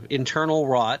lot of internal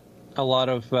rot, a lot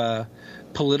of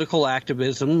political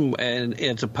activism, and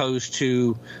as opposed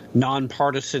to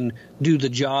nonpartisan, do the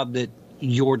job that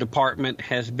your department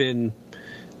has been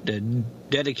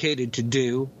dedicated to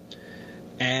do.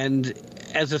 And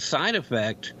as a side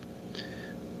effect,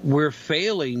 we're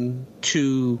failing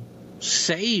to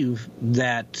save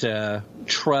that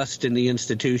trust in the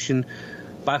institution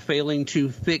by failing to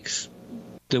fix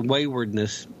the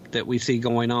waywardness that we see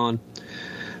going on.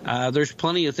 There's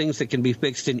plenty of things that can be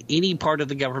fixed in any part of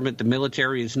the government. The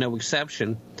military is no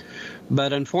exception.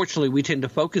 But unfortunately, we tend to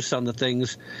focus on the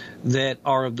things that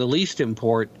are of the least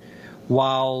import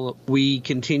while we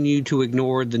continue to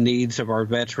ignore the needs of our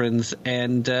veterans.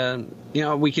 And,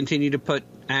 we continue to put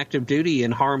active duty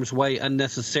in harm's way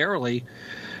unnecessarily,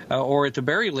 or at the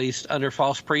very least under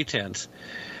false pretense.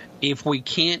 If we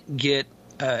can't get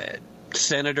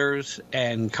senators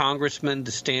and congressmen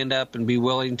to stand up and be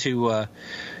willing to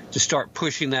start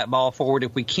pushing that ball forward,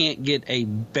 if we can't get a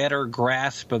better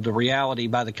grasp of the reality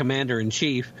by the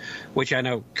commander-in-chief, which I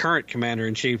know current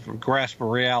commander-in-chief grasp of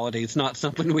reality is not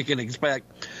something we can expect,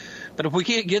 but if we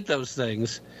can't get those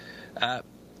things,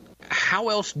 how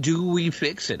else do we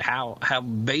fix it? How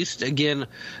based, again,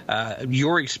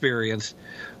 your experience,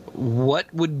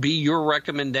 what would be your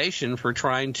recommendation for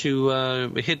trying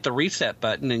to hit the reset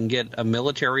button and get a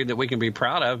military that we can be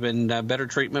proud of and better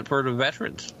treatment for the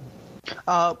veterans?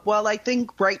 Well, I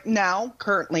think right now,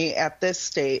 currently at this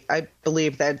state, I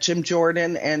believe that Jim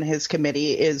Jordan and his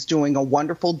committee is doing a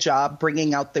wonderful job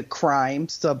bringing out the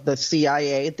crimes of the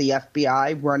CIA, the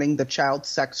FBI, running the child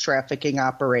sex trafficking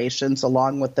operations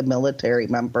along with the military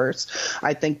members.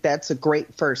 I think that's a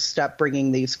great first step,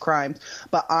 bringing these crimes.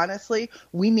 But honestly,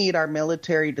 we need our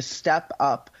military to step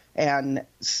up and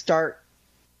start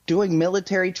doing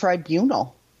military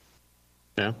tribunal.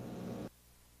 Yeah.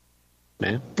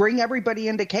 Yeah. Bring everybody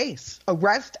into case.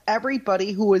 Arrest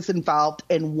everybody who is involved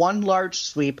in one large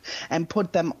sweep and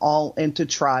put them all into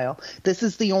trial. This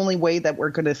is the only way that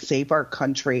we're going to save our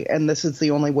country, and this is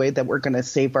the only way that we're going to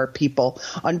save our people.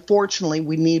 Unfortunately,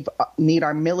 we need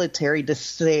our military to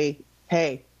say,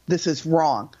 hey, this is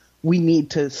wrong. We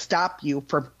need to stop you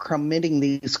from committing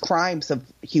these crimes of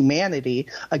humanity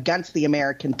against the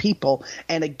American people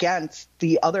and against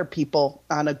the other people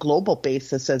on a global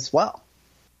basis as well.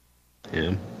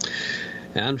 Yeah.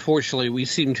 Unfortunately, we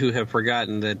seem to have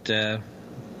forgotten that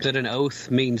an oath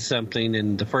means something,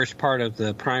 and the first part of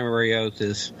the primary oath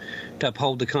is to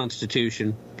uphold the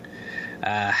Constitution.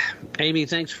 Amy,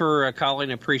 thanks for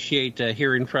calling. Appreciate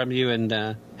hearing from you, and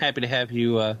happy to have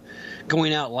you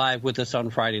going out live with us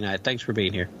on Friday night. Thanks for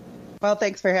being here. Well,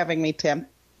 thanks for having me, Tim.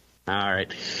 All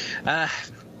right.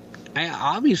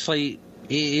 Obviously,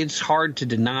 it's hard to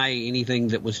deny anything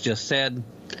that was just said.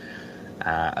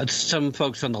 Some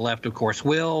folks on the left, of course,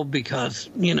 will, because,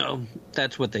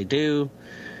 that's what they do.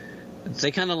 They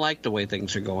kind of like the way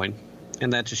things are going,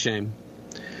 and that's a shame.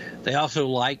 They also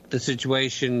like the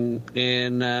situation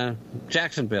in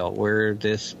Jacksonville, where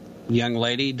this young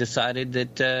lady decided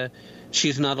that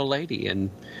she's not a lady, and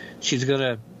she's going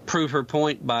to prove her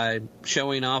point by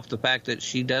showing off the fact that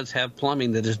she does have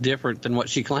plumbing that is different than what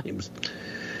she claims.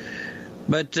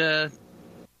 But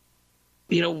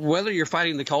whether you're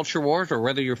fighting the culture wars or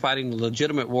whether you're fighting the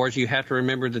legitimate wars, you have to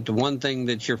remember that the one thing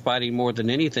that you're fighting more than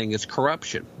anything is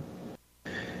corruption.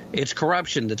 It's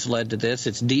corruption that's led to this.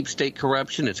 It's deep state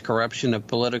corruption. It's corruption of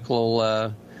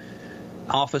political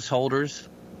office holders.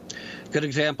 Good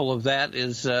example of that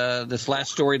is this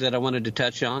last story that I wanted to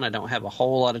touch on. I don't have a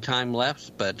whole lot of time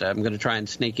left, but I'm going to try and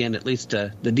sneak in at least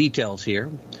the details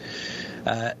here.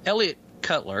 Elliot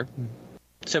Cutler,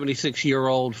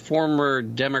 76-year-old former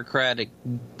Democratic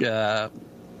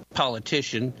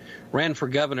politician, ran for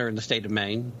governor in the state of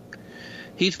Maine.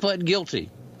 He's pled guilty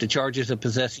to charges of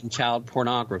possessing child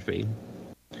pornography.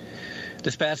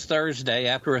 This past Thursday,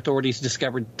 after authorities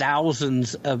discovered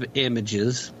thousands of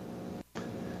images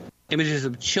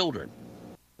of children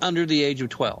under the age of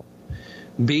 12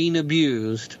 being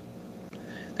abused,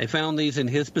 they found these in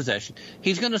his possession.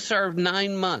 He's going to serve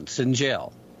 9 months in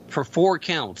jail for 4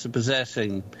 counts of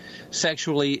possessing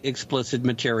sexually explicit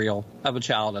material of a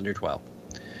child under 12.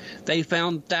 They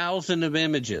found thousands of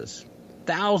images,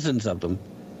 thousands of them.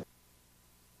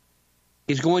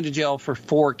 He's going to jail for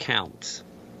 4 counts.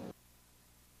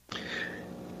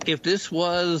 If this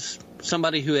was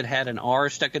somebody who had an R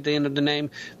stuck at the end of the name,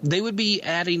 they would be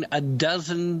adding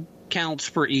 12 counts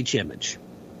for each image.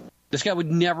 This guy would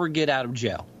never get out of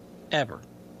jail, ever.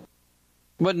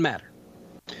 Wouldn't matter.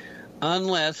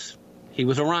 Unless he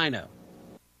was a rhino.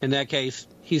 In that case,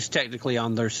 he's technically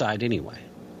on their side anyway.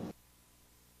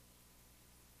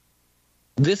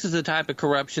 This is the type of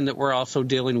corruption that we're also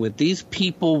dealing with. These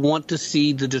people want to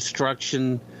see the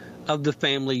destruction of the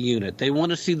family unit. They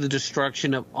want to see the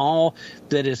destruction of all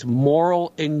that is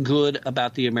moral and good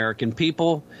about the American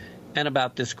people and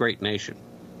about this great nation.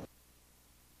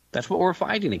 That's what we're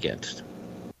fighting against.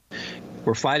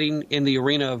 We're fighting in the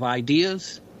arena of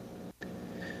ideas,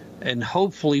 and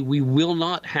hopefully we will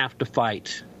not have to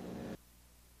fight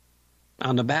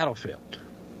on the battlefield.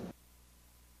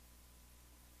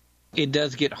 It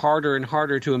does get harder and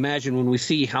harder to imagine when we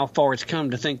see how far it's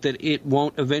come to think that it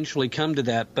won't eventually come to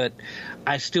that, but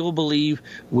I still believe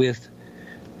with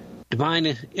divine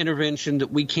intervention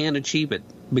that we can achieve it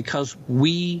because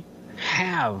we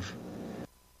have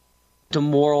the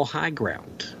moral high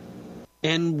ground.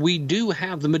 And we do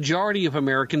have the majority of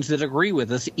Americans that agree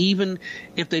with us, even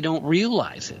if they don't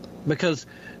realize it. Because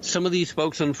some of these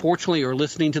folks, unfortunately, are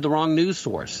listening to the wrong news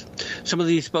source. Some of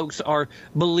these folks are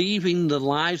believing the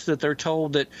lies that they're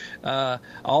told that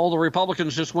all the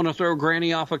Republicans just want to throw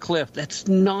Granny off a cliff. That's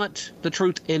not the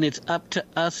truth, and it's up to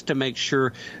us to make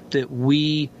sure that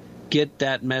we get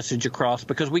that message across,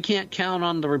 because we can't count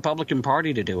on the Republican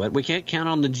Party to do it. We can't count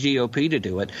on the GOP to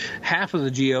do it. Half of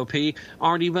the GOP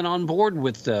aren't even on board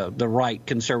with the right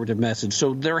conservative message,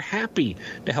 so they're happy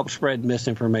to help spread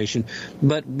misinformation.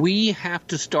 But we have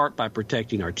to start by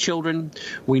protecting our children.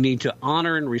 We need to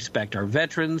honor and respect our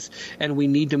veterans, and we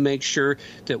need to make sure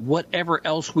that whatever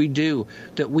else we do,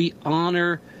 that we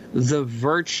honor the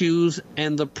virtues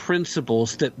and the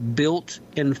principles that built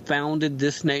and founded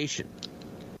this nation.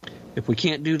 If we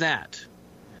can't do that,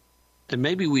 then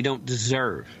maybe we don't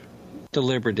deserve the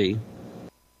liberty.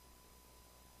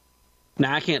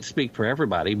 Now, I can't speak for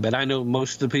everybody, but I know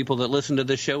most of the people that listen to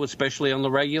this show, especially on the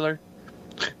regular,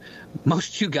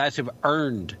 most of you guys have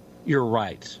earned your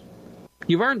rights.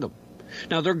 You've earned them.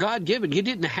 Now, they're God-given. You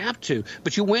didn't have to,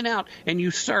 but you went out and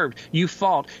you served. You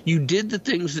fought. You did the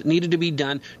things that needed to be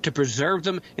done to preserve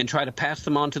them and try to pass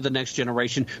them on to the next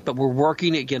generation. But we're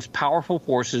working against powerful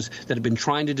forces that have been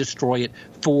trying to destroy it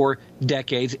for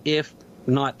decades, if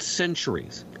not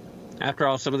centuries. After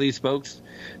all, some of these folks,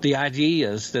 the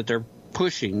ideas that they're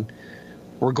pushing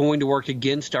were going to work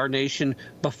against our nation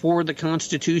before the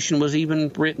Constitution was even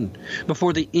written,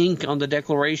 before the ink on the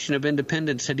Declaration of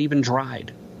Independence had even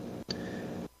dried.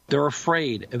 They're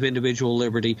afraid of individual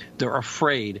liberty. They're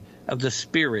afraid of the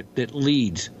spirit that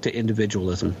leads to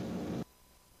individualism.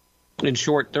 In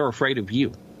short, they're afraid of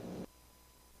you.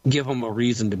 Give them a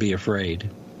reason to be afraid.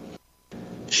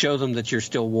 Show them that you're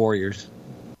still warriors.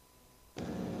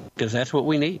 Because that's what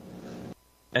we need.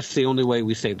 That's the only way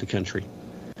we save the country.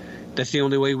 That's the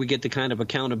only way we get the kind of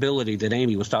accountability that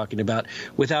Amy was talking about.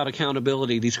 Without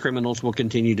accountability, these criminals will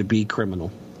continue to be criminal.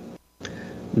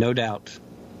 No doubt.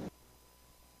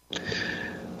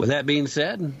 With that being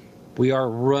said, we are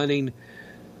running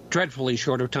dreadfully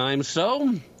short of time,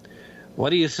 so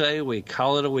what do you say we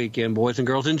call it a weekend, boys and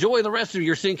girls? Enjoy the rest of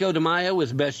your Cinco de Mayo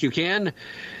as best you can,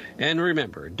 and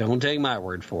remember, don't take my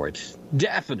word for it.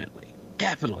 Definitely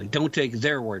don't take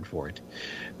their word for it.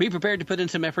 Be prepared to put in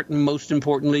some effort, and most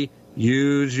importantly,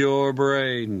 use your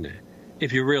brain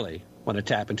if you really want to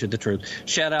tap into the truth.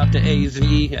 Shout out to AZ,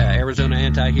 Arizona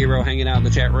Anti-Hero, hanging out in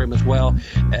the chat room as well.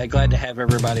 Glad to have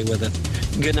everybody with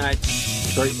us. Good night.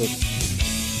 Great week.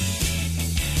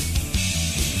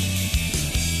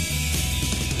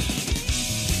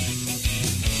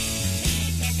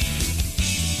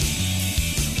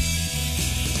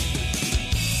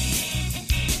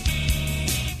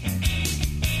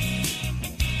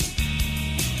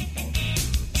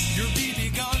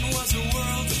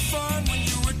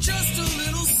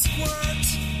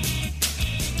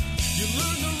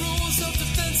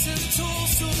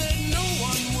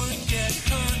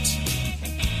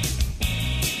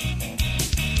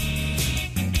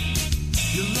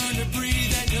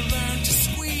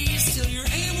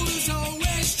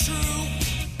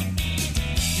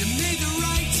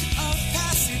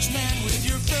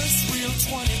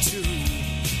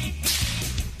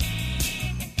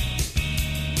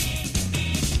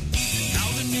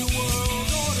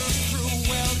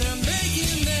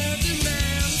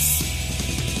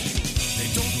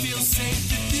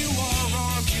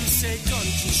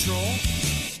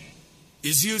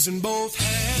 Is using both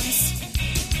hands.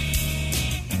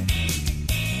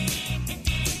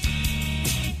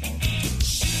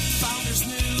 Founders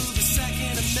knew the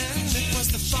Second Amendment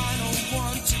was the final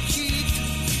one to keep,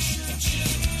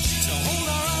 to hold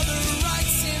our other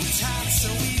rights intact so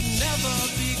we never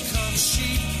become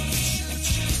sheep.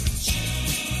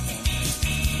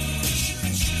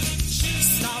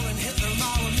 Stalin, Hitler,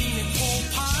 Malamine, and Pol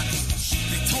Pot,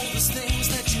 they told us things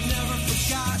that you never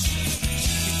forgot.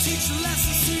 Teach the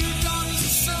lessons to your daughters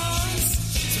and sons.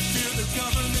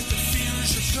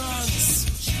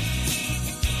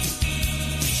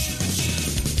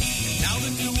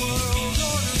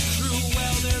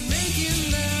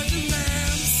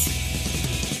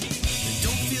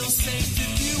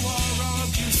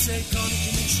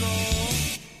 control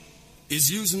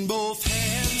is using both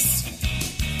hands.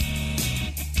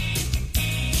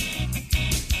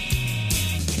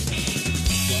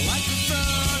 Well, I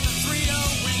prefer the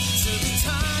 308 to the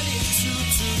tiny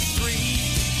 223.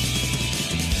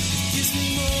 It gives me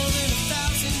more than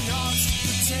 1,000 yards to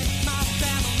protect my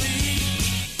family.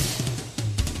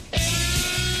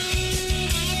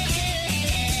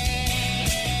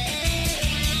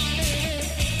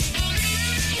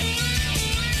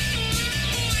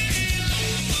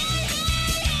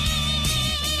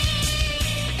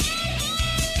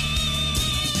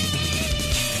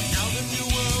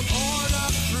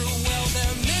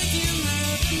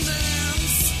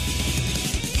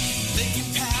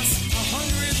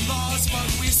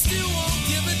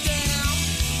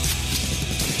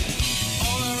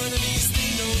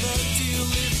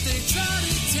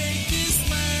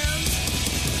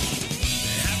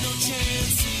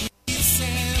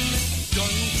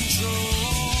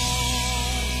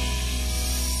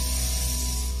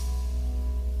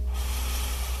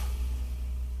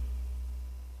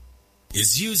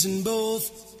 Is using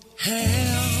both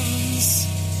hands.